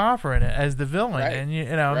Dennis Hopper in it as the villain, right. And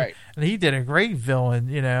right. and he did a great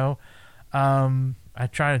villain. I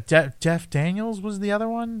tried to. Jeff Daniels was the other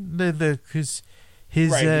one.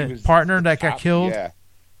 His partner that got killed.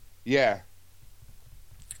 Yeah.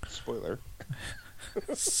 Spoiler.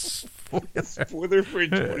 Spoiler for a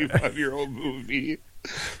 25-year-old movie.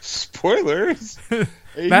 Spoilers.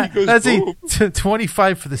 That's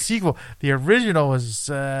 25 for the sequel. The original was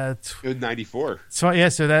it was 94. So yeah,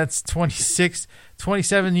 so that's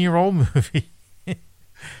 27-year-old movie.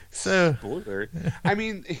 So spoiler. I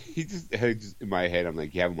mean, he just in my head. I'm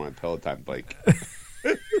like, you have him on a Peloton bike.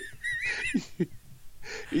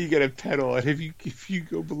 You got to pedal, and if you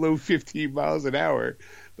go below 15 miles an hour,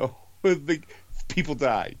 people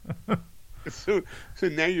die. So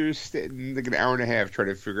now you're sitting like an hour and a half trying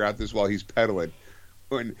to figure out this while he's pedaling,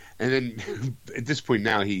 and then at this point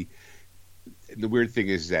now the weird thing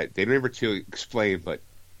is that they don't ever explain, but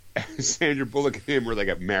Sandra Bullock and him were like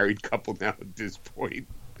a married couple now at this point.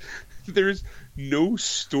 There's no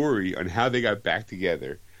story on how they got back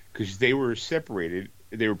together because they were separated.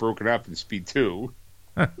 They were broken up in Speed 2.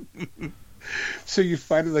 So you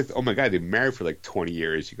find it like, oh my God, they married for like 20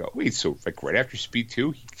 years. You go, wait, so like right after Speed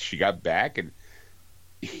 2, she got back and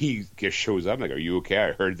he just shows up. I'm like, are you okay?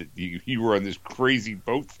 I heard that you were on this crazy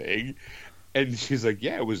boat thing. And she's like,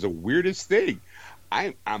 yeah, it was the weirdest thing.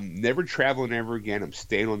 I'm never traveling ever again. I'm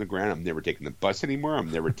staying on the ground. I'm never taking the bus anymore.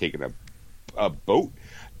 I'm never taking a boat.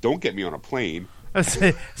 Don't get me on a plane. We'll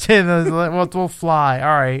fly.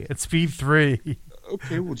 All right, it's Speed 3.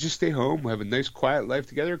 Okay, we'll just stay home. We'll have a nice, quiet life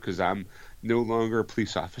together because I'm no longer a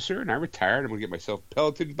police officer and I retired. I'm going to get myself a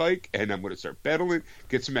Peloton bike and I'm going to start pedaling,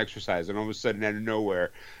 get some exercise. And all of a sudden, out of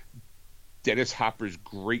nowhere, Dennis Hopper's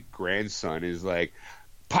great-grandson is like,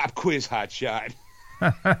 pop quiz, hotshot.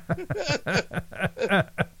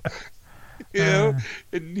 You know?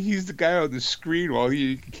 And he's the guy on the screen while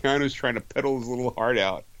Keanu's trying to pedal his little heart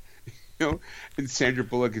out. You know? And Sandra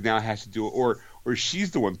Bullock now has to do it, or she's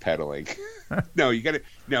the one pedaling. No, you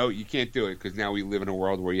can't do it because now we live in a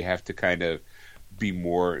world where you have to kind of be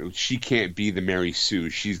more. She can't be the Mary Sue.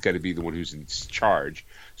 She's got to be the one who's in charge.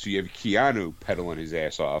 So you have Keanu pedaling his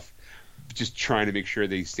ass off, just trying to make sure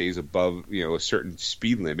that he stays above, a certain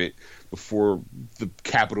speed limit before the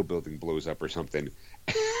Capitol building blows up or something.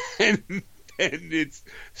 and it's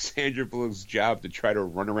Sandra Bullock's job to try to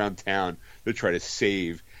run around town to try to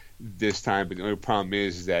save this time. But the only problem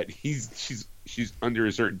is that she's under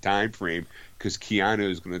a certain time frame because Keanu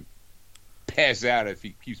is going to pass out if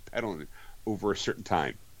he keeps pedaling over a certain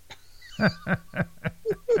time.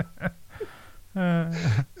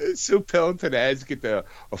 So Peloton ads get a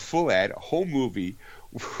full ad, a whole movie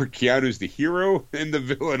where Keanu's the hero and the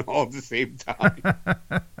villain all at the same time.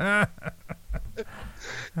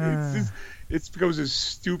 It becomes a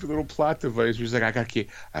stupid little plot device where he's like, I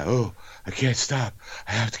can't stop.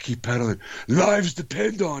 I have to keep pedaling. Lives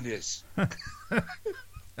depend on this.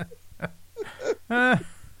 I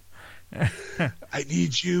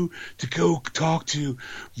need you to go talk to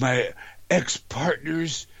my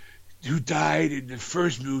ex-partners who died in the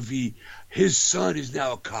first movie. His son is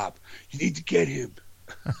now a cop. You need to get him.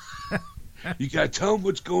 You got to tell him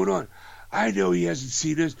what's going on. I know he hasn't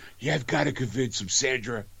seen us. I've got to convince him,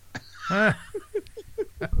 Sandra. My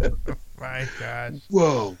gosh.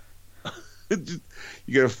 Whoa.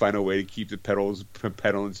 You got to find a way to keep the pedals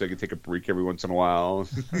pedaling so I can take a break every once in a while.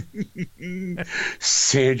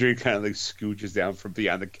 Sandra kind of like scooches down from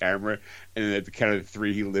beyond the camera, and then at the count of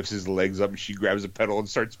 3, he lifts his legs up and she grabs a pedal and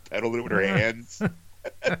starts pedaling with her hands.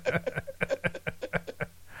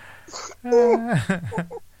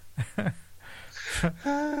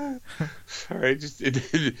 All right,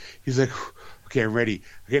 he's like, okay, I'm ready.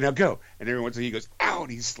 Okay, now go. And every once in a while he goes, ow,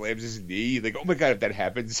 and he slams his knee. Like, oh my God, if that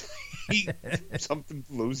happens, something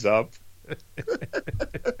blows up.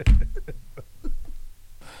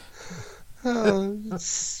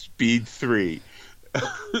 Speed 3.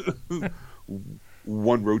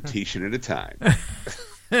 One rotation at a time.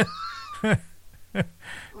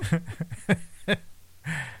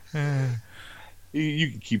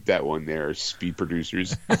 You can keep that one there, Speed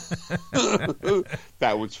Producers.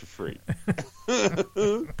 That one's for free.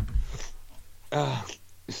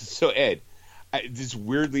 So, Ed, this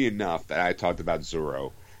weirdly enough that I talked about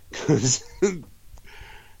Zorro,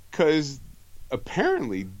 because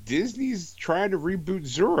apparently Disney's trying to reboot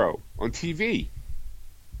Zorro on TV.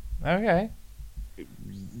 Okay.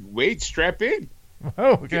 Wait, strap in.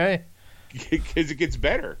 Oh, okay. Because it gets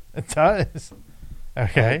better. It does.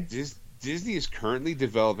 Okay. Disney is currently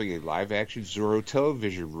developing a live-action Zorro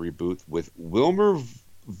television reboot with Wilmer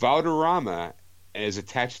Valderrama as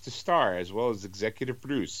attached to star, as well as executive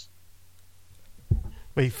produce.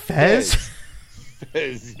 Wait, Fez?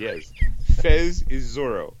 Fez, yes. Fez is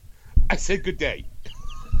Zorro. I said good day.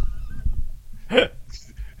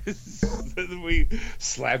 He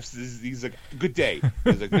slaps this. He's like, good day.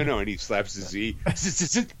 He's like, no, and he slaps the Z.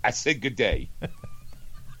 I said good day.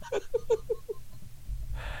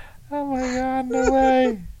 Oh my God, no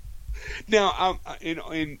way. Now,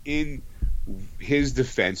 in his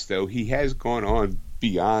defense, though, he has gone on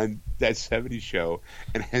beyond that 70s show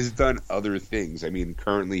and has done other things. I mean,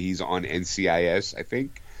 currently he's on NCIS, I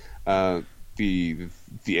think, the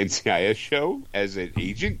NCIS show as an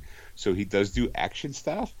agent. So he does do action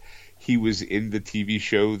stuff. He was in the TV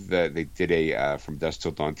show that they did a From Dusk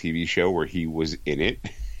Till Dawn TV show where he was in it,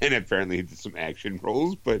 and apparently he did some action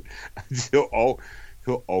roles. But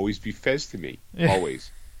he'll always be Fez to me, always.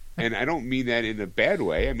 And I don't mean that in a bad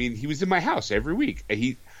way. I mean, he was in my house every week.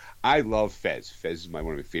 I love Fez. Fez is one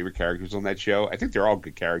of my favorite characters on that show. I think they're all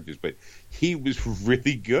good characters, but he was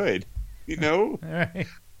really good. You know, Right.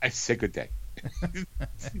 I said good day. You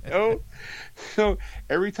know, so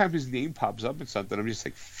every time his name pops up in something, I'm just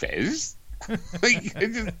like Fez. Like,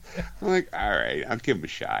 I'm like, all right, I'll give him a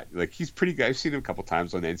shot. Like, he's pretty good. I've seen him a couple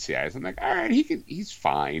times on NCIS. I'm like, all right, he's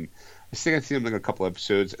fine. I think I've seen him like a couple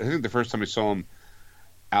episodes. I think the first time I saw him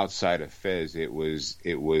outside of Fez, it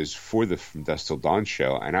was for the From Dusk Till Dawn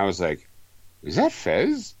show, and I was like, is that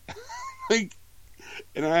Fez? Like,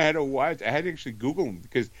 and I had to actually Google him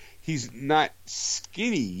because he's not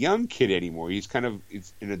skinny young kid anymore. He's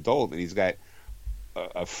it's an adult, and he's got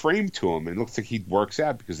a frame to him, and it looks like he works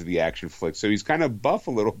out because of the action flick. So he's kind of buff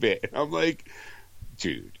a little bit. And I'm like,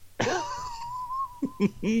 dude.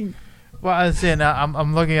 Well, I was saying,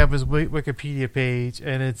 I'm looking up his Wikipedia page,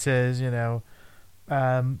 and it says,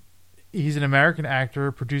 he's an American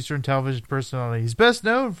actor, producer, and television personality. He's best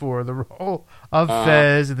known for the role of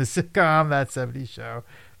Fez in the sitcom That 70s Show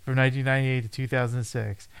from 1998 to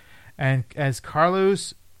 2006, and as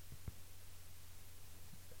Carlos.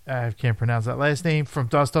 I can't pronounce that last name. From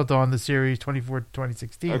Dusk Till Dawn, the series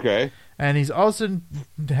 2016. Okay. And he's also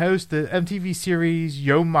the host of the MTV series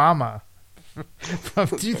Yo Mama from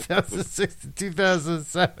 2006 to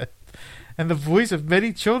 2007, and the voice of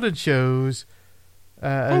many children's shows.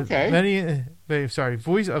 Voice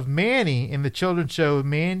of Manny in the children's show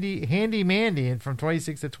Handy Mandy from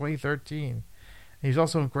 2006 to 2013. He's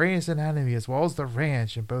also in Grey's Anatomy as well as The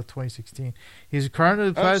Ranch in both 2016. He's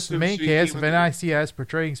currently the main cast of NICS,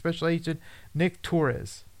 portraying Special Agent Nick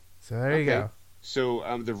Torres. So there you go. So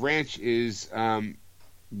The Ranch is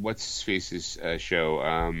what's his face's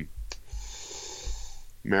show?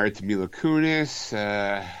 Married to Mila Kunis.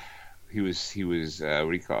 He was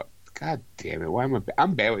what do you call it? God damn it! Why am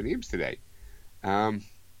I'm bad with names today?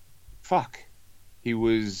 Fuck. He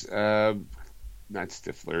was not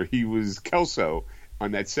Stifler. He was Kelso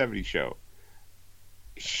on That 70s Show.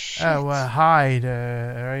 Shit. Oh, Hyde,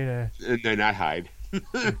 right? No, not Hyde.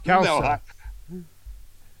 Kelso. No,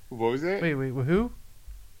 what was it? Wait, who?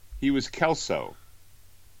 He was Kelso.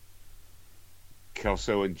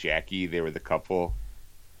 Kelso and Jackie, they were the couple.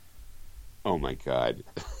 Oh my God.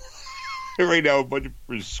 Right now, a bunch of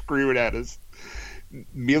people are screaming at us.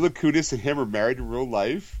 Mila Kunis and him are married in real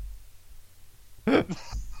life.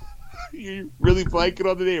 You're really blanking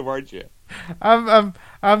on the name, aren't you? I'm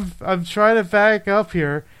trying to back up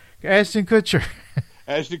here. Ashton Kutcher.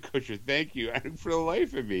 Ashton Kutcher, thank you. And for the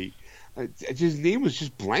life of me, his name was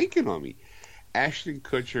just blanking on me. Ashton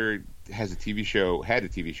Kutcher had a TV show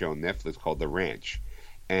on Netflix called The Ranch,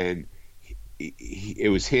 and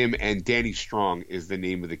it was him, and Danny Strong is the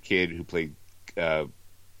name of the kid who played what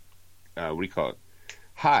do you call it?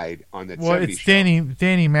 Hyde on that 70s show.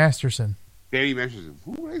 Danny Masterson. Danny Masterson.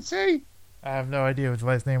 Who would I say? I have no idea what the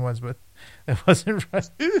last name was, but it wasn't right.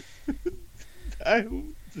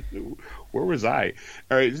 Where was I?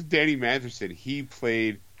 All right, this is Danny Masterson. He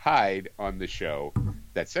played Hyde on the show,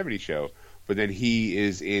 That 70s Show, but then he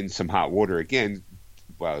is in some hot water again.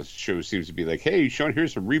 Well, the show seems to be like, hey, Sean,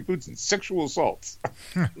 here's some reboots and sexual assaults.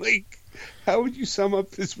 Like, how would you sum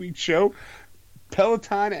up this week's show?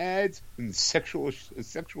 Peloton ads and sexual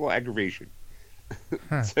aggravation.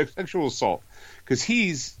 Sexual assault. Because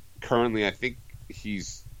he's currently, I think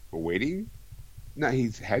he's awaiting. No,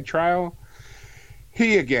 he's had trial.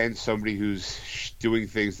 He, again, somebody who's doing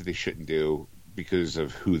things that they shouldn't do because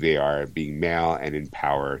of who they are, being male and in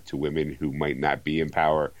power to women who might not be in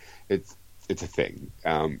power. It's a thing.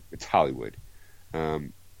 It's Hollywood.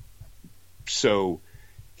 So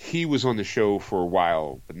he was on the show for a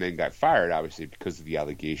while, but then got fired, obviously, because of the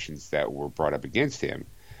allegations that were brought up against him.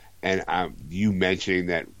 And you mentioning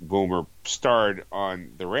that Wilmer starred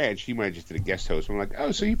on The Ranch, he might have just did a guest host. I'm like,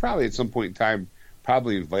 oh, so he probably at some point in time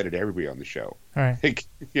probably invited everybody on the show. All right. Like,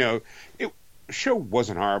 the show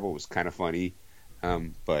wasn't horrible. It was kind of funny.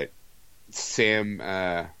 But Sam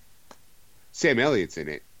Elliott's in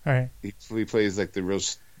it. All right. He plays like the real,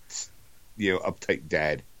 uptight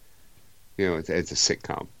dad. It's a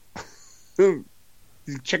sitcom.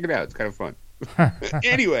 Check it out. It's kind of fun.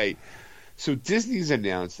 Anyway, so Disney's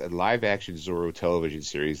announced a live-action Zorro television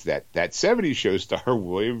series that 70s show star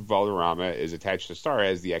William Valderrama is attached to star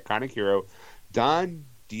as the iconic hero Don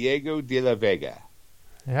Diego de la Vega.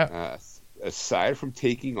 Yeah. Aside from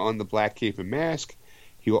taking on the black cape and mask,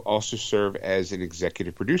 he will also serve as an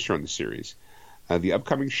executive producer on the series. The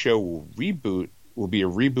upcoming show will be a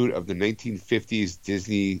reboot of the 1950s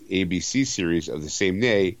Disney ABC series of the same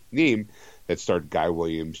name that starred Guy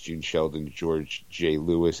Williams, Gene Sheldon, George J.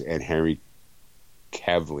 Lewis, and Henry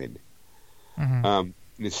Cavill.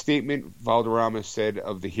 Mm-hmm. In a statement, Valderrama said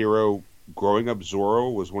of the hero, growing up,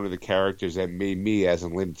 Zorro was one of the characters that made me, as a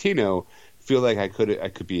Latino, feel like I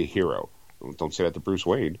could be a hero. Don't say that to Bruce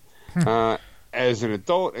Wayne. As an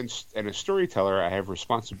adult and a storyteller, I have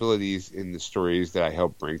responsibilities in the stories that I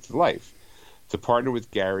help bring to life. To partner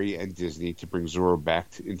with Gary and Disney to bring Zorro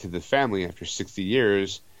back into the family after 60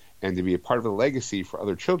 years, and to be a part of a legacy for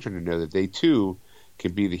other children to know that they too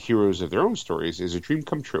can be the heroes of their own stories, is a dream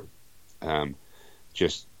come true.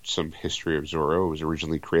 Just some history of Zorro. It was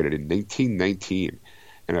originally created in 1919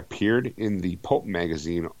 and appeared in the pulp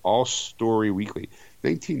magazine All Story Weekly.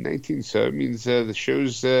 1919, so it means the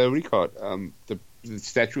show's, what do you call it? The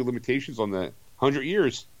statute of limitations on the 100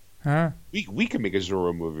 years. Huh? We could make a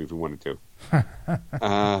Zorro movie if we wanted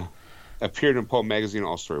to. Appeared in pulp magazine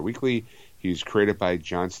All Story Weekly. He was created by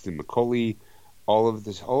Johnston McCauley. All of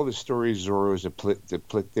his stories, Zorro is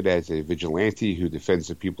depicted as a vigilante who defends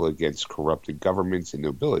the people against corrupted governments and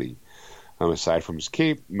nobility. Aside from his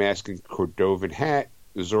cape, mask, and Cordovan hat,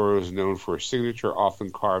 Zorro is known for a signature often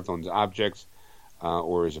carved on his objects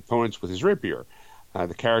or his opponents with his rapier.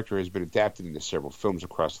 The character has been adapted into several films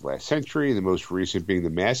across the last century, the most recent being The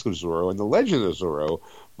Mask of Zorro and The Legend of Zorro,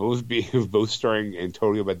 both starring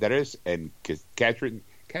Antonio Banderas and Catherine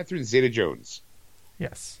Zeta-Jones.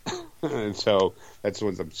 Yes. And so that's the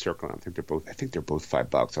ones I'm circling. I think they're both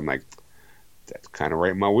 $5. I'm like, that's kind of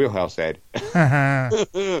right in my wheelhouse, Ed. I'll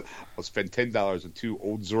spend $10 on 2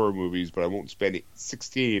 old Zorro movies, but I won't spend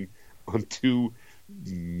 $16 on 2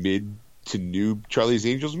 mid to new Charlie's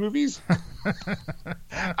Angels movies.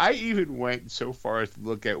 I even went so far as to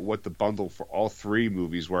look at what the bundle for all 3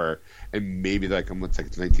 movies were, and maybe it's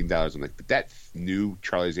 $19. I'm like, but that new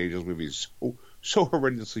Charlie's Angels movie is so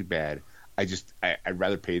horrendously bad. I'd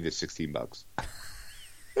rather pay the $16.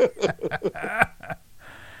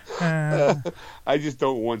 I just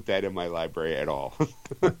don't want that in my library at all.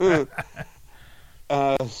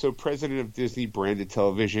 So President of Disney Branded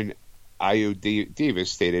Television, Io Davis,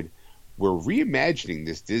 stated, "We're reimagining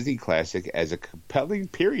this Disney classic as a compelling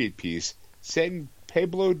period piece set in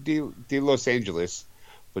Pueblo de Los Angeles,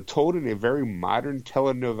 but told in a very modern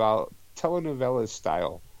telenovela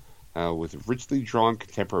style. With richly drawn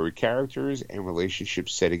contemporary characters and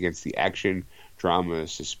relationships set against the action, drama,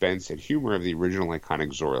 suspense, and humor of the original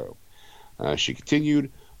iconic Zorro." She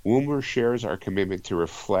continued, "Wilmer shares our commitment to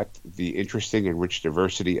reflect the interesting and rich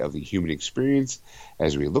diversity of the human experience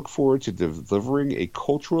as we look forward to delivering a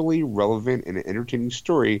culturally relevant and entertaining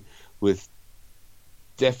story with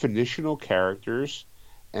definitional characters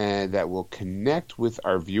and that will connect with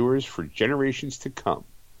our viewers for generations to come."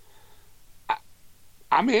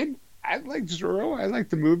 I'm in. I like Zorro. I like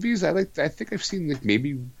the movies. I think I've seen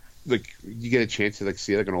maybe you get a chance to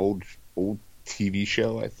see an old TV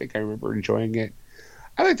show. I think I remember enjoying it.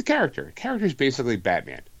 I like the character. The character is basically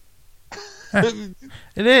Batman. It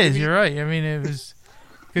is. You're right. I mean, it was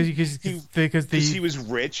because he was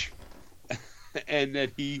rich, and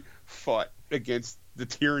that he fought against the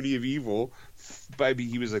tyranny of evil.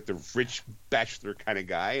 He was like the rich bachelor kind of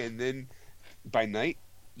guy, and then by night,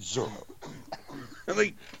 Zorro. I'm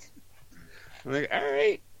like, all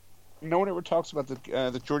right. No one ever talks about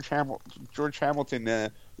the George Hamilton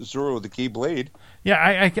Zorro, the Gay Blade.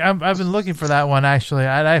 Yeah, I've been looking for that one actually.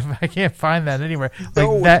 I can't find that anywhere.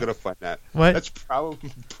 No one's gonna find that. What? That's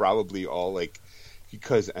probably all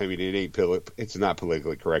because I mean it's not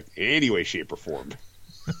politically correct in any way, shape, or form.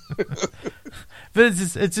 But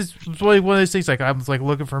it's just one of those things. I was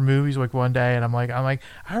looking for movies one day, and I'm like, I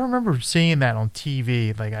remember seeing that on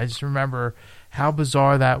TV. I just remember how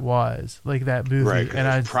bizarre that was, that movie. Right, and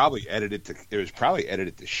it was probably edited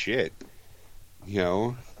to shit,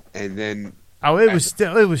 and then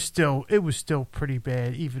it was still pretty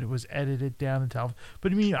bad, even it was edited down and television.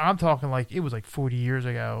 But I mean, I'm talking it was 40 years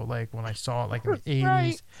ago, when I saw it, in the 80s.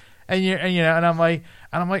 Right. And I'm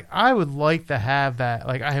like, I would like to have that.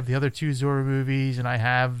 I have the other 2 Zorro movies, and I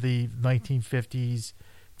have the 1950s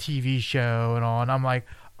TV show and all. And I'm like,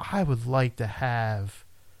 I would like to have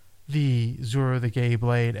the Zorro the Gay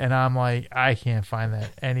Blade, and I'm like, I can't find that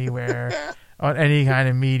anywhere on any kind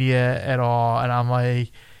of media at all. And I'm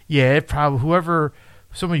like, yeah, it probably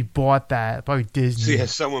somebody bought that, probably Disney. So yeah,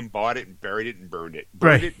 someone bought it and buried it and burned it,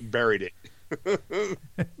 it and buried it.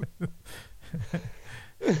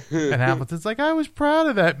 And Hamilton's like, I was proud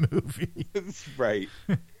of that movie. Right.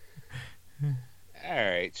 All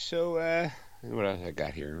right. So what else I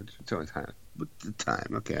got here? What's the time?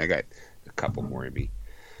 Okay, I got a couple more in me.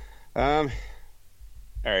 All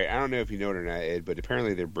right. I don't know if you know it or not, Ed, but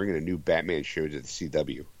apparently they're bringing a new Batman show to the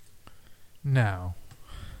CW. No.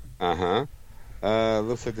 Uh-huh.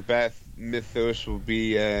 Looks like the Bat Mythos will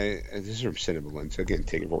be. This is from Cinemalink, so again,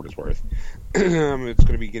 take it for what it's worth. It's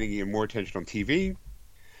going to be getting even more attention on TV.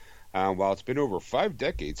 While it's been over 5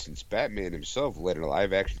 decades since Batman himself led a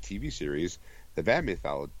live-action TV series, the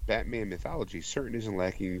Batman mythology certainly isn't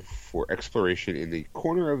lacking for exploration in the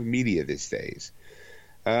corner of media these days.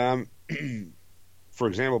 For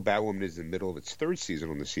example, Batwoman is in the middle of its 3rd season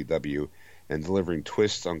on the CW and delivering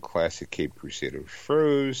twists on classic Cape Crusader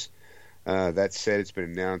foes. That said, it's been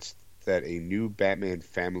announced that a new Batman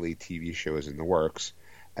family TV show is in the works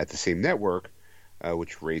at the same network,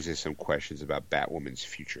 which raises some questions about Batwoman's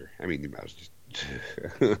future. I mean, I was just...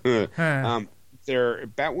 Their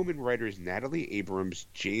Batwoman writers Natalie Abrams,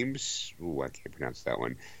 James... I can't pronounce that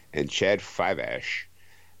one, and Chad Fivash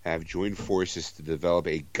have joined forces to develop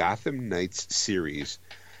a Gotham Knights series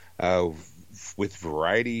with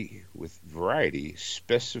variety,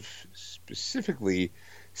 specifically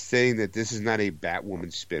saying that this is not a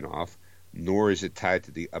Batwoman spin-off, nor is it tied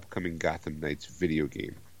to the upcoming Gotham Knights video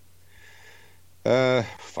game.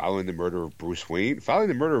 Following the murder of Bruce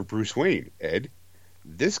Wayne, Ed,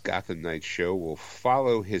 this Gotham Knights show will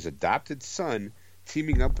follow his adopted son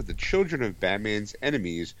teaming up with the children of Batman's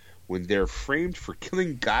enemies when they're framed for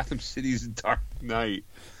killing Gotham City's Dark Knight.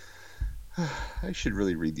 I should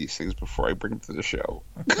really read these things before I bring them to the show.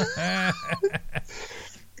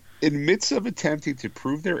 In midst of attempting to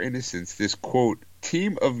prove their innocence, this, quote,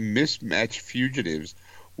 team of mismatched fugitives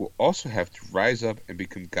will also have to rise up and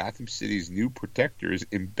become Gotham City's new protectors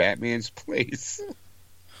in Batman's place.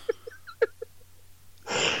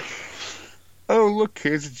 Oh, look,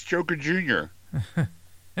 kids, it's Joker Jr.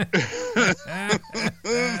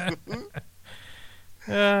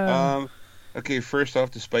 Okay, first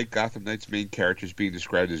off, despite Gotham Knights' main characters being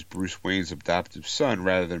described as Bruce Wayne's adoptive son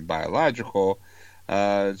rather than biological,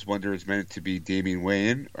 it's wonder it's meant to be Damian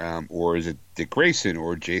Wayne, or is it Dick Grayson,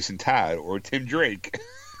 or Jason Todd, or Tim Drake?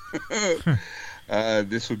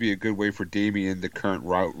 This would be a good way for Damian, the current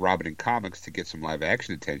Robin in comics, to get some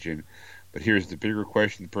live-action attention. But here's the bigger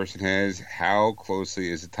question the person has. How closely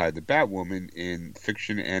is it tied to Batwoman in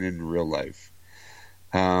fiction and in real life?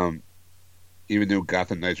 Even though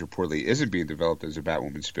Gotham Knights reportedly isn't being developed as a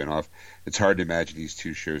Batwoman spinoff, it's hard to imagine these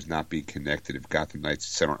two shows not being connected if Gotham Knights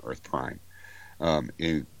is set on Earth Prime.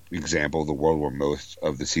 In example, the world where most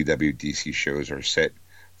of the CW DC shows are set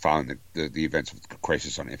following the events of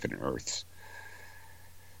Crisis on Infinite Earths.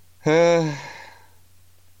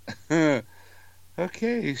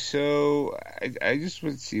 Okay, so I just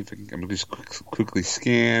want to see if I'm going to just quickly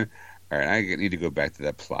scan. All right, I need to go back to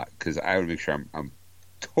that plot because I want to make sure I'm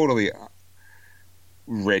totally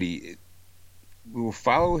ready. We will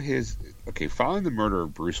follow following the murder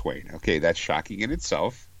of Bruce Wayne. Okay, that's shocking in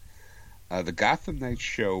itself. The Gotham Knights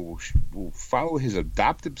show will follow his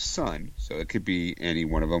adoptive son, so it could be any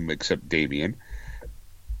one of them except Damian,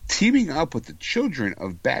 teaming up with the children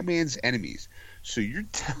of Batman's enemies. So you're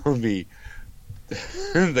telling me,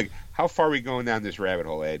 like, how far are we going down this rabbit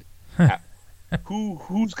hole, Ed?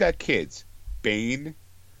 Who's got kids? Bane,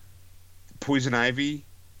 Poison Ivy,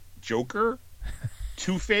 Joker,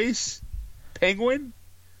 Two-Face, Penguin?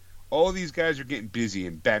 All these guys are getting busy,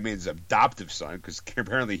 and Batman's adoptive son, because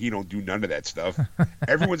apparently he don't do none of that stuff.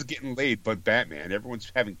 Everyone's getting laid but Batman. Everyone's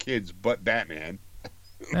having kids but Batman.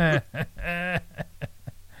 I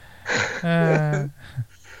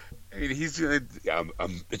mean, he's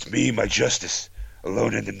it's me, my justice,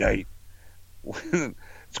 alone in the night.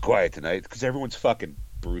 It's quiet tonight because everyone's fucking,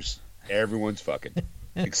 Bruce. Everyone's fucking,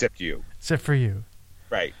 except you. Except for you.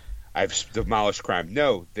 Right. I've demolished crime.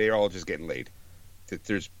 No, they're all just getting laid.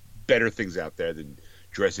 There's better things out there than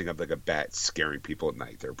dressing up like a bat scaring people at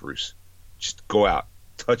night there, Bruce. Just go out.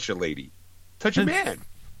 Touch a lady. Touch a man.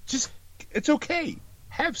 Just, it's okay.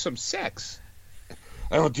 Have some sex.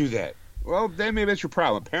 I don't do that. Well, then maybe that's your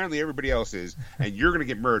problem. Apparently everybody else is, and you're going to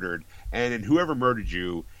get murdered, and then whoever murdered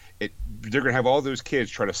you, they're going to have all those kids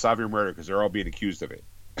try to solve your murder because they're all being accused of it.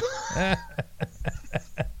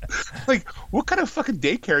 Like, what kind of fucking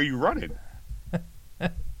daycare are you running?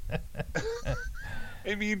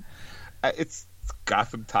 I mean, it's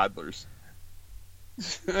Gotham toddlers.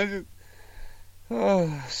 So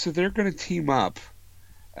they're going to team up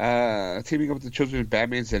with the children of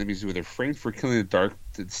Batman's enemies who are framed for killing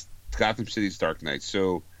Gotham City's Dark Knight.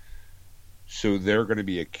 So they're going to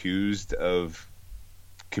be accused of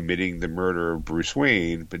committing the murder of Bruce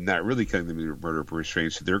Wayne, but not really killing the murder of Bruce Wayne.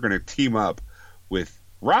 So they're going to team up with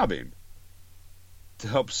Robin to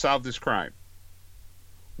help solve this crime.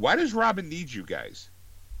 Why does Robin need you guys?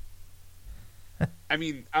 I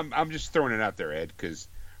mean, I'm just throwing it out there, Ed, because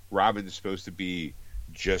Robin is supposed to be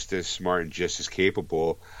just as smart and just as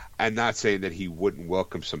capable. I'm not saying that he wouldn't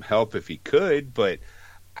welcome some help if he could, but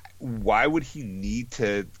why would he need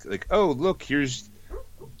to, like, oh, look, here's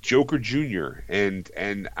Joker Jr. and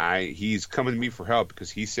he's coming to me for help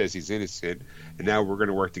because he says he's innocent, and now we're going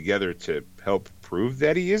to work together to help prove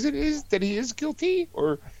that he is guilty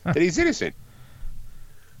or that he's innocent.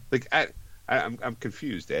 Like, I'm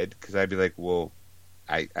confused, Ed, because I'd be like, well,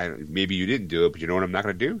 I maybe you didn't do it, but you know what I'm not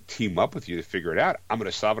going to do? Team up with you to figure it out. I'm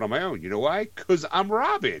going to solve it on my own. You know why? Because I'm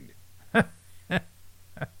Robin.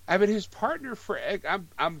 I've been his partner for.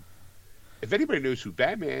 I'm. If anybody knows who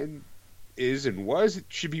Batman is and was, it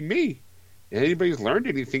should be me. And anybody's learned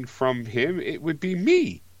anything from him, it would be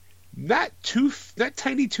me, not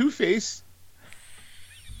tiny Two-Face.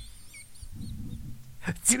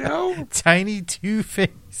 You know, tiny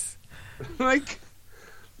Two-Face. like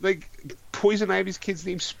Poison Ivy's kid's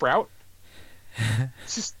name Sprout.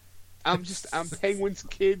 It's I'm Penguin's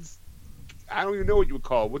kid's. I don't even know what you would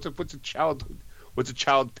call it. What's a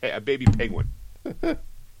baby penguin? You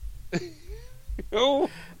know?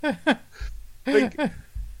 Like,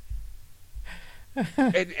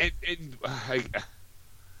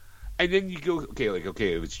 and then you go,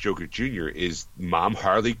 okay, if it's Joker Jr., is Mom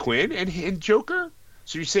Harley Quinn and Joker?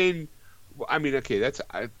 So you're saying, well, I mean, okay,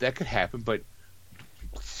 that could happen, but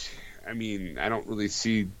I mean, I don't really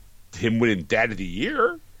see him winning Dad of the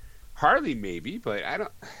Year. Harley maybe, but I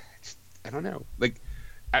don't know. Like,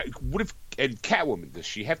 what if, and Catwoman, does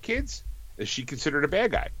she have kids? Is she considered a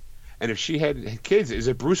bad guy? And if she had kids, is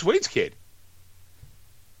it Bruce Wayne's kid?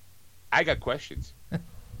 I got questions.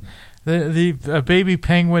 The baby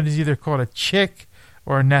penguin is either called a chick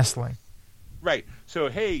or a nestling. Right. So,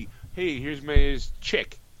 hey, here's my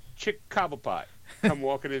chick Cobblepot. Come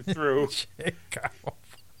walking it through. Chick Cobblepot.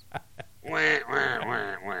 Wah, wah,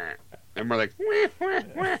 wah, wah. And we're like, wah, wah,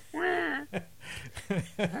 wah, wah.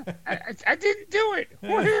 I didn't do it.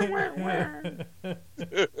 Wah, wah, wah.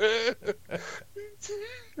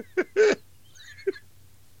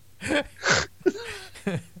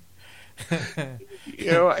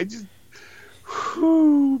 You know, I just,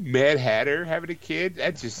 Mad Hatter having a kid,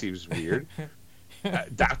 that just seems weird.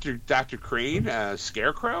 Dr. Crane,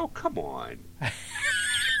 Scarecrow, come on.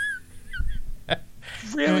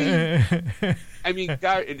 Really? I mean,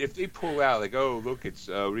 God, and if they pull out, like, oh, look, it's,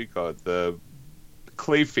 what do you call it, the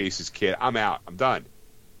Clayface's kid, I'm out. I'm done.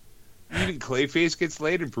 Even Clayface gets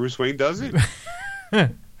laid and Bruce Wayne doesn't?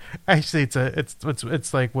 Actually,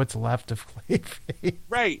 it's like what's left of Clayface.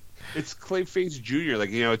 Right. It's Clayface Jr. Like,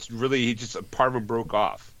 you know, it's really, he just, a part of him broke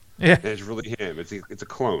off. Yeah. And it's really him. It's a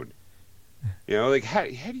clone. You know, like, how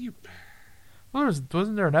do you... Well,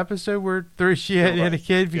 wasn't there an episode where she had a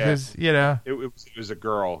kid because, you know... It was a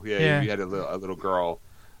girl. Yeah. You had a little girl.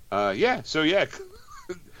 Yeah, so yeah.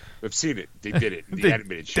 I've seen it. They did it in the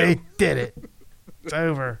animated show. They did it. It's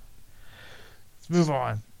over. Let's move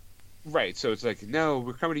on. Right, so it's like, no,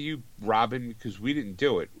 we're coming to you, Robin, because we didn't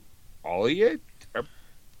do it. All of you?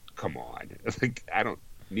 Come on. Like, I don't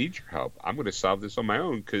need your help. I'm going to solve this on my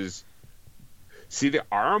own, because... See the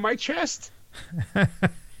R on my chest?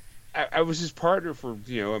 I was his partner for,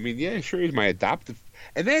 you know, I mean, yeah, sure, he's my adoptive.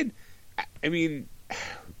 And then, I mean,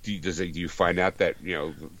 do you find out that, you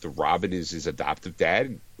know, the Robin is his adoptive dad?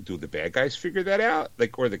 And do the bad guys figure that out?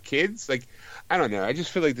 Like, or the kids? Like, I don't know. I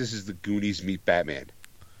just feel like this is the Goonies meet Batman.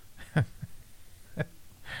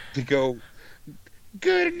 To go,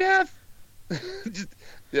 good enough.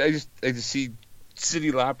 I just see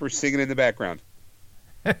Cyndi Lauper singing in the background.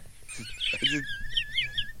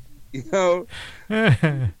 You know,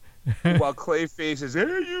 while Clayface is, hey,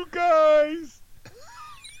 you guys.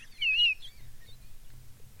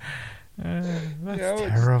 That's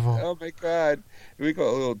terrible. Oh my God! We got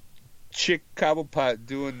a little chick Cobblepot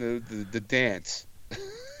doing the dance.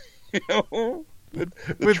 You know,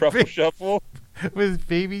 the truffle shuffle with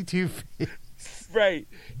baby Two-Face. Right.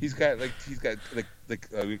 He's got like we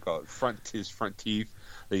call it his front teeth.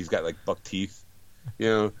 Like, he's got like buck teeth. You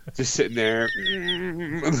know, just sitting there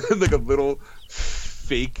like a little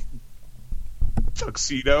fake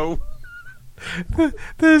tuxedo.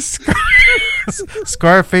 The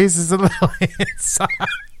Scarface is a little sock.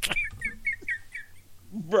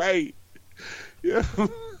 Right. Yeah.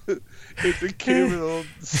 It's a kid with a little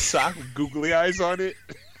sock with googly eyes on it.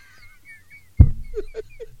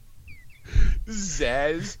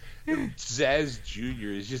 Zaz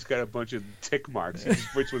Jr. has just got a bunch of tick marks. He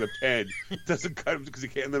just writes with a pen. Doesn't cut him because he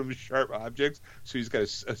can't let him sharp objects. So he's got a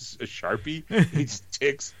Sharpie. He just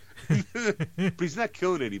ticks. But he's not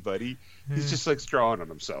killing anybody. He's just like drawing on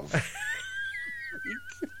himself.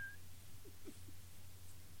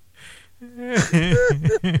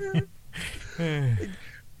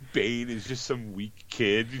 Bane is just some weak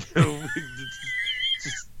kid, you know,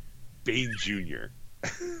 just Bane Jr.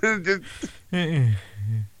 just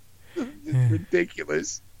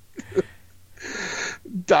ridiculous.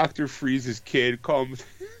 Dr. Freeze's kid, call him.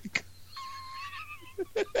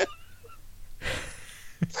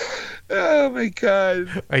 Oh my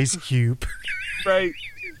god. Ice Cube. Right.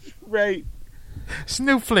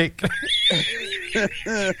 Snowflake.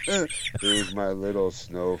 Here's my little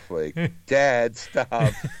snowflake. Dad,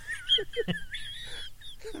 stop.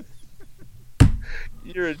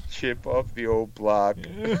 You're a chip off the old block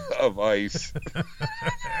of ice.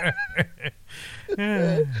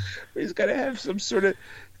 He's got to have some sort of...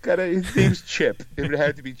 his name's Chip. It would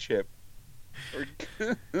have to be Chip.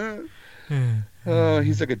 Oh,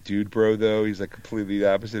 he's like a dude bro, though. He's like completely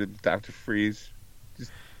the opposite of Dr. Freeze.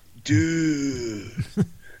 Just, dude.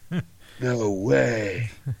 No way.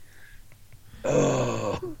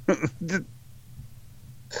 Oh.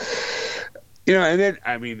 You know, and then,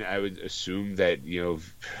 I mean, I would assume that, you know,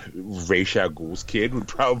 Ra's al Ghul's kid would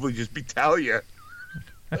probably just be Talia.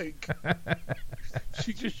 Like,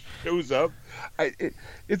 she just shows up.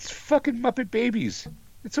 It's fucking Muppet Babies.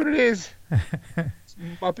 That's what it is. It's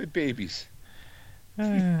Muppet Babies. What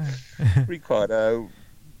do you call it?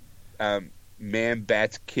 Man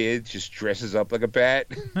Bat's kid just dresses up like a bat.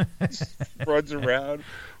 Just runs around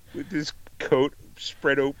with his coat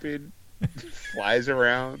spread open. Flies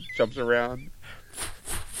around, jumps around.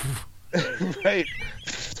 Right.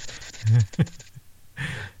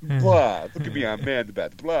 Blah. Look at me, I'm Man the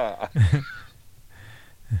Bat. Blah.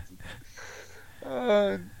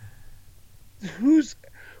 Who's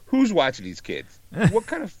watching these kids? What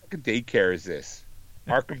kind of fucking daycare is this?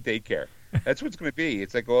 Arkham Daycare. That's what it's going to be.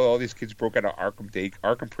 It's like all these kids broke out of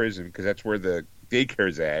Arkham Prison because that's where the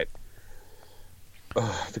daycare's at.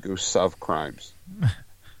 To go solve crimes.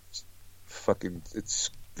 Fucking, it's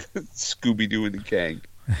Scooby Doo and the gang,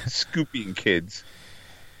 Scoopy and kids,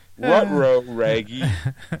 Rutro Raggy,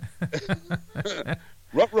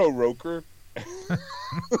 Rutro Roker.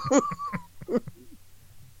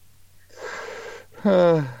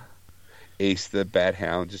 Ace the Bat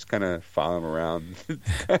Hound just kind of following him around,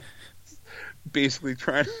 basically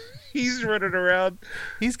trying. He's running around.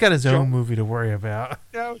 He's got his own movie to worry about.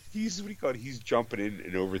 No, he's what do you call it? He's jumping in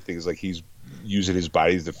and over things, like he's using his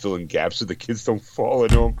body to fill in gaps so the kids don't fall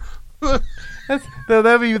into him.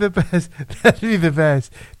 That'd be the best. That'd be the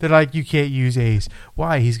best. They're like, you can't use Ace.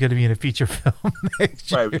 Why? He's going to be in a feature film next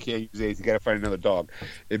year. Right, we can't use Ace. You got to find another dog.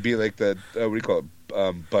 It'd be like the what do you call it?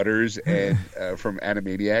 Butters and from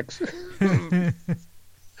Animaniacs.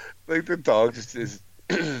 Like the dog just is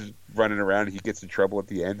running around. And he gets in trouble at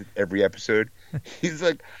the end of every episode. He's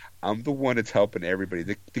like, I'm the one that's helping everybody.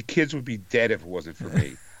 The kids would be dead if it wasn't for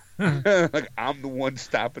me. Like, I'm the one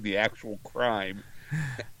stopping the actual crime.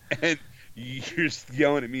 And you're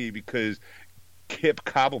yelling at me because Kip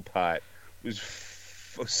Cobblepot was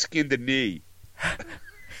skinned a knee.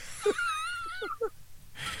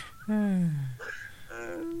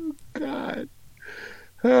 Oh, God.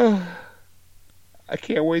 Oh, I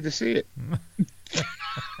can't wait to see it.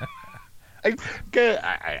 I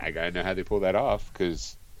gotta know how they pull that off,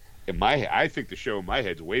 because I think the show in my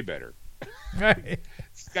head's way better. Right.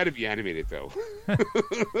 It's got to be animated, though.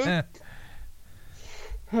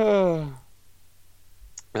 All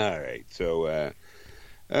right, so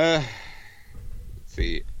let's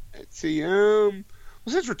see. Well,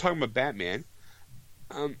 since we're talking about Batman,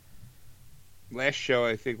 last show,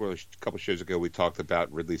 I think, a couple shows ago, we talked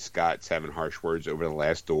about Ridley Scott's having harsh words over The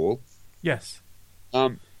Last Duel. Yes.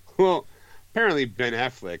 Well, apparently Ben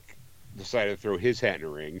Affleck decided to throw his hat in the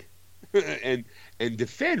ring and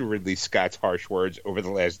defend Ridley Scott's harsh words over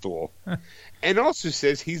The Last Duel, and also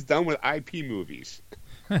says he's done with IP movies.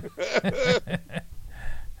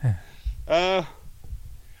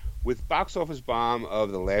 With box office bomb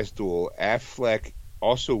of The Last Duel, Affleck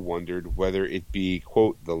also wondered whether it be,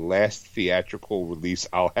 quote, the last theatrical release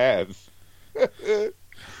I'll have.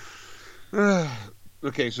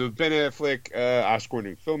 Okay, so Ben Affleck,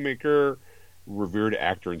 Oscar-winning filmmaker, revered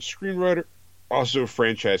actor and screenwriter, also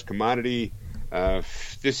franchise commodity.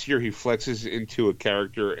 This year he flexes into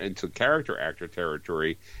character actor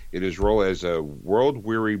territory in his role as a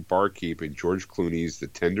world-weary barkeep in George Clooney's The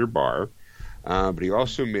Tender Bar. But he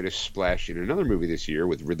also made a splash in another movie this year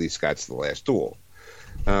with Ridley Scott's The Last Duel.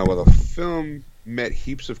 While the film met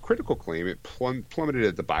heaps of critical acclaim, it plummeted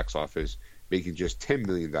at the box office, making just $10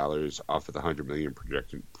 million off of the $100 million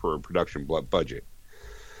production budget.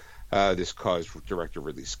 This caused director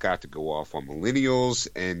Ridley Scott to go off on millennials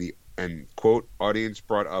and quote, audience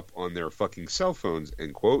brought up on their fucking cell phones,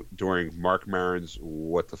 end quote, during Mark Maron's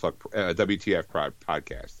What the Fuck WTF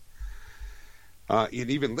podcast. And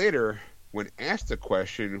even later, when asked a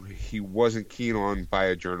question he wasn't keen on by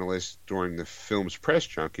a journalist during the film's press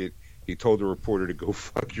junket, he told the reporter to go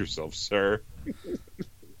fuck yourself, sir.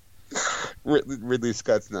 Ridley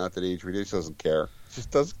Scott's not that age. He just doesn't care. Just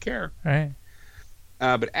doesn't care. Right.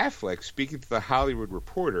 But Affleck, speaking to the Hollywood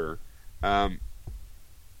Reporter, timed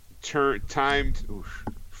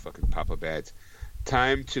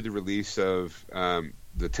to the release of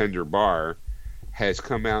The Tender Bar has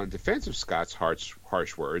come out in defense of Scott's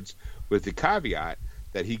harsh words, with the caveat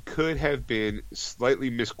that he could have been slightly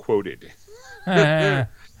misquoted.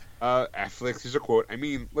 Affleck is a quote. I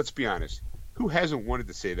mean, let's be honest. Who hasn't wanted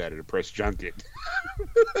to say that at a press junket?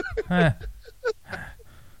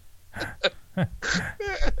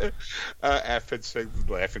 Affleck said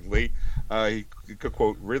laughingly, he could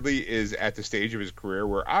quote, Ridley is at the stage of his career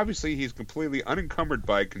where obviously he's completely unencumbered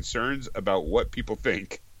by concerns about what people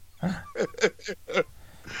think.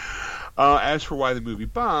 As for why the movie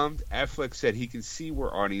bombed, Affleck said he can see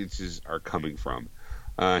where audiences are coming from.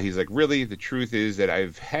 He's like, really, the truth is that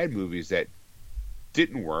I've had movies that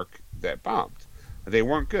didn't work that bombed. They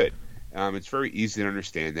weren't good. It's very easy to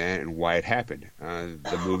understand that and why it happened.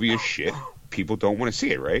 The movie is shit. People don't want to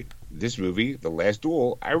see it, right? This movie, The Last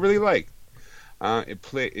Duel, I really like.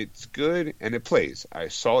 It's good and it plays. I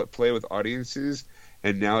saw it play with audiences,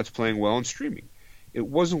 and now it's playing well on streaming. It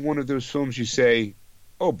wasn't one of those films you say,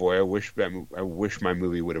 "Oh boy, I wish my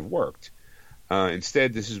movie would have worked."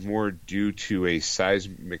 Instead, this is more due to a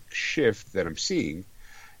seismic shift that I'm seeing,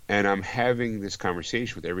 and I'm having this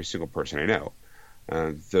conversation with every single person I know.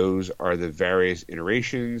 Those are the various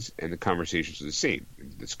iterations, and the conversations are the same.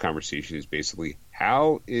 This conversation is basically,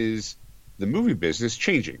 how is the movie business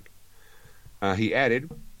changing? He added,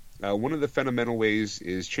 one of the fundamental ways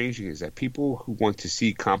is changing is that people who want to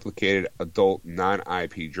see complicated adult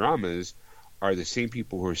non-IP dramas are the same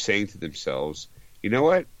people who are saying to themselves, you know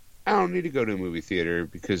what? I don't need to go to a movie theater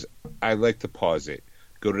because I like to pause it,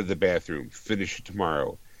 go to the bathroom, finish it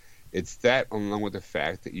tomorrow. It's that along with the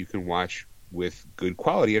fact that you can watch with good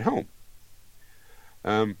quality at home.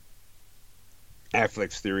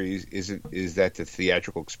 Affleck's theory is that the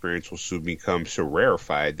theatrical experience will soon become so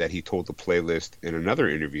rarefied that he told the playlist in another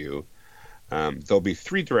interview, there'll be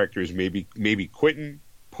 3 directors, maybe Quentin,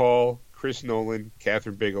 Paul, Chris Nolan,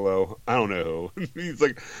 Catherine Bigelow, I don't know who. He's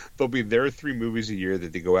like, there'll be their 3 movies a year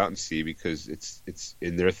that they go out and see because it's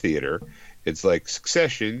in their theater. It's like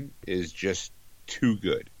Succession is just too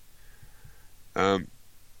good.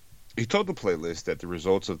 He told the playlist that the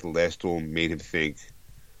results of The Last Duel made him think,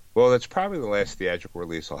 well, that's probably the last theatrical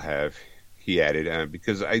release I'll have, he added,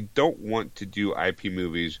 because I don't want to do IP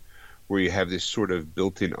movies where you have this sort of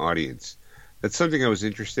built-in audience. That's something I was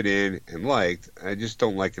interested in and liked. I just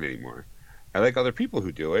don't like it anymore. I like other people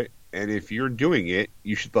who do it, and if you're doing it,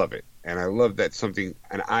 you should love it. And I love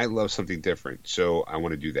I love something different, so I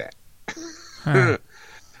want to do that. Huh.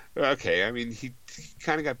 Okay, I mean, he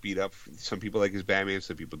kind of got beat up. Some people like his Batman,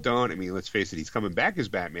 some people don't. I mean, let's face it, he's coming back as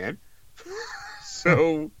Batman.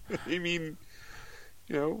 So, I mean,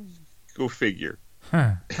 go figure.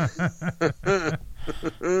 Let's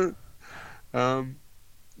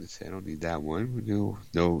see, I don't need that one.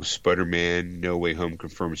 No Spider-Man, No Way Home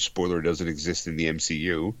confirmed spoiler doesn't exist in the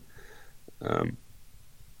MCU.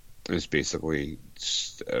 It's basically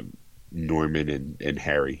Norman and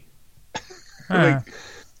Harry.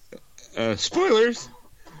 Spoilers.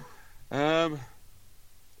 All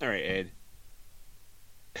right, Ed.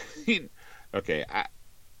 Okay, I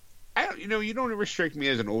don't. You don't ever strike me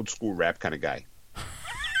as an old school rap kind of guy.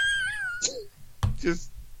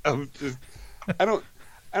 I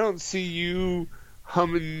don't see you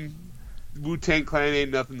humming Wu-Tang Clan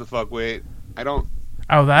ain't nothing to fuck with. I don't.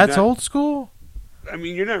 Oh, that's old school. I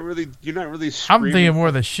mean, you're not really. I'm thinking more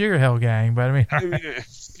of the Sugar Hill Gang, but I mean,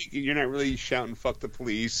 you're not really shouting "fuck the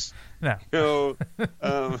police." No.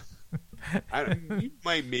 You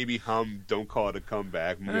might maybe hum "Don't Call It a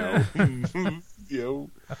Comeback." Oh,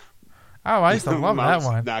 I used to love that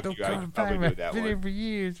one. Knock you out. You probably know that one for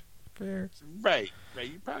years. Right.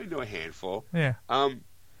 You probably know a handful. Yeah.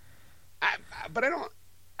 But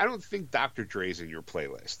I don't think Dr. Dre's in your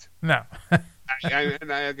playlist. No. And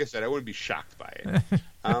like I said, I wouldn't be shocked by it.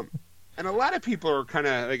 And a lot of people are kind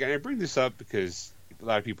of like, and I bring this up because a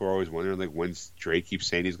lot of people are always wondering, like, when's Dre keeps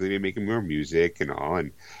saying he's going to be making more music and all,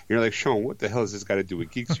 and you're like, Sean, what the hell has this got to do with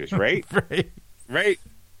Geeksters, right? Right.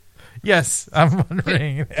 Yes, I'm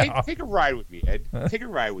wondering. Take a ride with me, Ed. Take a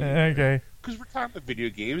ride with me. Okay. Because we're talking about video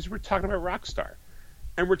games, we're talking about Rockstar,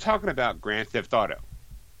 and we're talking about Grand Theft Auto.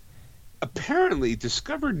 Apparently,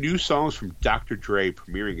 discover new songs from Dr. Dre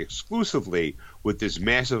premiering exclusively with this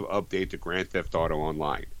massive update to Grand Theft Auto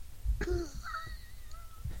Online.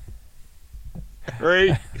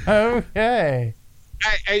 Right? Okay.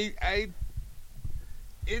 I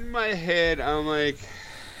in my head, I'm like,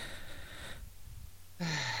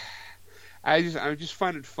 I just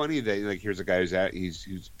find it funny that like here's a guy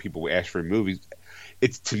who's people ask for movies.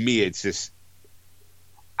 To me, it's just,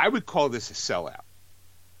 I would call this a sellout.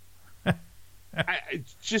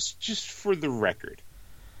 Just for the record,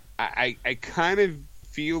 I kind of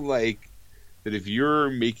feel like that if you're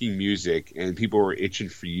making music and people are itching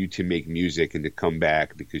for you to make music and to come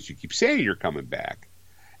back because you keep saying you're coming back,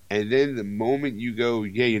 and then the moment you go,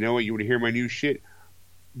 yeah, you know what, you want to hear my new shit?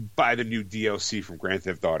 Buy the new DLC from Grand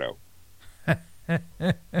Theft Auto.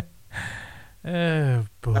 Oh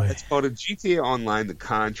boy! It's called a GTA Online. The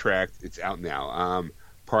contract, it's out now.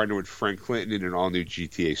 Partner with Frank Clinton in an all-new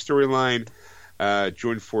GTA storyline.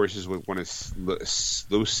 Joined forces with one of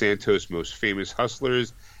Los Santos' most famous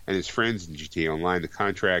hustlers and his friends in GTA Online. The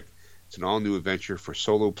contract, it's an all-new adventure for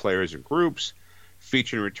solo players and groups,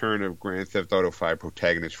 featuring a return of Grand Theft Auto 5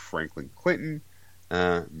 protagonist Franklin Clinton,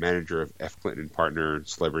 manager of F. Clinton Partner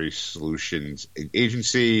Celebrity Solutions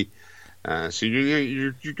Agency. So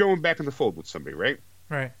you're going back in the fold with somebody, right?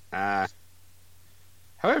 Right.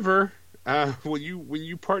 However, when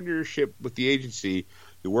you partnership with the agency,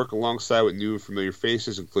 you work alongside with new and familiar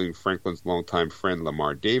faces, including Franklin's longtime friend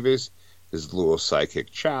Lamar Davis, his little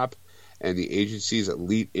sidekick Chop, and the agency's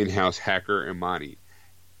elite in-house hacker Imani.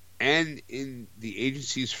 And in the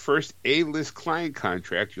agency's first A-list client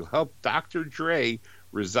contract, you'll help Dr. Dre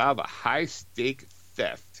resolve a high-stake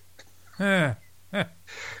theft. On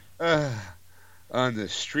the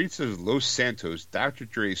streets of Los Santos, Dr.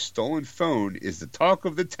 Dre's stolen phone is the talk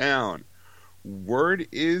of the town. Word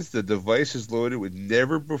is the device is loaded with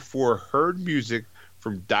never-before-heard music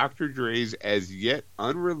from Dr. Dre's as yet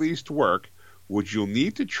unreleased work, which you'll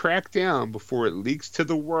need to track down before it leaks to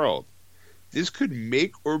the world. This could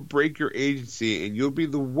make or break your agency, and you'll be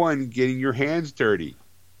the one getting your hands dirty.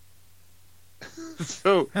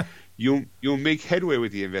 So you'll make headway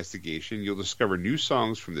with the investigation. You'll discover new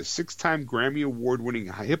songs from the 6-time Grammy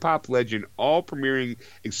Award-winning hip-hop legend, all premiering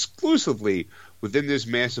exclusively within this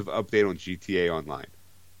massive update on GTA Online.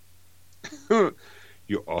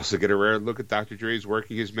 You'll also get a rare look at Dr. Dre's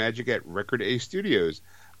working his magic at Record A Studios,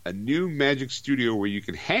 a new magic studio where you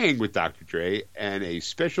can hang with Dr. Dre and a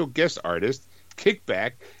special guest artist, kick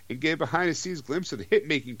back, and get a behind-the-scenes glimpse of the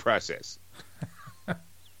hit-making process.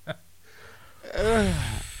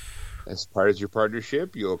 As part of your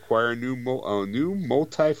partnership, you'll acquire a new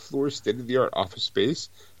multi-floor state-of-the-art office space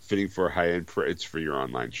fitting for high-end it's for your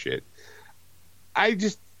online shit.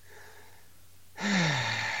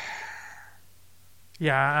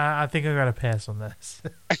 Yeah, I think I got to pass on this.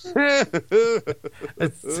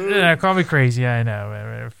 Call me crazy, I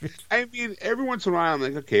know. I mean, every once in a while, I'm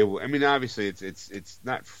like, okay. Well, I mean, obviously, it's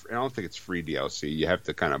not. I don't think it's free DLC. You have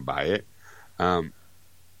to kind of buy it.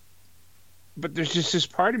 But there's just this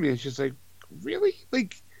part of me that's just like, really,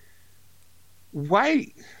 like,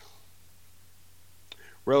 why?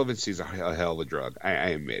 Relevancy is a hell of a drug. I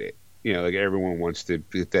admit it. You know, like everyone wants to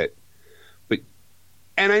get that.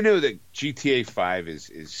 And I know that GTA 5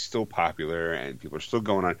 is still popular and people are still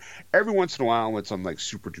going on. Every once in a while when it's on like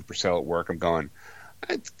super duper sale at work, I'm going,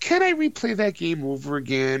 can I replay that game over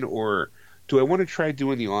again? Or do I want to try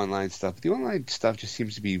doing the online stuff? The online stuff just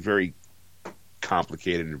seems to be very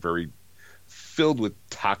complicated and very filled with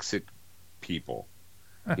toxic people.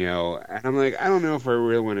 You know, and I'm like, I don't know if I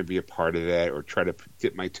really want to be a part of that or try to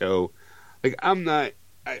dip my toe. Like, I'm not,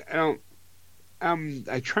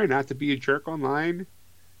 I try not to be a jerk online.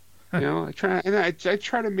 You know, I try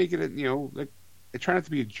to make it, you know, like I try not to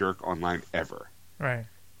be a jerk online ever. Right.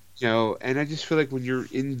 You know, and I just feel like when you're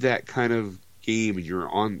in that kind of game and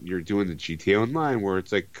you're doing the GTA Online where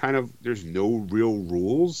it's like kind of there's no real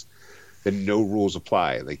rules, then no rules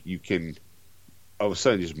apply. Like you can all of a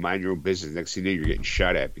sudden just mind your own business. Next thing you know, you're getting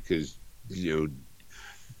shot at because, you know,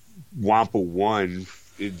 Wampa 1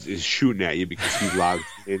 is shooting at you because he logged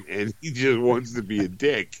in and he just wants to be a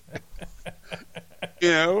dick.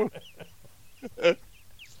 You know?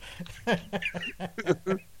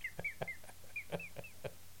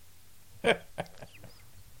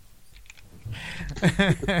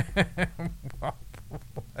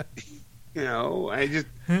 You know, I just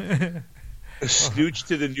Snooch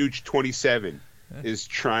to the Nooch 27 is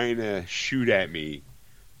trying to shoot at me,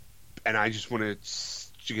 and I just want to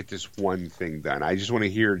to get this one thing done. I just want to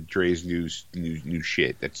hear Dre's new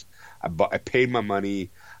shit. I paid my money.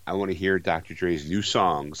 I want to hear Dr. Dre's new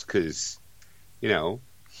songs because,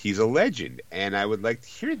 he's a legend, and I would like to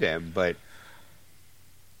hear them. But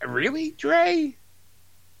really, Dre?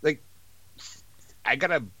 Like, I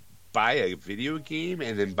gotta buy a video game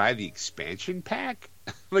and then buy the expansion pack,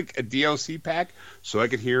 like a DLC pack, so I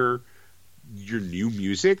could hear your new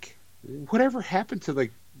music. Whatever happened to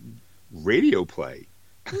like radio play?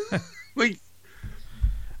 Like,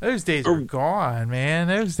 those days are gone, man.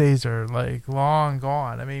 Those days are like long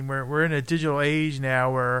gone. I mean, we're in a digital age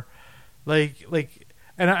now where,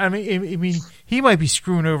 and I mean, he might be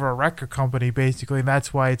screwing over a record company basically, and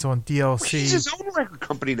that's why it's on DLC. He's his own record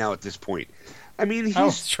company now at this point. I mean,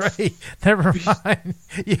 he's straight. Never mind.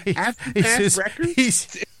 Yeah,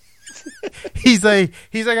 Records. He's like,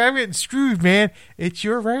 I'm getting screwed, man. It's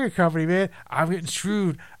your record company, man. I'm getting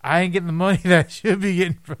screwed. I ain't getting the money that I should be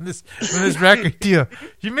getting from this record deal.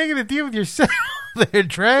 You're making a deal with yourself there,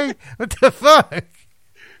 Dre. What the fuck?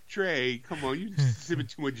 Dre, come on. You're sipping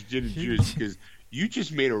too much gin and juice because you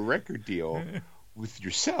just made a record deal with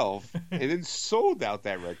yourself and then sold out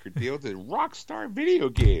that record deal to Rockstar Video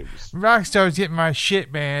Games. Rockstar's getting my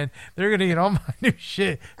shit, man. They're going to get all my new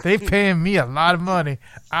shit. They paying me a lot of money.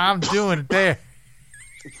 I'm doing it there.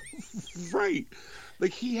 Right.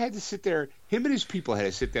 Like, he had to sit there. Him and his people had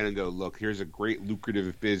to sit down and go, look, here's a great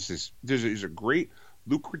lucrative business. There's a great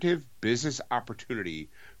lucrative business opportunity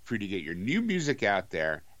for you to get your new music out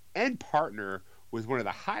there and partner with one of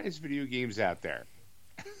the hottest video games out there.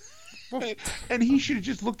 And he should have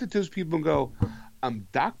just looked at those people and go, I'm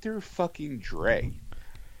Dr. fucking Dre.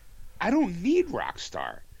 I don't need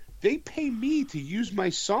Rockstar. They pay me to use my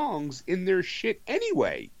songs in their shit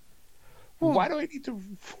anyway. Why do I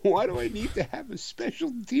need to have a special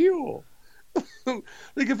deal?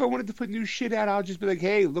 Like, if I wanted to put new shit out, I'll just be like,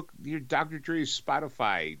 hey, look, your Dr. Dre's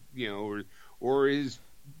Spotify, or his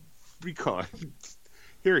Recon.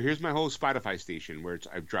 Here's my whole Spotify station where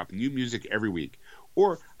I drop new music every week.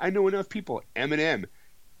 Or I know enough people. Eminem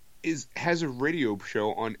has a radio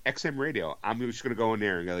show on XM Radio. I'm just gonna go in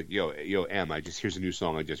there and go like, yo, M, here's a new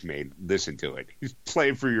song I just made. Listen to it. He's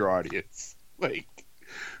playing for your audience. Like,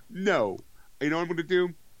 no, you know what I'm gonna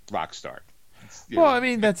do? Rockstar. I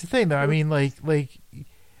mean, that's the thing, though. I mean, like,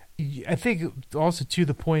 I think also too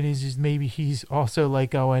the point is maybe he's also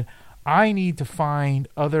like going, I need to find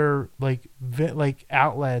other like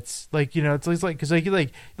outlets, it's like because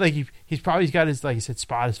he's probably got his, like I said,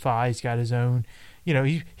 Spotify. He's got his own,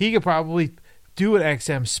 he could probably do an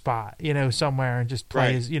XM spot, somewhere and just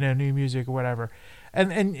play his new music or whatever,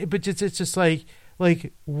 but it's just like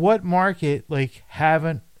what market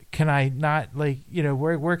can I not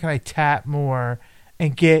where can I tap more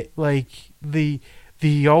and get like the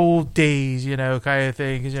old days kind of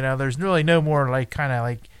thing, because there's really no more like kind of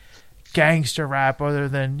like gangster rap other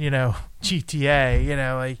than GTA. You're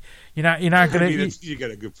not gonna. You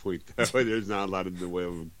got a good point though. There's not a lot in the way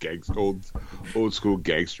of old school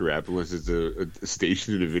gangster rap unless it's a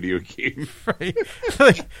station in a video game. Right. It's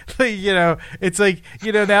like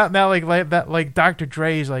now like that, like Dr.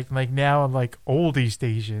 Dre's like now on like oldie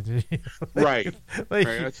stations. Right. Right.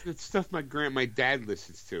 That's stuff my dad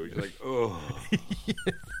listens to. He's like, oh.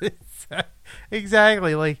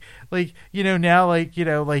 Exactly. Like now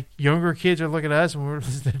like younger kids are looking at us and we're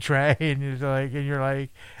listening to Dre and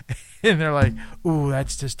they're like, ooh,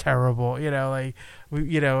 that's just terrible. And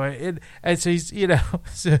so he's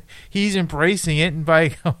so he's embracing it, and by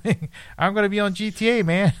going, I'm going to be on GTA,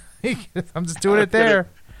 man. I'm just doing it there.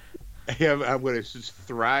 I'm going to just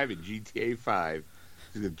thrive in GTA 5.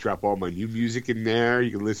 I'm going to drop all my new music in there.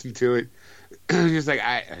 You can listen to it. Just like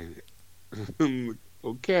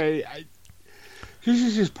okay. This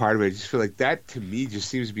is just part of it. I just feel like that to me just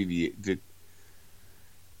seems to be the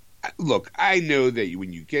look. I know that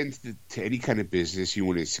when you get into any kind of business, you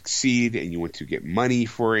want to succeed and you want to get money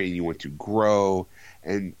for it and you want to grow.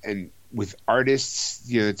 And with artists,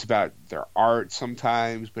 it's about their art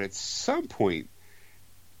sometimes, but at some point,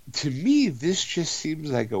 to me, this just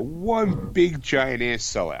seems like a one big giant ass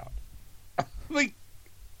sellout. Like,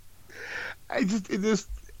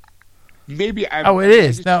 maybe it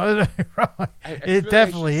is. No, it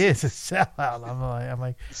definitely is a sellout. I'm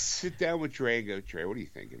like, sit down with Dre and go, Dre, what are you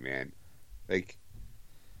thinking, man? Like,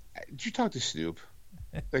 did you talk to Snoop?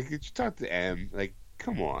 Like, did you talk to M? Like,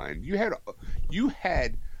 come on, you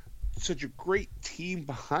had such a great team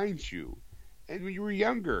behind you, and when you were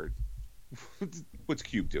younger, what's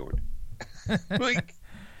Cube doing? Like.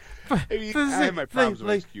 I mean, I have my problems with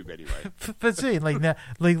Ice Cube anyway. But see, now,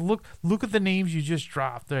 look at the names you just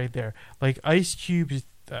dropped right there. Like Ice Cube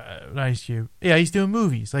Ice Cube. Yeah, he's doing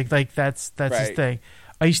movies. Like that's his Right. thing.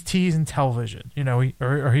 Ice-T is in television. You know,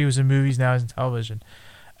 he was in movies. Now he's in television.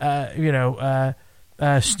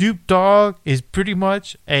 Snoop Dogg is pretty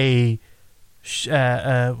much like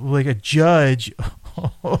a judge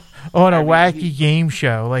on a wacky game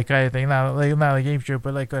show, like I think not a game show,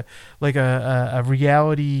 but like a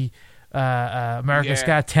reality America's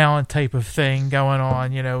Got Talent type of thing going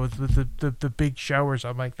on, you know, with the big show or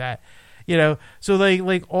something like that, you know. So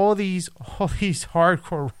like all these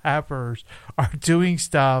hardcore rappers are doing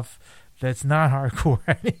stuff that's not hardcore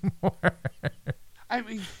anymore. I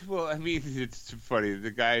mean, it's funny.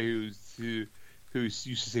 The guy who used to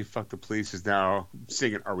say "fuck the police" is now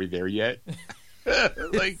singing "Are we there yet?"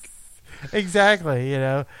 Like, exactly, you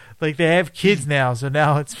know, like they have kids now, so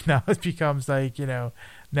now it becomes like, you know,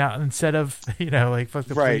 now instead of, you know, like "fuck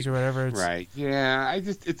the police" or whatever. It's, right? Yeah, I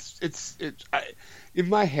just in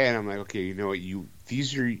my head I'm like, okay, you know what?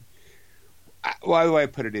 Well, the way I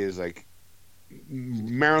put it is like,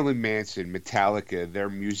 Marilyn Manson, Metallica, their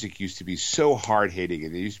music used to be so hard-hitting,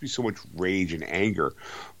 and there used to be so much rage and anger.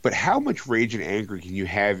 But how much rage and anger can you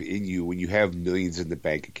have in you when you have millions in the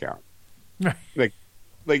bank account? right.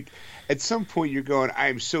 Like at some point you're going, I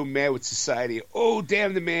am so mad with society. Oh,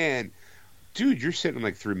 damn the man. Dude, you're sitting on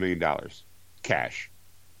like $3 million cash.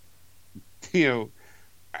 You know,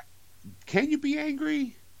 can you be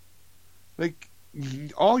angry? Like,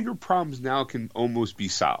 all your problems now can almost be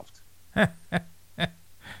solved. You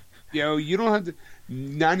know, you don't have to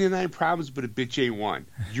 99 problems, but a bitch ain't one.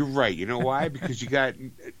 You're right. You know why? Because you got.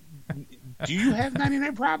 Do you have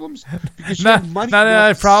 99 problems? Because you have money.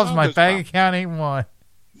 99 problems. My bank account ain't one.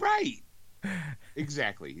 Right.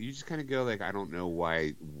 Exactly. You just kind of go like, I don't know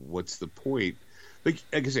why. What's the point? Like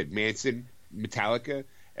I said, Manson, Metallica.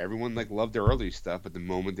 Everyone like loved their early stuff, but the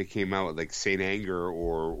moment they came out with like Saint Anger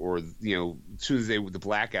or you know, as soon as they with the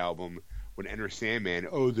Black Album, when Enter Sandman,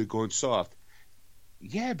 oh, they're going soft.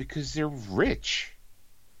 Yeah, because they're rich.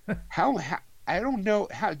 How I don't know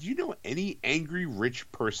how. Do you know any angry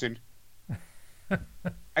rich person?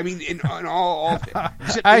 I mean, in all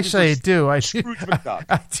actually, I do. Scrooge McDuck.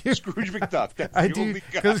 I do. Scrooge McDuck. That's I the do, only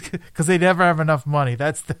guy. Because they never have enough money.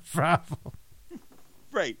 That's the problem.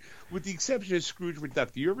 Right. With the exception of Scrooge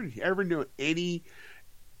McDuck, do you ever know any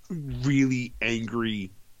really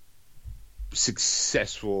angry,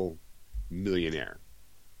 successful millionaire?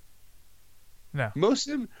 No. Most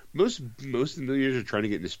of the millionaires are trying to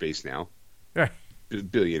get into space now. Right.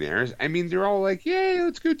 Billionaires. I mean, they're all like, "Yay,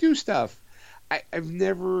 let's go do stuff." I've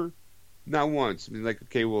never, not once. I mean, like,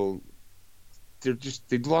 okay, well,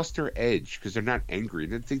 they've lost their edge because they're not angry.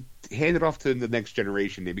 They hand it off to the next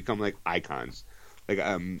generation. They become like icons. Like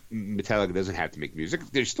Metallica doesn't have to make music;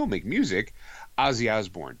 they still make music. Ozzy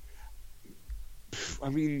Osbourne. I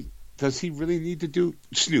mean, does he really need to do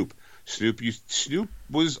Snoop? Snoop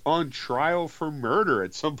was on trial for murder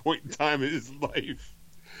at some point in time in his life.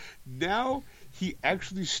 Now he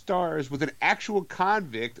actually stars with an actual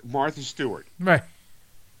convict, Martha Stewart. Right.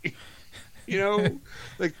 You know,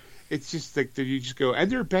 like it's just like you just go,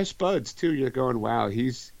 and they're best buds too. You're going, wow,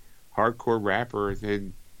 he's hardcore rapper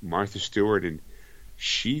than Martha Stewart, and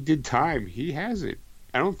she did time. He hasn't.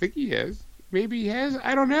 I don't think he has. Maybe he has.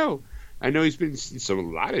 I don't know. I know he's been in a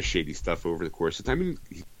lot of shady stuff over the course of time. I mean,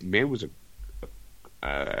 man was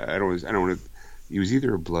I don't want to. He was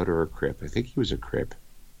either a Blood or a Crip. I think he was a Crip.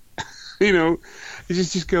 You know,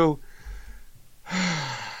 it's just go.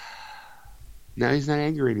 Now he's not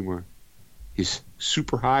angry anymore. He's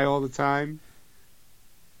super high all the time,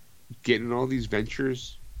 getting all these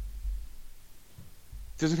ventures.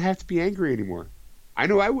 Doesn't have to be angry anymore. I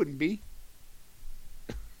know I wouldn't be.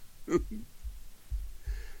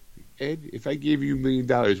 Ed, if I gave you $1 million,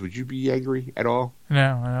 would you be angry at all?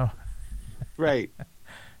 No. Right.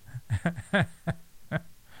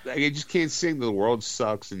 Like, I just can't sing the world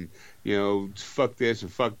sucks and, you know, fuck this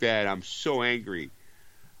and fuck that. I'm so angry.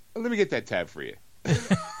 Let me get that tab for you.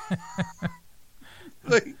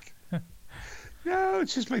 Like, no,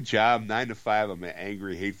 it's just my job. 9 to 5. I'm an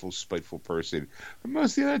angry, hateful, spiteful person. But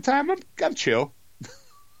most of the other time, I'm chill.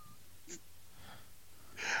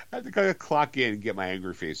 I have to kind of clock in and get my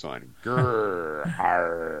angry face on. Grr,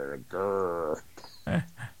 arr, grr.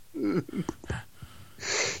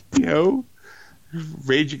 You know,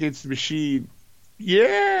 Rage Against the Machine.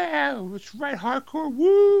 Yeah, let's write hardcore.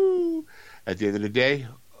 Woo! At the end of the day,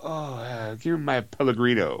 give me my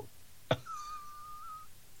Pellegrino.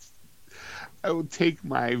 I will take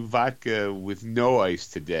my vodka with no ice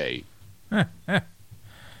today. You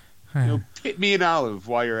know, pit me an olive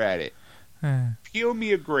while you're at it. Peel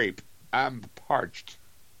me a grape. I'm parched.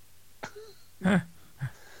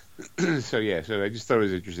 So I just thought it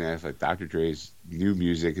was interesting. I thought Dr. Dre's new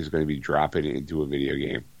music is going to be dropping into a video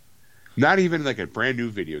game. Not even like a brand new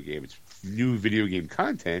video game. It's new video game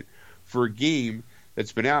content for a game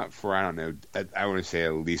that's been out for, I don't know, I want to say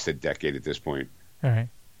at least a decade at this point. All right.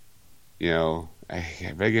 You know,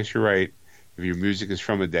 I guess you're right. If your music is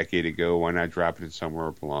from a decade ago, why not drop it somewhere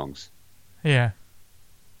it belongs? Yeah.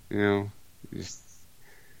 You know, just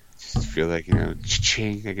feel like, you know,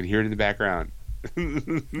 cha-ching. I can hear it in the background.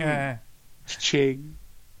 Yeah. Cha-ching.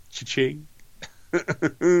 Cha-ching.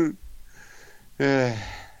 All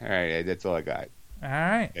right, that's all I got. All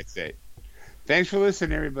right. That's it. Thanks for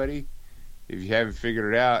listening, everybody. If you haven't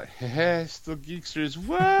figured it out, still Geeksters.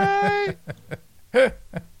 What?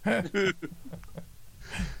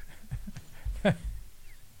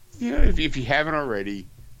 You know, if you haven't already,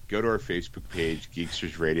 go to our Facebook page,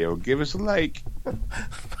 Geeksters Radio, and give us a like.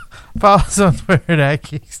 Follow us on Twitter at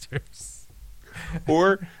Geeksters.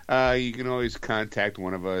 Or you can always contact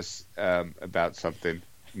one of us about something,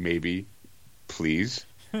 maybe, please.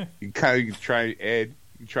 You can try Ed.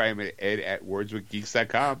 You can try him at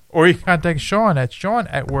ed@wordswithgeeks.com. Or you can contact Sean at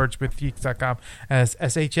sean@wordswithgeeks.com as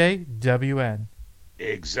SHAWN.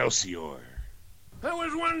 Excelsior. That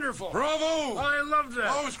was wonderful. Bravo! I loved that.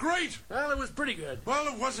 Oh, it was great. Well, it was pretty good.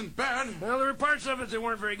 Well, it wasn't bad. Well, there were parts of it that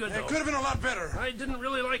weren't very good, It though. could have been a lot better. I didn't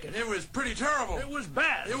really like it. It was pretty terrible. It was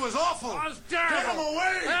bad. It was awful. It was terrible. Get him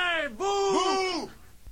away! Hey, boo! Boo!